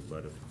expensive,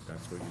 but if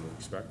that's what you're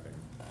expecting.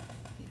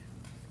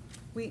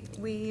 We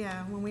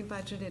when we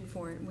budgeted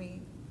for it,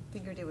 we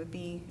figured it would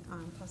be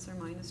plus or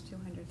minus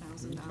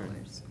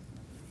 $200,000.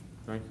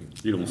 Thank you.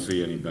 You don't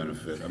see any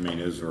benefit? I mean,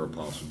 is there a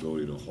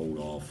possibility to hold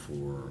off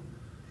for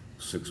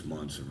 6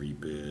 months and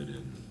rebid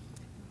and?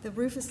 The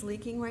roof is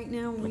leaking right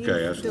now. We've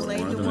Okay, that's what I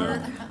delayed wanted the to know.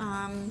 work.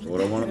 That's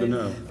what I wanted to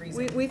know.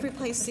 We've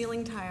replaced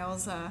ceiling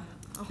tiles a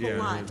whole Yeah,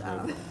 lot.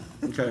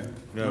 Okay.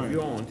 No, if you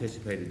all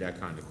anticipated that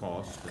kind of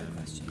cost, then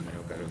you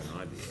know better than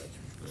I do.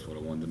 That's what I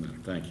wanted to know.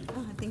 Thank you.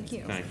 Thank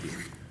you. Thank you.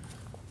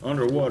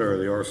 Underwater,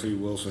 the R.C.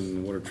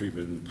 Wilson Water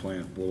Treatment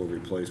Plant boiler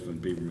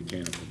replacement, Beaver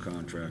Mechanical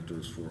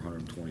Contractors,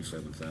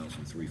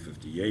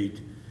 $427,358.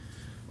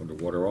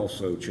 Underwater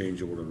also,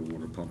 change order to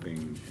water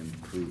pumping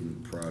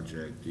improvement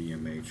project,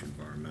 DMH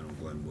Environmental,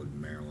 Glenwood,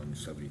 Maryland,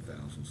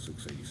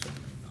 $70,687.09.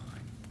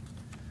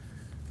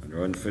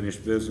 Under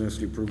unfinished business,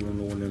 the approval of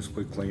an ordinance,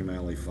 quitclaim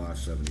alley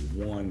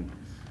 571.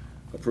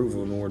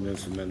 Approval of an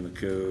ordinance amend the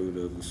code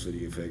of the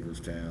city of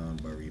Hagerstown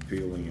by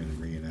repealing and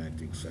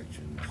reenacting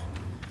sections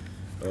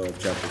of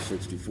Chapter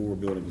 64,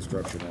 Building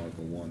Construction,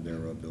 Article 1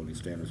 thereof, Building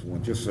Standards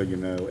 1. Just so you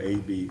know, A,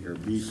 B, or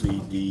B, C,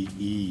 D,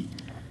 E,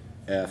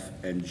 F,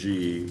 and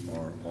G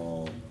are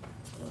all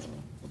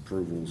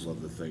approvals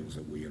of the things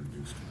that we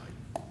introduced tonight.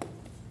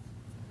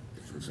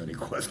 If there's any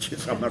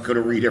questions, I'm not going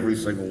to read every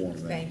single one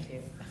of them. Thank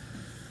you.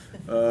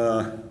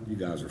 You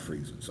guys are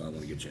freezing, so I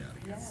want to get you out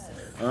of here.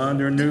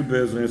 Under new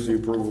business, the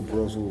approval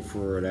proposal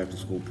for an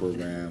after-school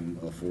program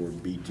for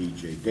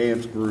BTJ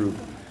Dance Group,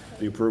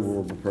 the approval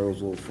of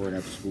proposal for an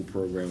after-school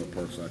program at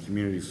Parkside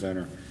Community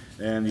Center,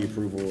 and the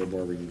approval of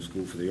Birmingham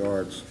School for the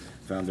Arts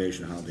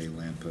Foundation Holiday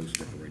Lamppost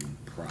Decorating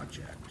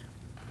Project.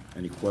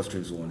 Any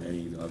questions on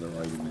any other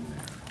item in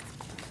there?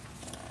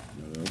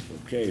 No?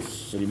 Okay,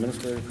 City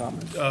Administrator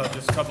comments?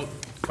 Just a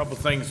couple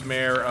things,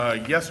 Mayor.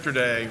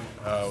 Yesterday,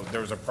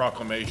 there was a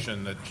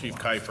proclamation that Chief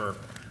Kiefer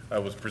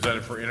was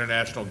presented for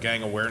International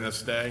Gang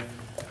Awareness Day.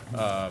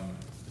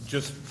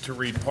 Just to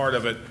read part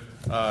of it,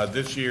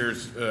 this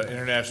year's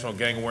International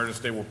Gang Awareness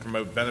Day will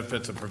promote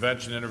benefits of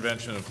prevention,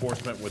 intervention, and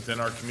enforcement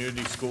within our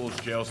community, schools,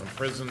 jails, and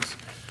prisons.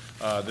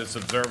 This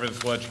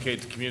observance will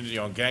educate the community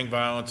on gang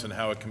violence and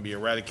how it can be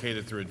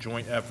eradicated through a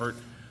joint effort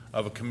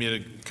of a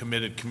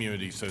committed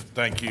community. So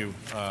thank you,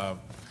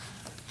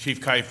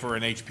 Chief Kiefer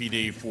and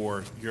HPD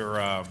for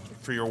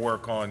your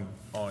work on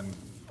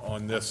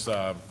this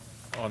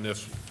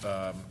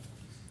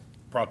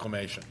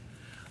proclamation.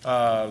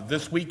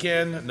 This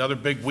weekend, another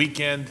big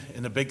weekend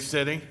in the big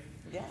city.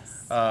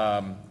 Yes.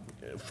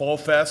 Fall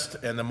Fest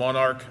and the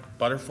Monarch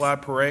Butterfly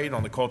Parade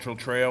on the Cultural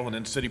Trail and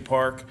in City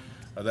Park.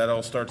 That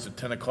all starts at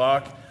 10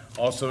 o'clock.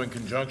 Also in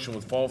conjunction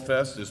with Fall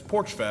Fest is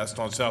Porch Fest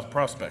on South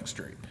Prospect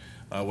Street,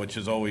 which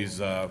is always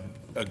a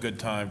good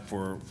time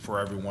for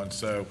everyone.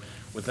 So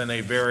within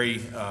a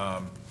very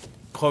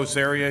close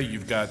area,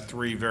 you've got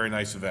 3 very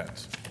nice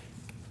events.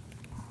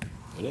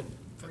 That it?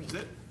 That's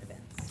it.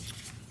 Events.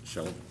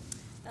 Shelley?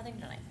 Nothing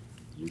tonight.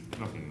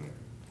 Nothing there.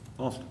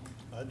 Austin?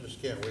 I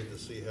just can't wait to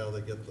see how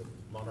they get the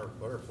monarch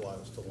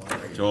butterflies to line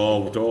up. To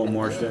all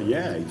march down,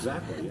 yeah,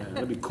 exactly, yeah,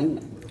 that'd be cool.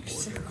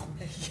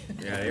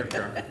 Yeah, air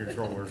traffic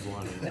controllers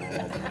want it.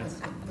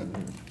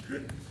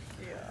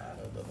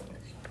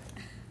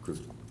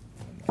 Crystal?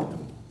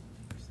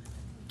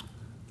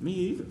 Me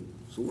either,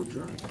 so we're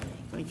adjourned.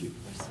 Thank you.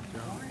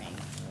 Boring.